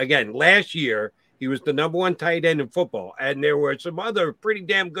 Again, last year, he was the number 1 tight end in football, and there were some other pretty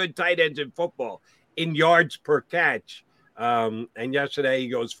damn good tight ends in football in yards per catch. And yesterday he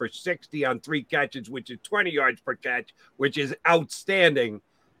goes for 60 on 3 catches, which is 20 yards per catch, which is outstanding.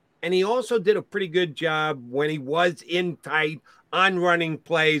 And he also did a pretty good job when he was in tight on running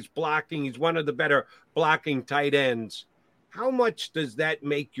plays, blocking. He's one of the better blocking tight ends. How much does that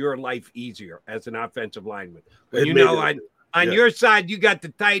make your life easier as an offensive lineman? When on your side, you got the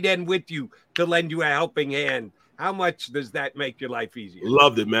tight end with you to lend you a helping hand. How much does that make your life easier?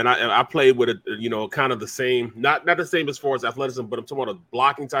 Loved it, man. I played with kind of the same, not the same as far as athleticism, but I'm talking about a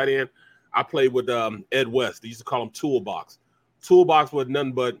blocking tight end. I played with Ed West. They used to call him Toolbox. Toolbox was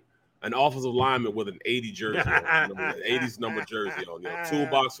nothing but an offensive lineman with an 80 jersey on, 80s number jersey on.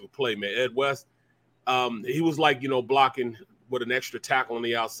 Toolbox would play, man. Ed West, he was like, blocking with an extra tackle on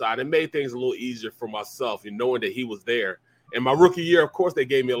the outside. It made things a little easier for myself, knowing that he was there. And my rookie year, of course, they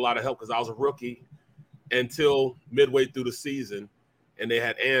gave me a lot of help because I was a rookie until midway through the season. And they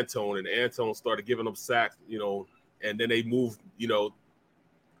had Antone, and Antone started giving them sacks, and then they moved,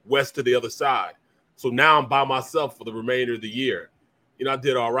 West to the other side. So now I'm by myself for the remainder of the year. I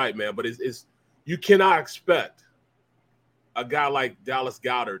did all right, man. But it's you cannot expect a guy like Dallas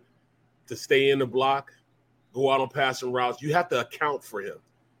Goedert to stay in the block, go out on passing routes. You have to account for him.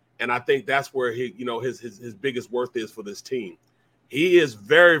 And I think that's where his biggest worth is for this team. He is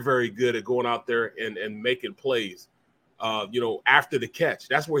very, very good at going out there and making plays, after the catch.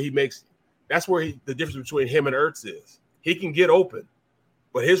 That's where the difference between him and Ertz is. He can get open,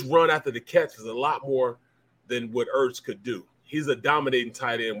 but his run after the catch is a lot more than what Ertz could do. He's a dominating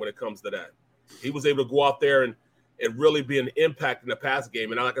tight end when it comes to that. He was able to go out there and really be an impact in the pass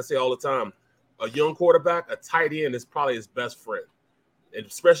game. And like I say all the time, a young quarterback, a tight end is probably his best friend. And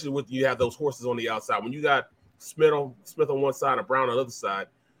especially when you have those horses on the outside. When you got Smith on one side and Brown on the other side,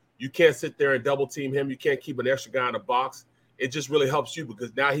 you can't sit there and double team him. You can't keep an extra guy in the box. It just really helps you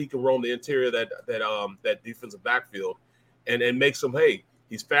because now he can roam the interior of that defensive backfield and make some hay.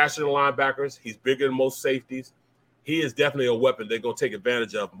 He's faster than linebackers. He's bigger than most safeties. He is definitely a weapon they're going to take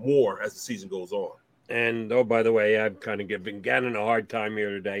advantage of more as the season goes on. And, oh, by the way, I'm kind of giving Gannon a hard time here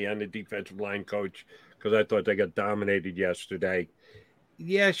today on the defensive line coach because I thought they got dominated yesterday.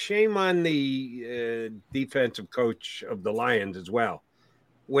 Yeah, shame on the defensive coach of the Lions as well.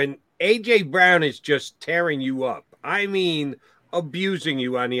 When A.J. Brown is just tearing you up, I mean abusing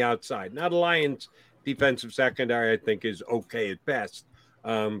you on the outside. Now, the Lions' defensive secondary, I think, is okay at best.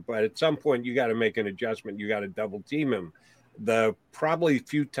 But at some point, you got to make an adjustment. You got to double team him. The probably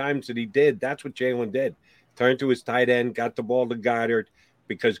few times that he did, that's what Jalen did. Turned to his tight end, got the ball to Goddard,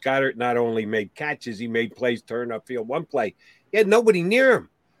 because Goddard not only made catches, he made plays, turned upfield. One play, he had nobody near him.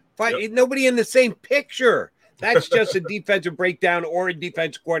 Nobody in the same picture. That's just a defensive breakdown or a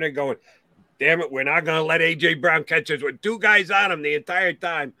defense corner going, damn it, we're not going to let A.J. Brown catch us with two guys on him the entire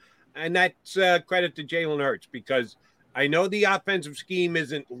time. And that's credit to Jalen Hurts, because I know the offensive scheme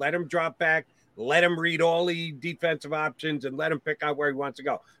isn't let him drop back, let him read all the defensive options, and let him pick out where he wants to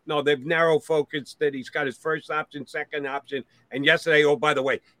go. No, they've narrow focused that he's got his first option, second option. And yesterday, oh, by the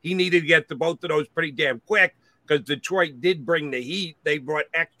way, he needed to get to both of those pretty damn quick because Detroit did bring the heat. They brought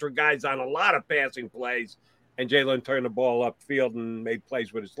extra guys on a lot of passing plays, and Jalen turned the ball upfield and made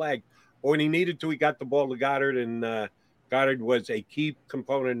plays with his leg. But when he needed to, he got the ball to Goddard, and Goddard was a key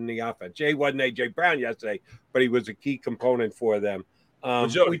component in the offense. Jay wasn't A.J. Brown yesterday, but he was a key component for them.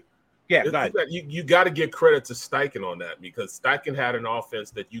 Joey, you got to give credit to Steichen on that, because Steichen had an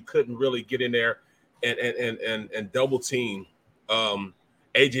offense that you couldn't really get in there and double team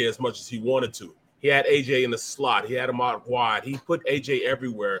A.J. as much as he wanted to. He had A.J. in the slot. He had him out wide. He put A.J.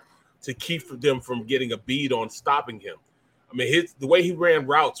 everywhere to keep them from getting a bead on stopping him. I mean, the way he ran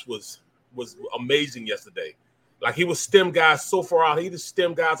routes was amazing yesterday. Like, he would stem guys so far out. He just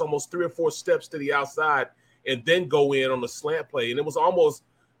stem guys almost 3 or 4 steps to the outside and then go in on the slant play. And it was almost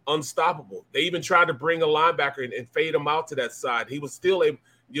unstoppable. They even tried to bring a linebacker and fade him out to that side. He was still able,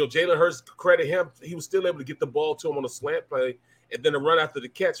 Jalen Hurts, credit him, he was still able to get the ball to him on a slant play. And then the run after the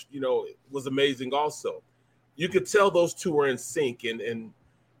catch, it was amazing also. You could tell those two were in sync. And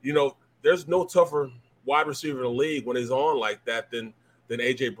there's no tougher wide receiver in the league when he's on like that than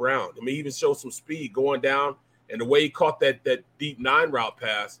A.J. Brown. I mean, he even showed some speed going down. And the way he caught that deep 9 route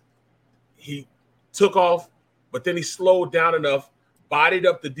pass, he took off, but then he slowed down enough, bodied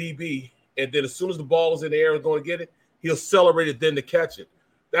up the DB, and then as soon as the ball was in the air and going to get it, he accelerated then to catch it.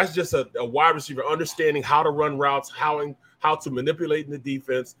 That's just a wide receiver understanding how to run routes, how to manipulate in the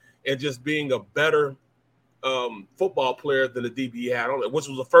defense, and just being a better football player than the DB he had on it, which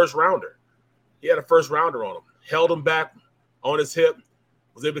was a first rounder. He had a first rounder on him, held him back on his hip,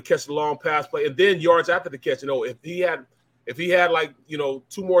 was able to catch the long pass play, and then yards after the catch. If he had like 2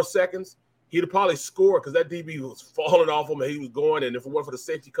 more seconds, he'd have probably scored because that DB was falling off him and he was going. And if it weren't for the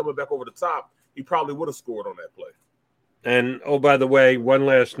safety coming back over the top, he probably would have scored on that play. And oh, by the way, one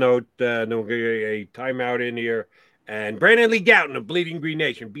last note: we'll get a timeout in here, and Brandon Lee Gouton of Bleeding Green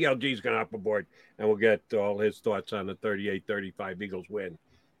Nation, BLG, is going to hop aboard, and we'll get all his thoughts on the 38-35 Eagles win.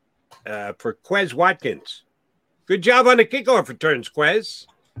 For Quez Watkins. Good job on the kickoff returns, Quez.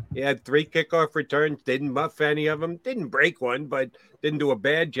 He had 3 kickoff returns, didn't muff any of them, didn't break one, but didn't do a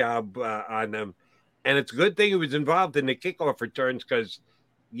bad job on them. And it's a good thing he was involved in the kickoff returns because,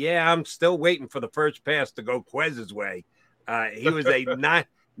 I'm still waiting for the first pass to go Quez's way. He was a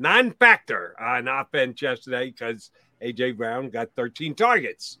non-factor on offense yesterday because A.J. Brown got 13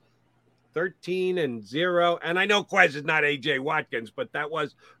 targets. 13-0. And I know Quez is not A.J. Watkins, but that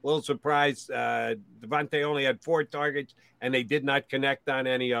was a little surprise. Devontae only had 4 targets, and they did not connect on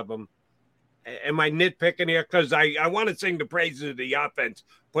any of them. Am I nitpicking here? Because I want to sing the praises of the offense,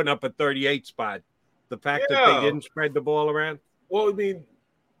 putting up a 38 spot. The fact that they didn't spread the ball around? Well, I mean,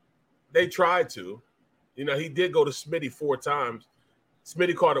 they tried to. He did go to Smitty 4 times.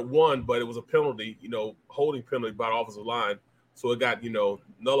 Smitty caught it 1, but it was a penalty, holding penalty by the offensive line. So it got,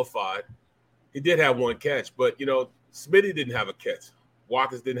 nullified. He did have 1 catch, but, Smitty didn't have a catch.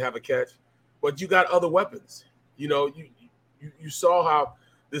 Watkins didn't have a catch, but you got other weapons. You saw how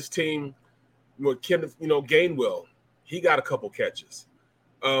this team with Kenneth, Gainwell, he got a couple catches.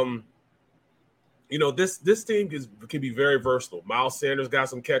 This team can be very versatile. Miles Sanders got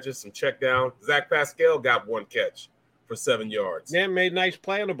some catches, some check down. Zach Pascal got 1 catch for 7 yards. Yeah, made a nice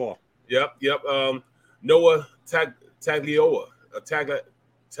play on the ball. Yep. Noah Tagovailoa,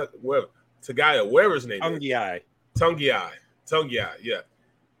 Tagaya, whatever his name is. Tungiai, yeah.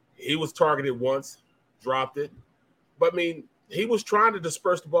 He was targeted once, dropped it. But, he was trying to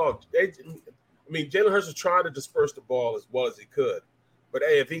disperse the ball. Jalen Hurts was trying to disperse the ball as well as he could. But,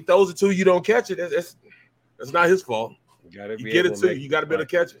 hey, if he throws it to you, you don't catch it, it's not his fault. You get it to you. You got to be able to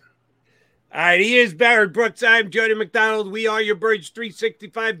catch it. All right, he is Barrett Brooks. I'm Jody McDonald. We are your Birds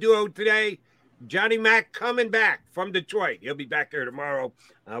 365 duo today. Johnny Mack coming back from Detroit. He'll be back there tomorrow.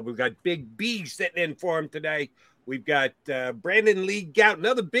 We've got Big B sitting in for him today. We've got Brandon Lee Gout,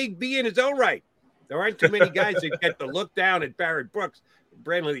 another Big B in his own right. There aren't too many guys that get to look down at Barrett Brooks.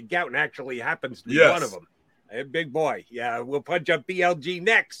 Brandon Lee Gout actually happens to be one of them. A big boy. Yeah, we'll punch up BLG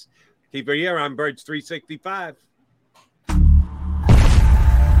next. Keep it here on Birds 365.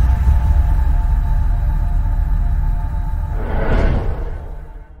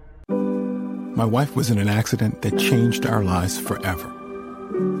 My wife was in an accident that changed our lives forever.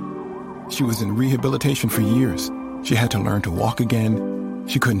 She was in rehabilitation for years. She had to learn to walk again.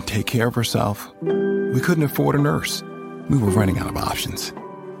 She couldn't take care of herself. We couldn't afford a nurse. We were running out of options.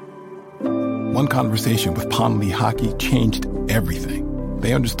 One conversation with Pond Lehocky changed everything.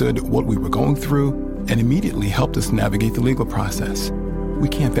 They understood what we were going through and immediately helped us navigate the legal process. We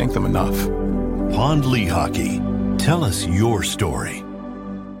can't thank them enough. Pond Lehocky. Tell us your story.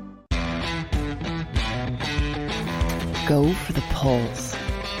 Go for the pulls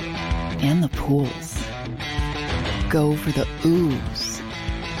and the pools. Go for the oohs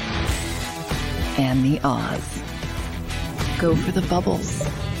and the ahs. Go for the bubbles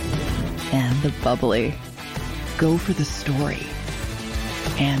and the bubbly. Go for the story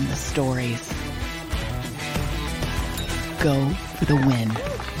and the stories. Go for the win.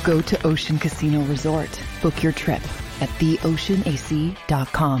 Go to Ocean Casino Resort. Book your trip at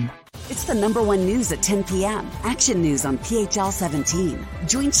theoceanac.com. It's the #1 news at 10 p.m. Action News on PHL 17.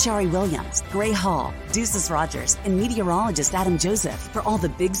 Join Shari Williams, Gray Hall, Deuces Rogers, and meteorologist Adam Joseph for all the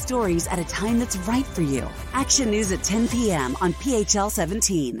big stories at a time that's right for you. Action News at 10 p.m. on PHL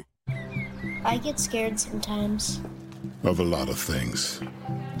 17. I get scared sometimes. Of a lot of things.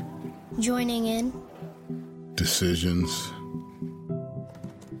 Joining in. Decisions.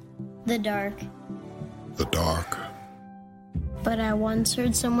 The dark. The dark. But I once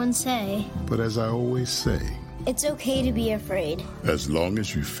heard someone say, but as I always say, it's okay to be afraid. As long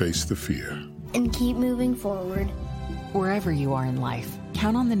as you face the fear. And keep moving forward. Wherever you are in life,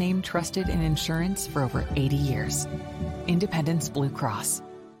 count on the name trusted in insurance for over 80 years. Independence Blue Cross.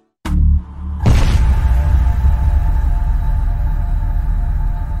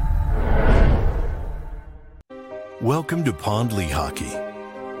 Welcome to Pond Lehocky.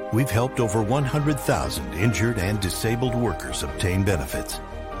 We've helped over 100,000 injured and disabled workers obtain benefits,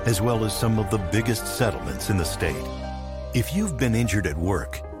 as well as some of the biggest settlements in the state. If you've been injured at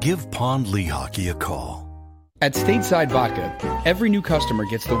work, give Pond Lehocky a call. At Stateside Vodka, every new customer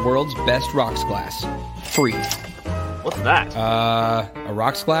gets the world's best rocks glass, free. What's that? A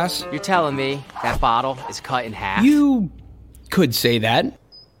rocks glass? You're telling me that bottle is cut in half? You could say that.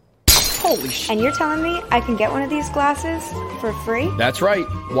 Holy shit. And you're telling me I can get one of these glasses for free? That's right.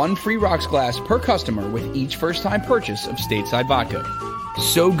 1 free rocks glass per customer with each first-time purchase of Stateside Vodka.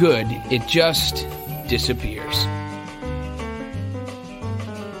 So good, it just disappears.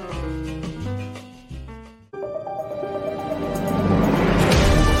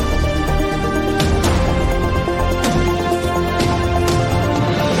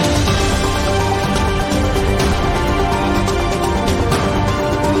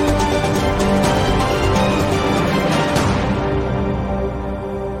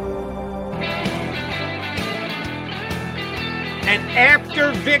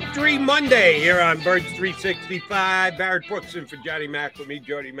 Victory Monday here on Birds 365. Barrett Brooks in for Johnny Mack with me,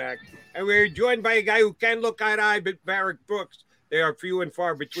 Jody Mack. And we're joined by a guy who can look eye to eye with Barrett Brooks. They are few and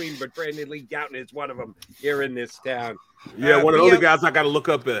far between, but Brandon Lee Gouton is one of them here in this town. Yeah, one of the other guys I got to look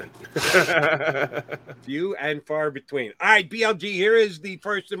up at. Few and far between. All right, BLG, here is the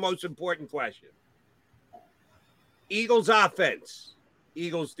first and most important question. Eagles offense,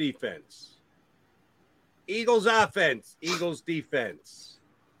 Eagles defense. Eagles offense, Eagles defense.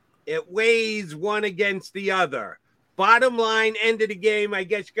 It weighs one against the other. Bottom line, end of the game, I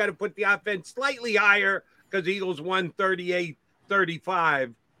guess you got to put the offense slightly higher because Eagles won 38-31.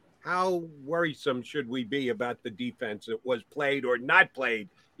 6:35. How worrisome should we be about the defense that was played or not played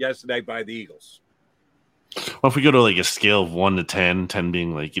yesterday by the Eagles? Well, if we go to like a scale of 1 to 10, 10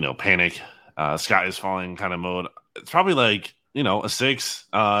 being like, panic, sky is falling kind of mode, it's probably like, a 6.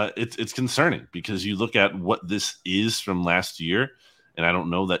 It's concerning because you look at what this is from last year, and I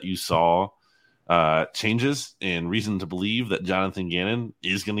don't know that you saw changes and reason to believe that Jonathan Gannon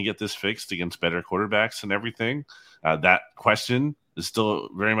is going to get this fixed against better quarterbacks and everything. That question is still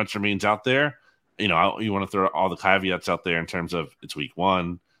very much remains out there. You want to throw all the caveats out there in terms of it's week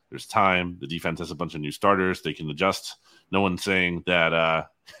 1. There's time. The defense has a bunch of new starters. They can adjust. No one's saying that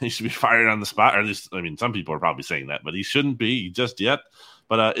he should be fired on the spot, or at least, some people are probably saying that, but he shouldn't be just yet.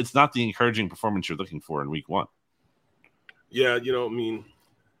 But it's not the encouraging performance you're looking for in week 1. Yeah,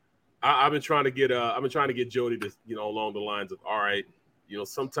 I've been trying to get Jody to, along the lines of, all right,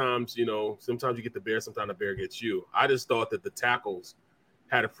 sometimes you get the bear, sometimes the bear gets you. I just thought that the tackles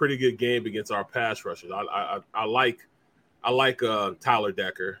had a pretty good game against our pass rushers. I like Tyler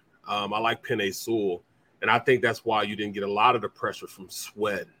Decker. I like Penei Sewell. And I think that's why you didn't get a lot of the pressure from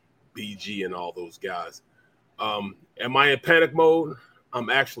Sweat, BG, and all those guys. Am I in panic mode? I'm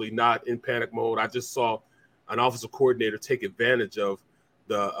actually not in panic mode. I just saw an offensive coordinator take advantage of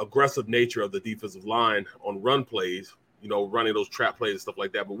the aggressive nature of the defensive line on run plays, running those trap plays and stuff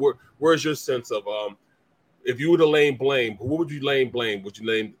like that. But where's your sense of if you were to lay blame, what would you lay blame? Would you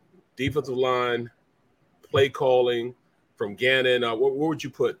lay defensive line, play calling from Gannon? Where would you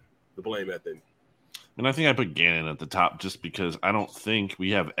put the blame at then? And I think I put Gannon at the top just because I don't think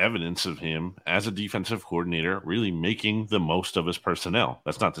we have evidence of him as a defensive coordinator really making the most of his personnel.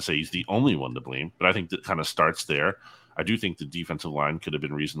 That's not to say he's the only one to blame, but I think that kind of starts there. I do think the defensive line could have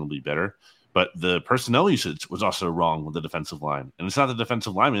been reasonably better, but the personnel usage was also wrong with the defensive line. And it's not the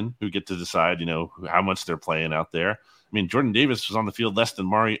defensive linemen who get to decide, how much they're playing out there. Jordan Davis was on the field less than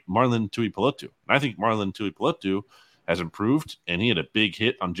Marlon Tuipulotu. And I think Marlon Tuipulotu has improved, and he had a big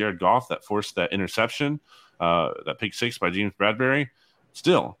hit on Jared Goff that forced that interception, that pick 6 by James Bradbury.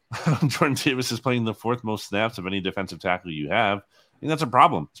 Still, Jordan Davis is playing the 4th most snaps of any defensive tackle you have. I think that's a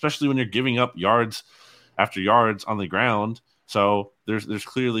problem, especially when you're giving up yards after yards on the ground. So there's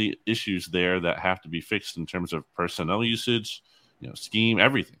clearly issues there that have to be fixed in terms of personnel usage, scheme,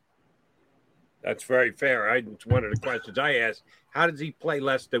 everything. That's very fair. It's one of the questions I asked. How does he play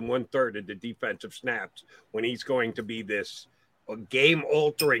less than 1/3 of the defensive snaps when he's going to be this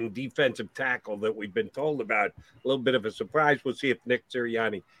game-altering defensive tackle that we've been told about? A little bit of a surprise. We'll see if Nick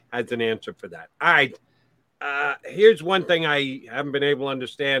Sirianni has an answer for that. All right. Here's one thing I haven't been able to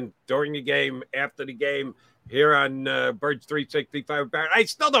understand during the game, after the game, here on Birds 365. I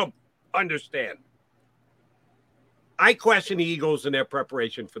still don't understand. I question the Eagles in their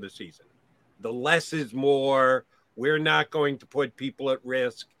preparation for the season. The less is more. We're not going to put people at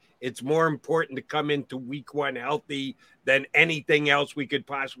risk. It's more important to come into week 1 healthy than anything else we could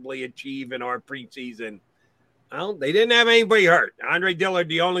possibly achieve in our preseason. Well, they didn't have anybody hurt. Andre Dillard,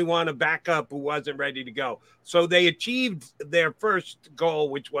 the only one, a backup who wasn't ready to go. So they achieved their first goal,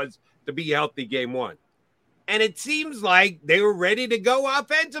 which was to be healthy game 1. And it seems like they were ready to go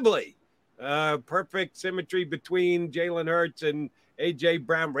offensively. Perfect symmetry between Jalen Hurts and A.J.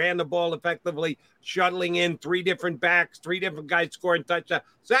 Brown, ran the ball effectively, shuttling in 3 different backs, 3 different guys scoring touchdowns.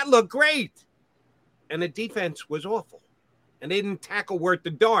 So that looked great. And the defense was awful. And they didn't tackle worth the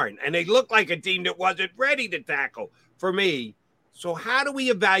darn. And they looked like a team that wasn't ready to tackle for me. So how do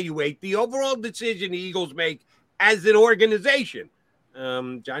we evaluate the overall decision the Eagles make as an organization?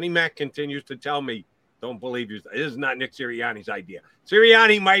 Johnny Mack continues to tell me, don't believe you. This is not Nick Sirianni's idea.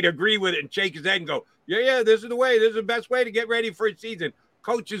 Sirianni might agree with it and shake his head and go, yeah, this is the way. This is the best way to get ready for a season.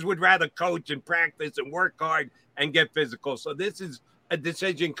 Coaches would rather coach and practice and work hard and get physical. So this is a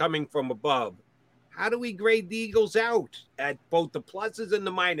decision coming from above. How do we grade the Eagles out at both the pluses and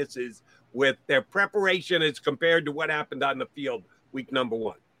the minuses with their preparation as compared to what happened on the field week number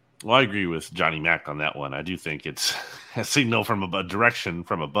 1? Well, I agree with Johnny Mack on that one. I do think it's a signal from a direction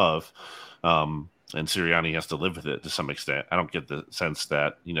from above. And Sirianni has to live with it to some extent. I don't get the sense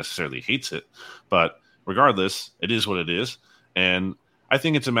that he necessarily hates it, but regardless, it is what it is. And I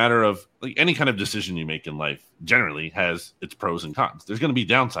think it's a matter of like any kind of decision you make in life generally has its pros and cons. There's going to be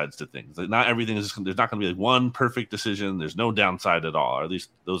downsides to things. Not everything is, there's not going to be like one perfect decision. There's no downside at all, or at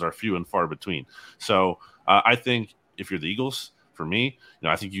least those are few and far between. So I think if you're the Eagles, for me,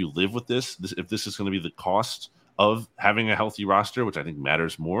 I think you live with this. If this is going to be the cost of having a healthy roster, which I think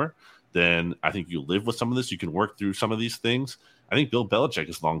matters more, then I think you live with some of this. You can work through some of these things. I think Bill Belichick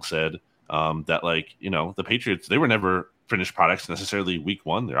has long said that, the Patriots, they were never finished products necessarily week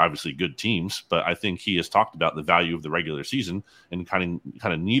one. They're obviously good teams, but I think he has talked about the value of the regular season and kind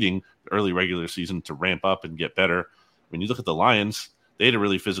of needing the early regular season to ramp up and get better. When you look at the Lions, they had a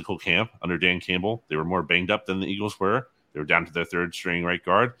really physical camp under Dan Campbell. They were more banged up than the Eagles were. They were down to their third string right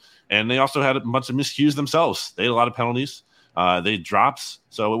guard, and they also had a bunch of miscues themselves. They had a lot of penalties. They had drops.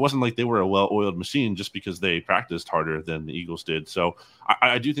 So it wasn't like they were a well-oiled machine just because they practiced harder than the Eagles did. So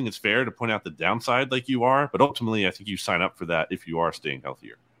I do think it's fair to point out the downside like you are, but ultimately I think you sign up for that if you are staying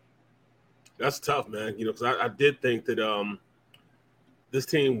healthier. That's tough, man. Because I did think that this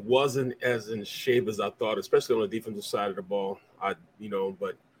team wasn't as in shape as I thought, especially on the defensive side of the ball. But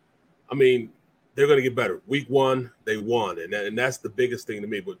I mean, they're going to get better. Week one, they won, and that's the biggest thing to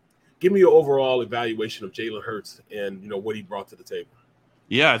me. But give me your overall evaluation of Jalen Hurts and what he brought to the table.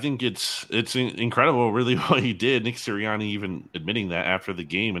 Yeah, I think it's incredible, really, what he did. Nick Sirianni even admitting that after the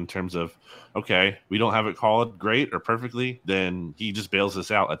game in terms of, okay, we don't have it called great or perfectly, then he just bails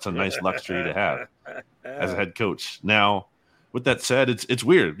us out. That's a nice luxury to have as a head coach. Now, with that said, it's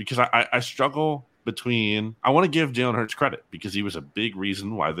weird because I struggle between – I want to give Jalen Hurts credit because he was a big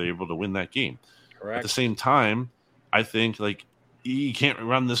reason why they were able to win that game. Correct. At the same time, I think, you can't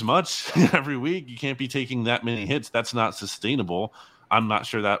run this much every week. You can't be taking that many hits. That's not sustainable. I'm not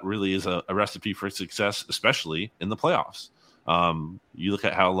sure that really is a recipe for success, especially in the playoffs. You look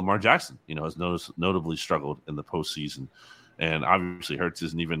at how Lamar Jackson, has notably struggled in the postseason, and obviously Hurts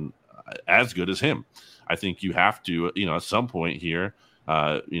isn't even as good as him. I think you have to, at some point here,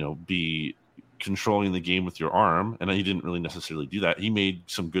 be controlling the game with your arm, and he didn't really necessarily do that. He made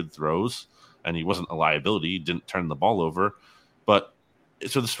some good throws, and he wasn't a liability. He didn't turn the ball over. But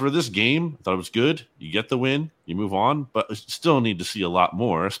so for this game, I thought it was good. You get the win, you move on, but still need to see a lot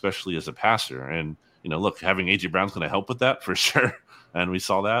more, especially as a passer. And, look, having A.J. Brown's going to help with that for sure. And we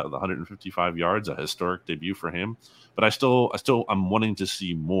saw that with 155 yards, a historic debut for him. But I'm wanting to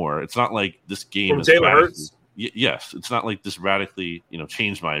see more. It's not like this game is Jalen Hurts. Yes, it's not like this radically,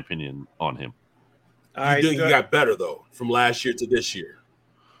 changed my opinion on him. You think he got better though from last year to this year?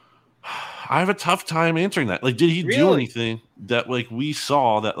 I have a tough time answering that. Did he do anything that we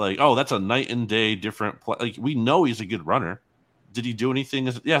saw that that's a night and day different play? We know he's a good runner. Did he do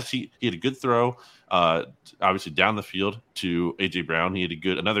anything? Yes, he had a good throw, obviously down the field to A.J. Brown. He had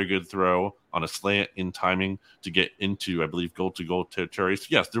another good throw on a slant in timing to get into, I believe, goal-to-goal territory. So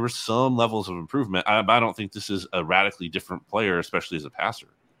yes, there were some levels of improvement. I don't think this is a radically different player, especially as a passer.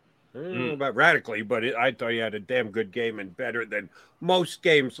 I don't know about radically, but I thought he had a damn good game and better than most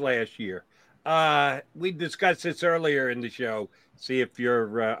games last year. We discussed this earlier in the show. See if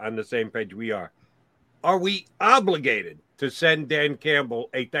you're on the same page we are. Are we obligated to send Dan Campbell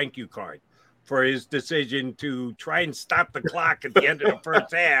a thank you card for his decision to try and stop the clock at the end of the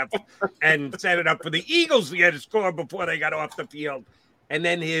first half and set it up for the Eagles to get a score before they got off the field? And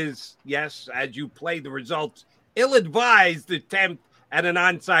then as you play the results, ill-advised attempt at an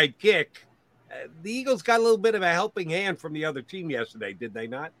onside kick. The Eagles got a little bit of a helping hand from the other team yesterday, did they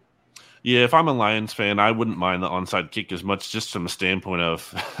not? Yeah, if I'm a Lions fan, I wouldn't mind the onside kick as much, just from a standpoint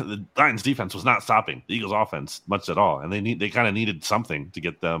of the Lions defense was not stopping the Eagles offense much at all, and they kind of needed something to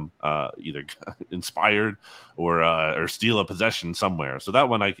get them either inspired or steal a possession somewhere. So that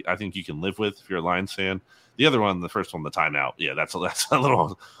one I think you can live with if you're a Lions fan. The other one, the first one, the timeout, yeah, that's a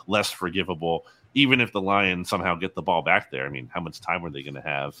little less forgivable. Even if the Lions somehow get the ball back there, I mean, how much time were they going to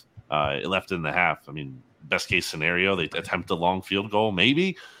have left in the half? I mean, best case scenario, they attempt a long field goal,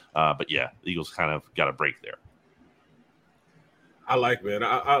 maybe. But yeah, the Eagles kind of got a break there. I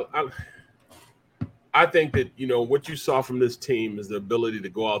think that, what you saw from this team is the ability to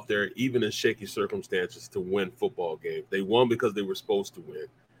go out there, even in shaky circumstances, to win football games. They won because they were supposed to win.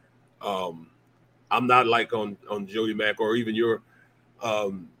 I'm not like on Jody Mack or even your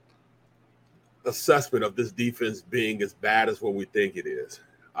assessment of this defense being as bad as what we think it is.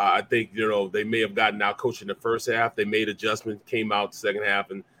 I think, they may have gotten out coached in the first half. They made adjustments, came out the second half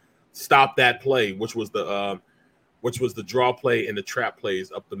and stopped that play, which was the draw play and the trap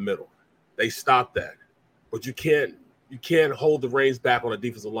plays up the middle. They stopped that. But you can't hold the reins back on a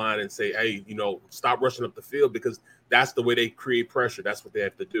defensive line and say, hey, stop rushing up the field, because that's the way they create pressure. That's what they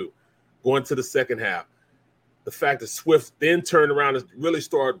have to do. Going to the second half, the fact that Swift then turned around and really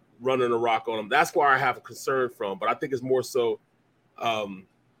started running a rock on them, that's where I have a concern from. But I think it's more so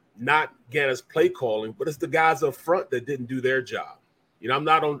not Gannon's play calling, but it's the guys up front that didn't do their job. I'm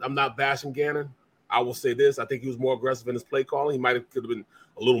not bashing Gannon. I will say this: I think he was more aggressive in his play calling. He could have been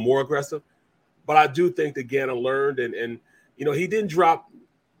a little more aggressive, but I do think that Gannon learned, and he didn't drop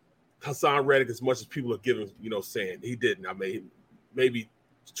Hassan Reddick as much as people are giving saying he didn't. I mean, maybe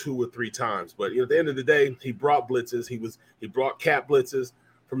 2 or 3 times. But at the end of the day, he brought blitzes. He brought cat blitzes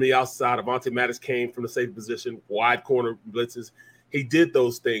from the outside. Avonte Maddox came from the safety position, wide corner blitzes. He did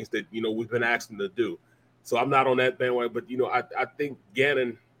those things that we've been asking him to do. So I'm not on that bandwagon, but I think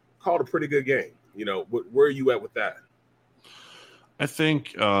Gannon called a pretty good game. Where are you at with that? I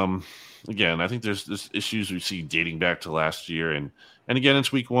think again, I think there's issues we see dating back to last year, and again,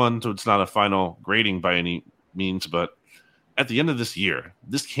 it's week 1, so it's not a final grading by any means, but at the end of this year,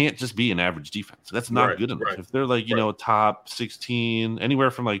 this can't just be an average defense. That's not good enough. If they're top 16, anywhere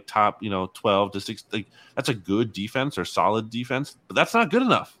from top 12 to 6, that's a good defense or solid defense, but that's not good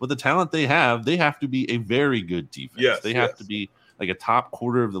enough. With the talent they have to be a very good defense. They have to be like a top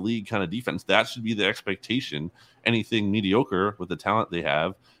quarter of the league kind of defense. That should be the expectation. Anything mediocre with the talent they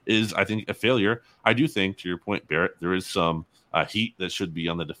have is, I think, a failure. I do think, to your point, Barrett, there is some heat that should be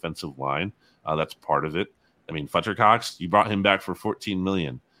on the defensive line. That's part of it. I mean, Fletcher Cox, you brought him back for $14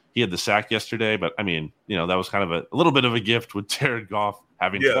 million. He had the sack yesterday, but I mean, that was kind of a little bit of a gift with Jared Goff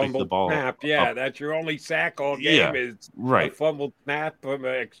having to pick the ball. Snap. Yeah, that's your only sack all game is a fumbled snap from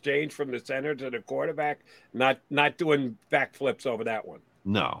an exchange from the center to the quarterback. Not doing backflips over that one.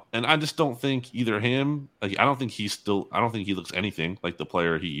 No, and I just don't think either him. I don't think he looks anything like the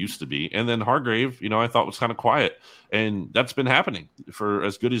player he used to be. And then Hargrave, I thought was kind of quiet, and that's been happening for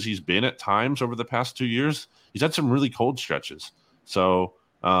as good as he's been at times over the past 2 years. He's had some really cold stretches. So,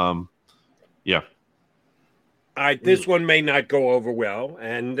 yeah. All right, this one may not go over well,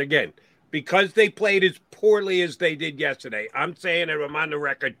 and again, because they played as poorly as they did yesterday, I'm saying it. I'm on the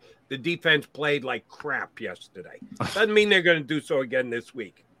record. The defense played like crap yesterday. Doesn't mean they're going to do so again this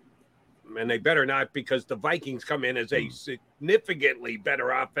week. And they better not, because the Vikings come in as a significantly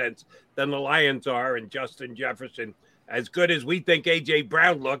better offense than the Lions are. And Justin Jefferson, as good as we think A.J.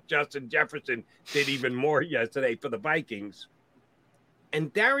 Brown looked, Justin Jefferson did even more yesterday for the Vikings.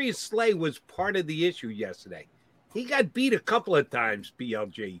 And Darius Slay was part of the issue yesterday. He got beat a couple of times,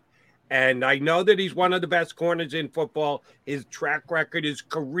 BLG. And I know that he's one of the best corners in football. His track record, his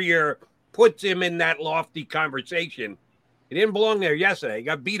career puts him in that lofty conversation. He didn't belong there yesterday. He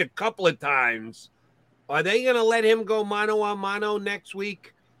got beat a couple of times. Are they going to let him go mano-a-mano next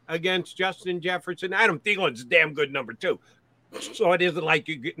week against Justin Jefferson? Adam Thielen's a damn good number 2. So it isn't like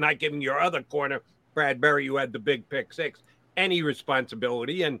you're not giving your other corner, Brad Berry, who had the big pick 6, any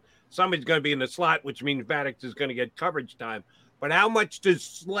responsibility. And somebody's going to be in the slot, which means Maddox is going to get coverage time. But how much does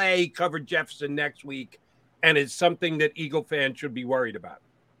Slay cover Jefferson next week? And is something that Eagle fans should be worried about?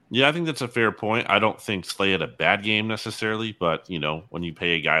 Yeah, I think that's a fair point. I don't think Slay had a bad game necessarily, but, when you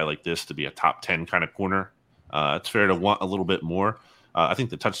pay a guy like this to be a top 10 kind of corner, it's fair to want a little bit more. I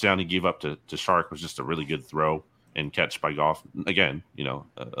think the touchdown he gave up to Shark was just a really good throw and catch by Goff. Again,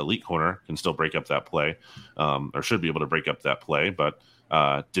 elite corner can still break up that play, or should be able to break up that play, but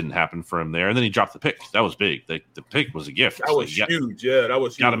didn't happen for him there. And then he dropped the pick. That was big. The pick was a gift. That was huge. Yeah, that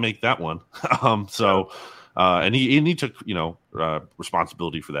was huge. Got to make that one. And he took,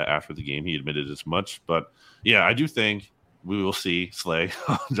 responsibility for that after the game. He admitted as much. But, yeah, I do think we will see Slay,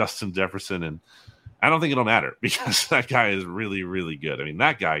 Justin Jefferson, and I don't think it'll matter because that guy is really, really good. I mean,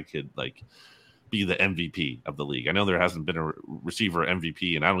 that guy could, be the MVP of the league. I know there hasn't been a receiver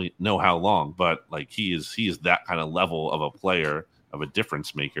MVP, and I don't know how long, but, he is that kind of level of a player, of a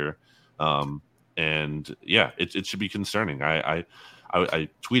difference maker. And yeah, it should be concerning. I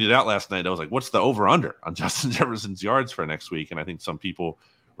tweeted out last night. I was like, what's the over under on Justin Jefferson's yards for next week? And I think some people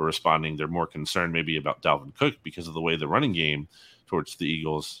were responding. They're more concerned maybe about Dalvin Cook because of the way the running game towards the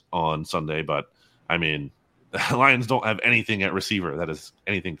Eagles on Sunday. But I mean, the Lions don't have anything at receiver that is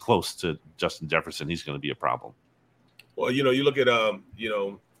anything close to Justin Jefferson. He's going to be a problem. Well, you look at,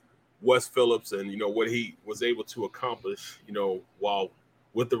 Wes Phillips and, what he was able to accomplish, while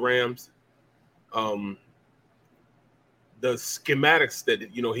with the Rams, the schematics that,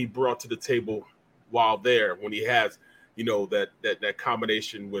 he brought to the table while there, when he has, that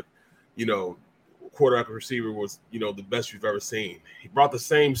combination with, quarterback and receiver was, the best you've ever seen. He brought the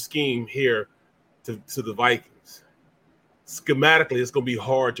same scheme here to the Vikings. Schematically, it's going to be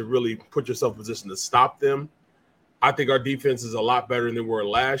hard to really put yourself in a position to stop them. I think our defense is a lot better than they were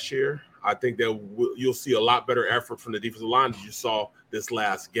last year. I think that you'll see a lot better effort from the defensive line as you saw this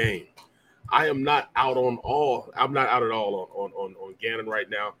last game. I'm not out at all on Gannon right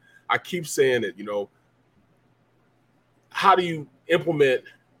now. I keep saying it, how do you implement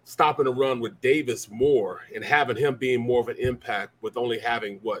stopping the run with Davis more and having him being more of an impact with only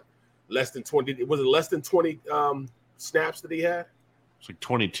having less than 20? Was it less than 20 snaps that he had? It's like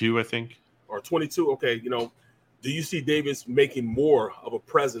 22, I think. Or 22. Okay. Do you see Davis making more of a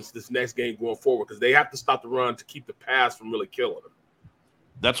presence this next game going forward? Because they have to stop the run to keep the pass from really killing him.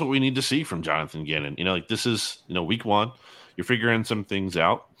 that's what we need to see from Jonathan Gannon. Like this is, week one, you're figuring some things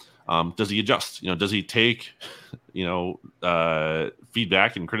out. Does he adjust? Does he take,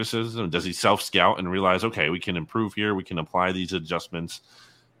 feedback and criticism? Does he self-scout and realize, okay, we can improve here. We can apply these adjustments,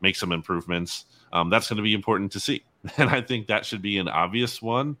 make some improvements. That's going to be important to see. And I think that should be an obvious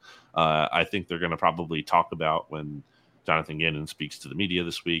one. I think they're going to probably talk about when Jonathan Gannon speaks to the media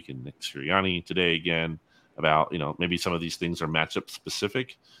this week and Nick Sirianni today again about, maybe some of these things are matchup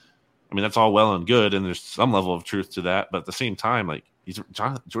specific. I mean, that's all well and good, and there's some level of truth to that. But at the same time, like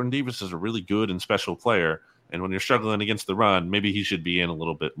Jordan Davis is a really good and special player. And when you're struggling against the run, maybe he should be in a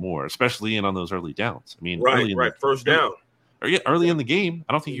little bit more, especially in on those early downs. I mean, first down. Early in the game,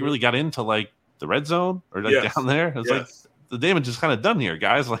 I don't think he really got into like the red zone or like down there. It's like the damage is kind of done here,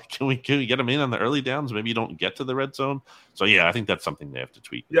 guys. Like, can we get him in on the early downs? Maybe you don't get to the red zone. So yeah, I think that's something they have to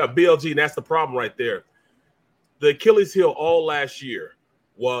tweak. Yeah, BLG, and that's the problem right there. The Achilles heel all last year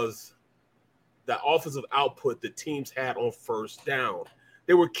was the offensive output the teams had on first down.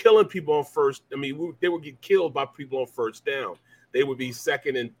 They were killing people on first. I mean, they would get killed by people on first down. They would be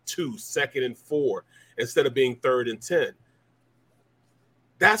 2nd and 2, 2nd and 4, instead of being 3rd and 10.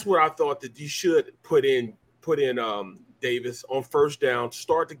 That's where I thought that you should put in Davis on first down,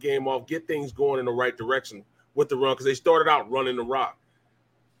 start the game off, get things going in the right direction with the run, because they started out running the rock.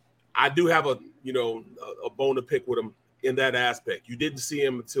 I do have a bone to pick with him in that aspect. You didn't see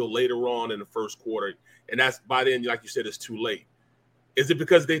him until later on in the first quarter, and that's by then, like you said, it's too late. Is it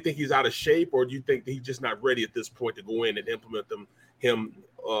because they think he's out of shape, or do you think that he's just not ready at this point to go in and implement him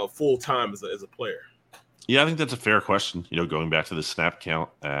full time as a player? Yeah, I think that's a fair question. Going back to the snap count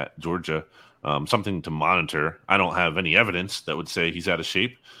at Georgia, something to monitor. I don't have any evidence that would say he's out of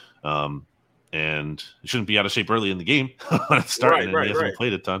shape, and he shouldn't be out of shape early in the game when it's starting. He hasn't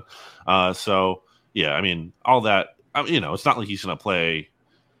played a ton. So yeah, I mean, all that. It's not like he's going to play.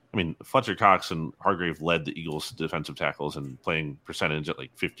 I mean, Fletcher Cox and Hargrave led the Eagles defensive tackles and playing percentage at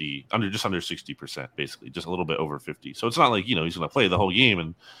like 50, just under 60%, basically, just a little bit over 50. So it's not like, he's going to play the whole game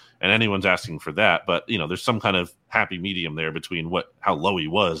and anyone's asking for that. But, there's some kind of happy medium there between how low he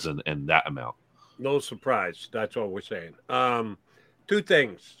was and that amount. No surprise. That's all we're saying. 2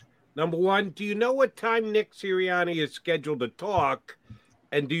 things. Number one, do you know what time Nick Sirianni is scheduled to talk?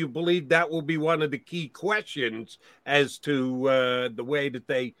 And do you believe that will be one of the key questions as to the way that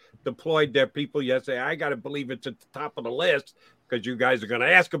they deployed their people yesterday? I got to believe it's at the top of the list because you guys are going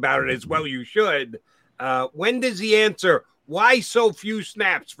to ask about it as well. You should. When does he answer why so few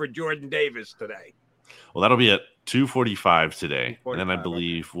snaps for Jordan Davis today? Well, that'll be at 2:45 today. And then I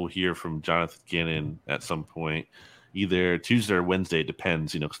believe we'll hear from Jonathan Gannon at some point. Either Tuesday or Wednesday,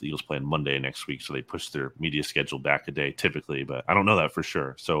 depends, because the Eagles play on Monday next week, so they push their media schedule back a day typically, but I don't know that for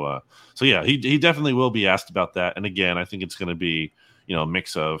sure. So yeah, he definitely will be asked about that. And again, I think it's going to be, a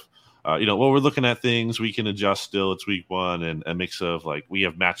mix of, we're looking at things, we can adjust still, it's week one, and a mix of like, we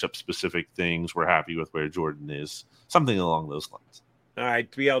have matchup specific things, we're happy with where Jordan is, something along those lines. All right,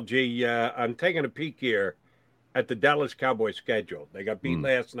 BLG, I'm taking a peek here at the Dallas Cowboys schedule. They got beat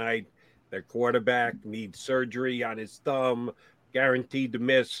last night. Their quarterback needs surgery on his thumb, guaranteed to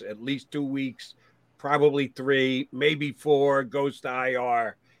miss at least 2 weeks, probably 3, maybe 4, goes to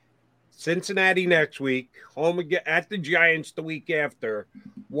IR. Cincinnati next week, home again at the Giants the week after,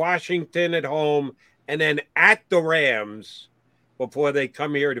 Washington at home, and then at the Rams before they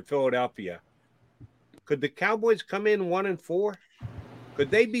come here to Philadelphia. Could the Cowboys come in 1-4?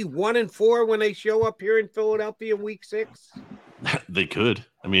 Could they be 1-4 when they show up here in Philadelphia in week 6? They could.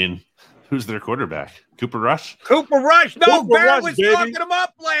 I mean, who's their quarterback? Cooper Rush? Cooper Rush. No, Barrett was talking him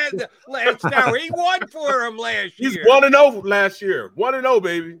up last hour. He won for him last year. He's 1-0 last year. 1-0,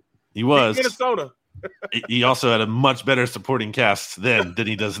 baby. He was. Minnesota. He also had a much better supporting cast then than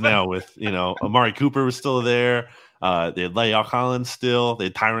he does now with, Amari Cooper was still there. They had La'el Collins still. They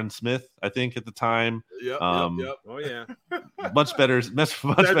had Tyron Smith, I think, at the time. Yep. Oh, yeah. Much better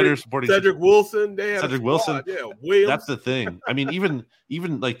supporting. Cedric Wilson. They had Cedric Wilson. Yeah, Williams. That's the thing. I mean,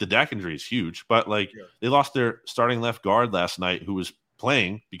 even like the Dak injury is huge, but they lost their starting left guard last night who was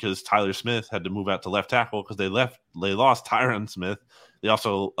playing because Tyler Smith had to move out to left tackle because they lost Tyron Smith. They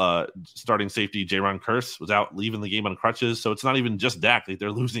also starting safety Jaron Kearse was out leaving the game on crutches. So it's not even just Dak. Like,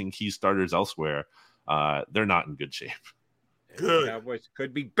 they're losing key starters elsewhere. They're not in good shape. Good. Cowboys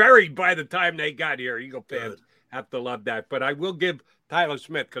could be buried by the time they got here. Eagle fans have to love that. But I will give Tyler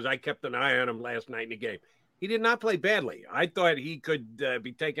Smith, because I kept an eye on him last night in the game. He did not play badly. I thought he could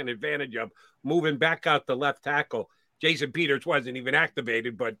be taken advantage of moving back out to left tackle. Jason Peters wasn't even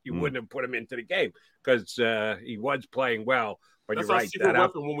activated, but you wouldn't have put him into the game because he was playing well. But that's you're our right. secret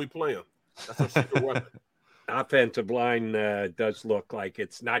weapon when we play him. That's our secret weapon. offensive line does look like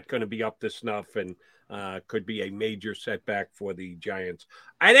it's not going to be up to snuff and could be a major setback for the Giants.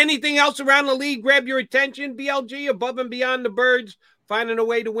 And anything else around the league grab your attention, BLG, above and beyond the Birds, finding a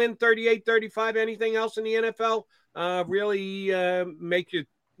way to win 38-35? Anything else in the NFL really make you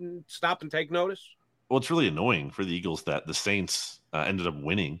stop and take notice? Well, it's really annoying for the Eagles that the Saints ended up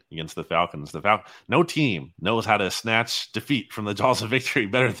winning against the Falcons. No team knows how to snatch defeat from the jaws of victory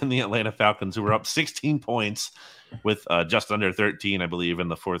better than the Atlanta Falcons, who were up 16 points with just under 13, I believe, in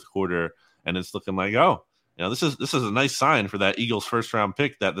the fourth quarter. And it's looking like, this is a nice sign for that Eagles first round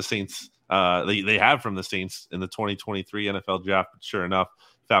pick that the Saints they have from the Saints in the 2023 NFL draft. But sure enough,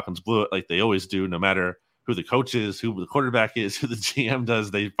 Falcons blew it like they always do. No matter who the coach is, who the quarterback is, who the GM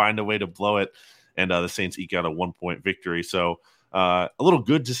does, they find a way to blow it. And the Saints eke out a 1-point victory. So a little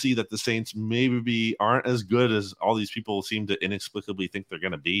good to see that the Saints maybe aren't as good as all these people seem to inexplicably think they're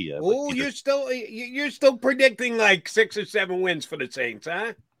going to be. You're still predicting like 6 or 7 wins for the Saints,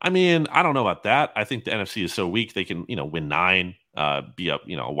 huh? I mean, I don't know about that. I think the NFC is so weak they can, win 9, be a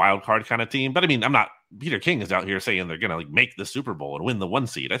wild card kind of team. But I mean, Peter King is out here saying they're going to make the Super Bowl and win the 1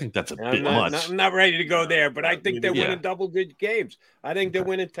 seed. I think that's a bit much. I'm not ready to go there, but I think they're winning double-digit games. I think they're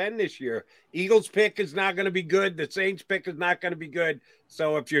winning 10 this year. Eagles pick is not going to be good. The Saints pick is not going to be good.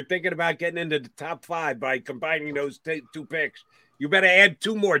 So if you're thinking about getting into the top 5 by combining those 2 picks, you better add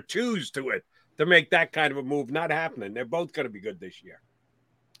 2 more 2s to it to make that kind of a move. Not happening. They're both going to be good this year.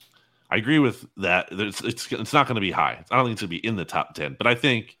 I agree with that. It's not going to be high. I don't think it's going to be in the top 10, but I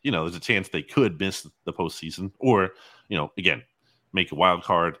think, there's a chance they could miss the postseason or, again, make a wild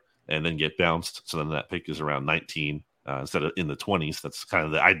card and then get bounced. So then that pick is around 19 instead of in the 20s. That's kind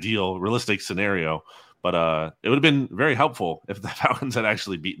of the ideal, realistic scenario. But it would have been very helpful if the Falcons had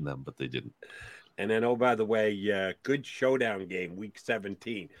actually beaten them, but they didn't. And then, by the way, good showdown game, Week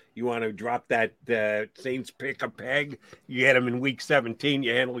 17. You want to drop that Saints pick a peg, you get them in Week 17,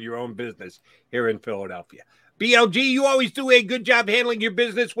 you handle your own business here in Philadelphia. BLG, you always do a good job handling your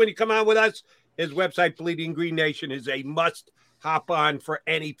business when you come on with us. His website, Bleeding Green Nation, is a must hop on for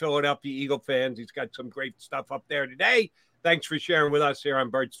any Philadelphia Eagle fans. He's got some great stuff up there today. Thanks for sharing with us here on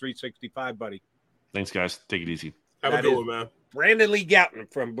Birds 365, buddy. Thanks, guys. Take it easy. Have a good one, man. Brandon Lee Gouton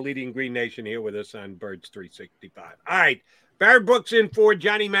from Bleeding Green Nation here with us on Birds 365. All right. Barrett Brooks in for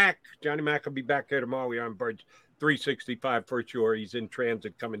Johnny Mac. Johnny Mac will be back here tomorrow. We're on Birds 365 for sure. He's in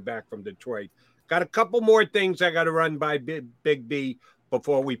transit coming back from Detroit. Got a couple more things I got to run by Big B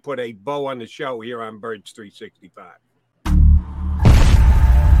before we put a bow on the show here on Birds 365.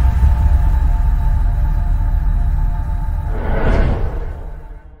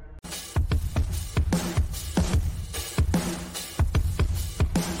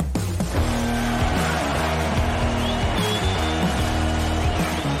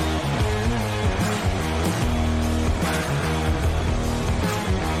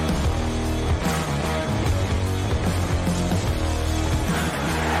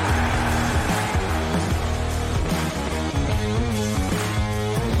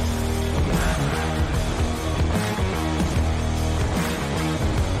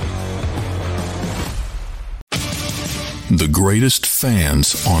 The greatest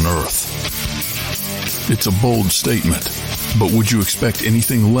fans on earth. It's a bold statement, but would you expect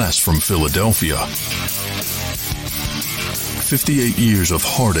anything less from Philadelphia? 58 years of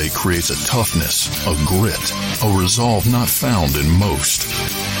heartache creates a toughness, a grit, a resolve not found in most.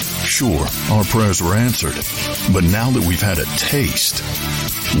 Sure, our prayers were answered, but now that we've had a taste,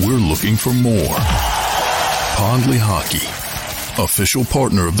 we're looking for more. Pondley Hockey, official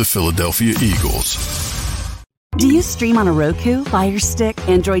partner of the Philadelphia Eagles. Do you stream on a Roku, Fire Stick,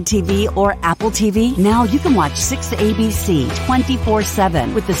 Android TV, or Apple TV? Now you can watch 6ABC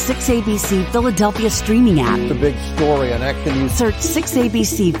 24/7 with the 6ABC Philadelphia streaming app. The big story on Action News. Search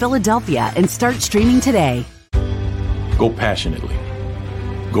 6ABC Philadelphia and start streaming today. Go passionately.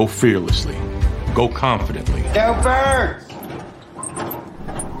 Go fearlessly. Go confidently. Go Birds!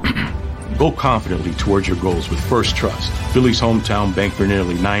 Go confidently towards your goals with First Trust, Philly's hometown bank for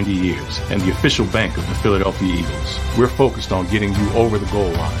nearly 90 years and the official bank of the Philadelphia Eagles. We're focused on getting you over the goal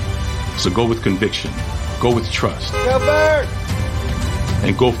line. So go with conviction, go with trust, Go Birds!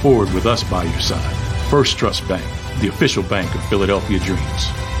 and go forward with us by your side. First Trust Bank, the official bank of Philadelphia dreams.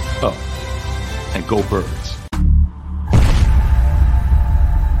 Up and go Birds.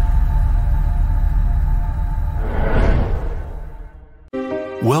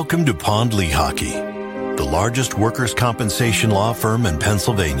 Welcome to Pondley Hockey, the largest workers' compensation law firm in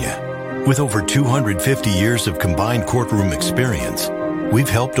Pennsylvania. With over 250 years of combined courtroom experience, we've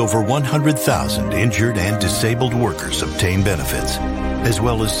helped over 100,000 injured and disabled workers obtain benefits, as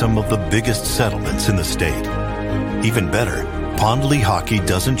well as some of the biggest settlements in the state. Even better, Pond Lehocky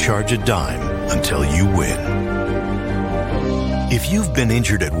doesn't charge a dime until you win. If you've been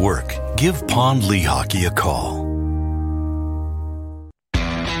injured at work, give Pond Lehocky a call.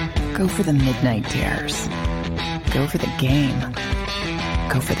 Go for the midnight dares. Go for the game.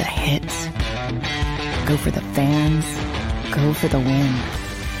 Go for the hits. Go for the fans. Go for the win.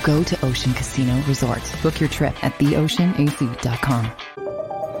 Go to Ocean Casino Resort. Book your trip at theoceanac.com.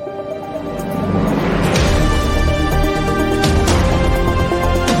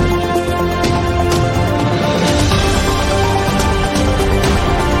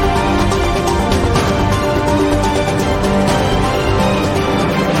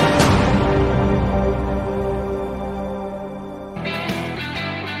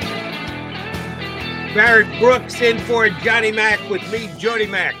 Barrett Brooks in for Johnny Mac with me, Jody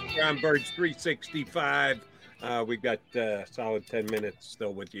Mac, on Birds 365. We've got a solid 10 minutes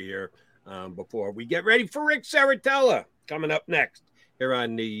still with you here before we get ready for Rick Saratella coming up next here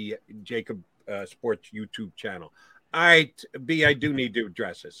on the Jacob Sports YouTube channel. All right, B, I do need to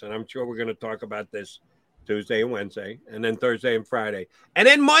address this, and I'm sure we're going to talk about this Tuesday and Wednesday, and then Thursday and Friday, and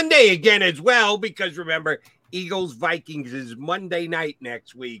then Monday again as well, because remember, Eagles-Vikings is Monday night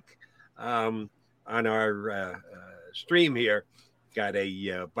next week. On our stream here, got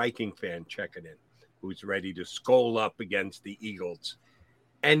a Viking fan checking in who's ready to skull up against the Eagles,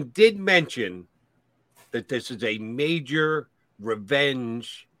 and did mention that this is a major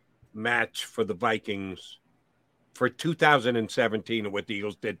revenge match for the Vikings for 2017 and what the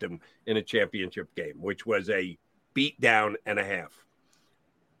Eagles did to them in a championship game, which was a beatdown and a half.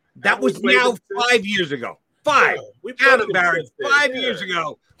 That was now 5 years ago. Five. We Count them, Barrett. 5 years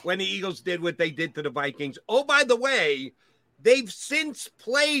ago when the Eagles did what they did to the Vikings. Oh, by the way, they've since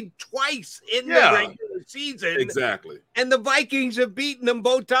played twice in the regular season. Exactly. And the Vikings have beaten them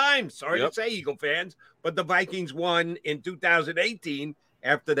both times. Sorry to say, Eagle fans, but the Vikings won in 2018.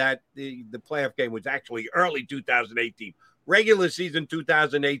 After that, the playoff game was actually early 2018. Regular season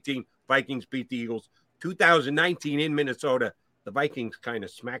 2018, Vikings beat the Eagles. 2019 in Minnesota, the Vikings kind of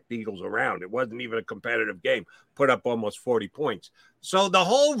smacked the Eagles around. It wasn't even a competitive game. Put up almost 40 points. So the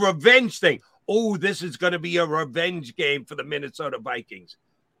whole revenge thing, oh, this is going to be a revenge game for the Minnesota Vikings.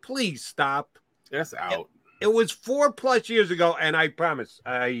 Please stop. That's out. It was 4+ years ago, and I promise,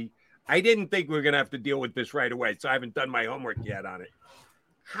 I didn't think we were going to have to deal with this right away, so I haven't done my homework yet on it.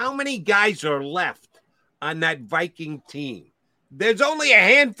 How many guys are left on that Viking team? There's only a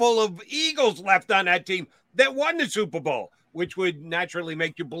handful of Eagles left on that team that won the Super Bowl, which would naturally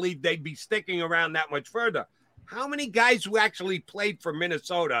make you believe they'd be sticking around that much further. How many guys who actually played for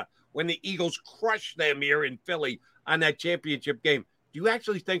Minnesota when the Eagles crushed them here in Philly on that championship game, do you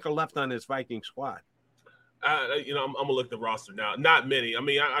actually think are left on this Viking squad? I'm going to look at the roster now. Not many. I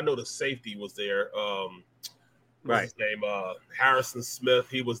mean, I know the safety was there. What's his name? Harrison Smith,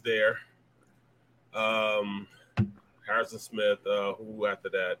 he was there. Harrison Smith, who after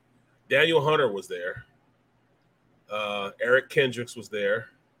that? Daniel Hunter was there. Eric Kendricks was there.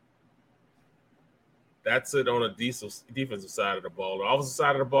 That's it on a defensive side of the ball. The offensive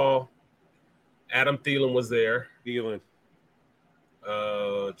side of the ball, Adam Thielen was there.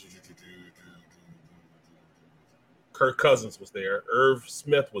 Kirk Cousins was there. Irv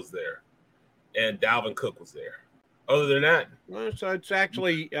Smith was there. And Dalvin Cook was there. Other than that. Well, so it's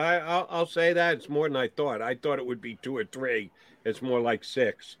actually, I'll say that. It's more than I thought. I thought it would be 2 or 3. It's more like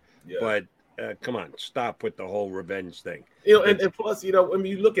 6. Yeah. But come on, stop with the whole revenge thing. And plus, when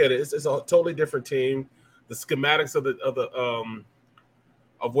you look at it, it's a totally different team. The schematics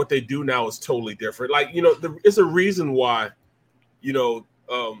of what they do now is totally different. Like, it's a reason why,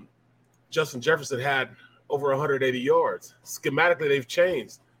 Justin Jefferson had over 180 yards. Schematically, they've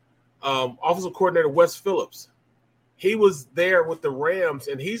changed. Offensive coordinator Wes Phillips, he was there with the Rams,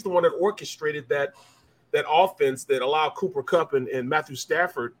 and he's the one that orchestrated that offense that allowed Cooper Kupp and Matthew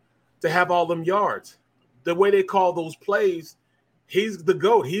Stafford to have all them yards. The way they call those plays, he's the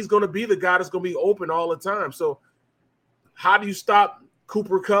GOAT. He's going to be the guy that's going to be open all the time. So how do you stop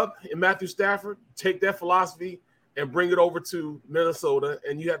Cooper Kupp and Matthew Stafford? Take that philosophy and bring it over to Minnesota,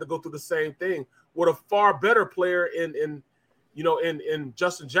 and you have to go through the same thing with a far better player in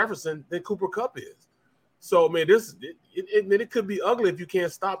Justin Jefferson than Cooper Kupp is. So, man, it could be ugly if you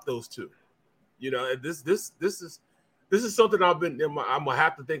can't stop those two. This is something I'm gonna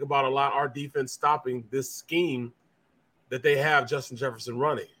have to think about a lot. Our defense stopping this scheme that they have Justin Jefferson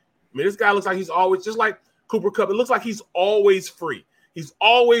running. I mean, this guy looks like he's always, just like Cooper Kupp, it looks like he's always free. He's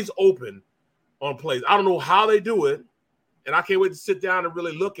always open on plays. I don't know how they do it, and I can't wait to sit down and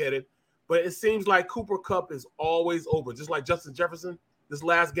really look at it. But it seems like Cooper Kupp is always open, just like Justin Jefferson this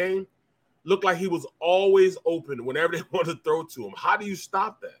last game. looked like he was always open whenever they wanted to throw to him. How do you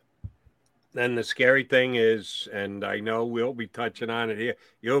stop that? Then the scary thing is, and I know we'll be touching on it here,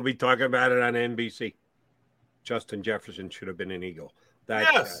 you'll be talking about it on NBC. Justin Jefferson should have been an Eagle.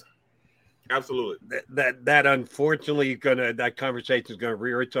 Yes, absolutely. That unfortunately that conversation is gonna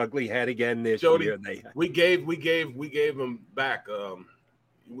rear its ugly head again this Jody, year. We gave him back.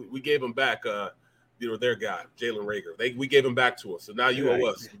 We gave him back. Their guy, Jalen Reagor. We gave him back to us. So now you owe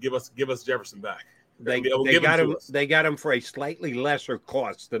us. Give us Jefferson back. They got him for a slightly lesser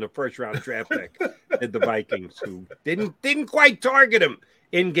cost than a first-round draft pick. Did the Vikings, who didn't quite target him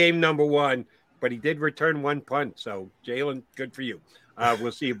in game number 1, but he did return 1 punt. So Jalen, good for you.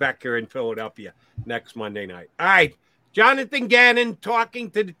 We'll see you back here in Philadelphia next Monday night. All right, Jonathan Gannon talking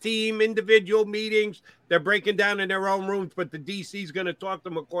to the team, individual meetings. They're breaking down in their own rooms, but the DC is going to talk to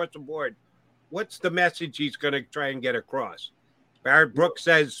them across the board. What's the message he's going to try and get across? Barrett Brooks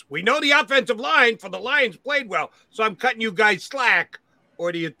says, we know the offensive line for the Lions played well, so I'm cutting you guys slack.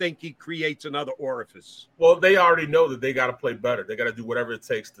 Or do you think he creates another orifice? Well, they already know that they got to play better. They got to do whatever it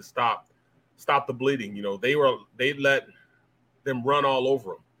takes to stop the bleeding. They let them run all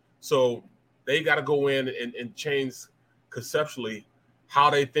over them. So they got to go in and change conceptually how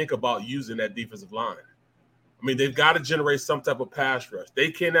they think about using that defensive line. I mean, they've got to generate some type of pass rush.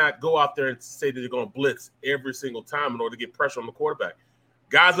 They cannot go out there and say that they're going to blitz every single time in order to get pressure on the quarterback.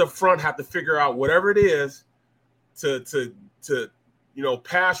 Guys up front have to figure out whatever it is to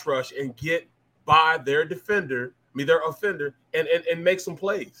pass rush and get by their offender, and make some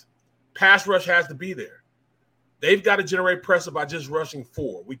plays. Pass rush has to be there. They've got to generate pressure by just rushing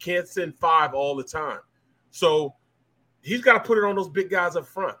 4. We can't send 5 all the time. So he's got to put it on those big guys up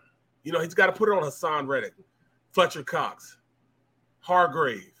front. He's got to put it on Hassan Reddick, Fletcher Cox,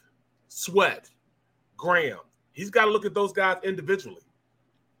 Hargrave, Sweat, Graham. He's got to look at those guys individually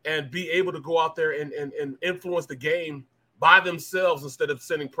and be able to go out there and influence the game by themselves instead of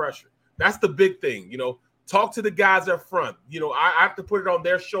sending pressure. That's the big thing. Talk to the guys up front. I have to put it on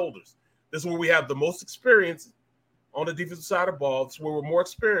their shoulders. This is where we have the most experience on the defensive side of the ball. It's where we're more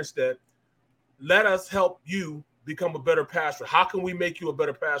experienced at. Let us help you become a better passer. How can we make you a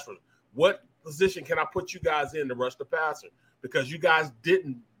better passer? What position can I put you guys in to rush the passer? Because you guys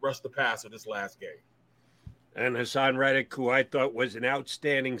didn't rush the passer this last game. And Hassan Reddick, who I thought was an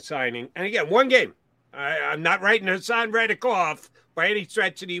outstanding signing. And again, 1 game. I'm not writing Hassan Reddick off by any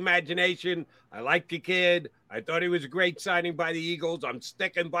stretch of the imagination. I like the kid. I thought he was a great signing by the Eagles. I'm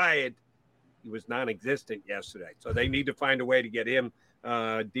sticking by it. He was non-existent yesterday. So they need to find a way to get him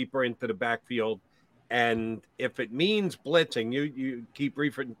deeper into the backfield. And if it means blitzing, you keep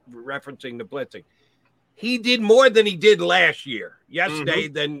referencing the blitzing. He did more than he did yesterday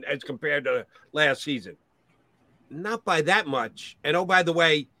than as compared to last season. Not by that much. And oh, by the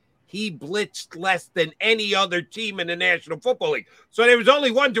way, he blitzed less than any other team in the National Football League. So there was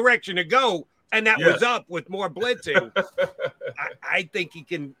only one direction to go, and that was up with more blitzing. I think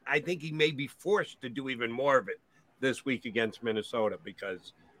he may be forced to do even more of it this week against Minnesota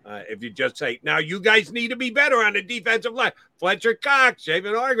because if you just say, now you guys need to be better on the defensive line. Fletcher Cox,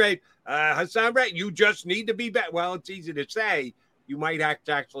 Javon Hargrave, Hassan Reddick, you just need to be better. Well, it's easy to say. You might have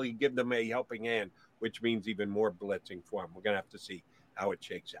to actually give them a helping hand, which means even more blitzing for them. We're going to have to see how it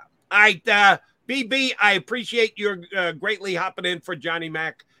shakes out. All right, BB, I appreciate your greatly hopping in for Johnny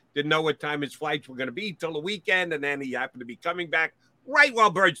Mack. Didn't know what time his flights were going to be till the weekend, and then he happened to be coming back right while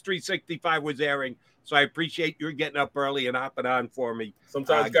Birds 365 was airing. So I appreciate your getting up early and hopping on for me.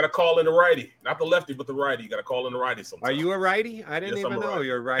 Sometimes you got to call in the righty. Not the lefty, but the righty. You got to call in the righty sometimes. Are you a righty? I didn't even know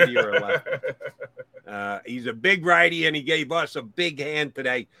you're a righty or a lefty. He's a big righty, and he gave us a big hand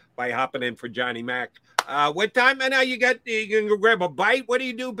today by hopping in for Johnny Mack. What time? And now you can go grab a bite. What do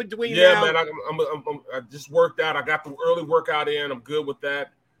you do between now? Man, I just worked out. I got the early workout in. I'm good with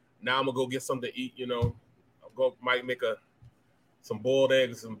that. Now I'm gonna go get something to eat. Might make some boiled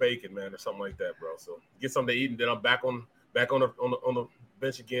eggs and bacon, man, or something like that, bro. So get something to eat, and then I'm back on the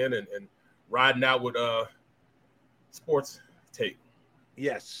bench again and riding out with Sports Take.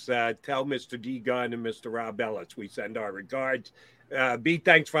 Yes, tell Mr. D Gunn and Mr. Rob Ellis we send our regards. B,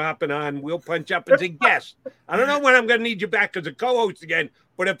 thanks for hopping on. We'll punch up as a guest. I don't know when I'm going to need you back as a co-host again,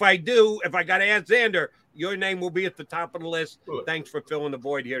 but if I do, if I got to ask Xander, your name will be at the top of the list. Good. Thanks for filling the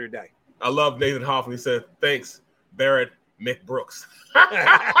void here today. I love Nathan Hoffman. He said, thanks, Barrett McBrooks.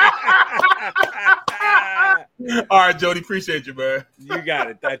 All right, Jody, appreciate you, man. You got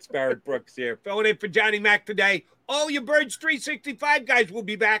it. That's Barrett Brooks here. Filling in for Johnny Mack today. All your Birds 365 guys will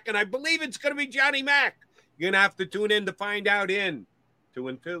be back, and I believe it's going to be Johnny Mack. You're going to have to tune in to find out in 2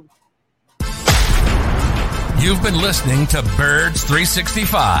 and 2. You've been listening to Birds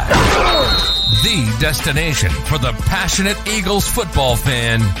 365, the destination for the passionate Eagles football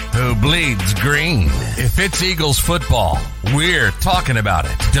fan who bleeds green. If it's Eagles football, we're talking about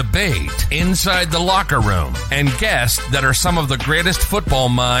it. Debate, inside the locker room, and guests that are some of the greatest football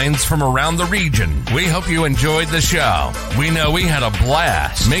minds from around the region. We hope you enjoyed the show. We know we had a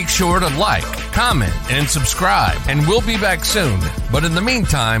blast. Make sure to like, comment, and subscribe, and we'll be back soon. But in the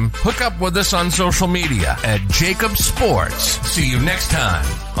meantime, hook up with us on social media at Jacob Sports. See you next time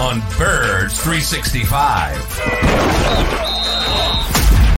on Birds 365.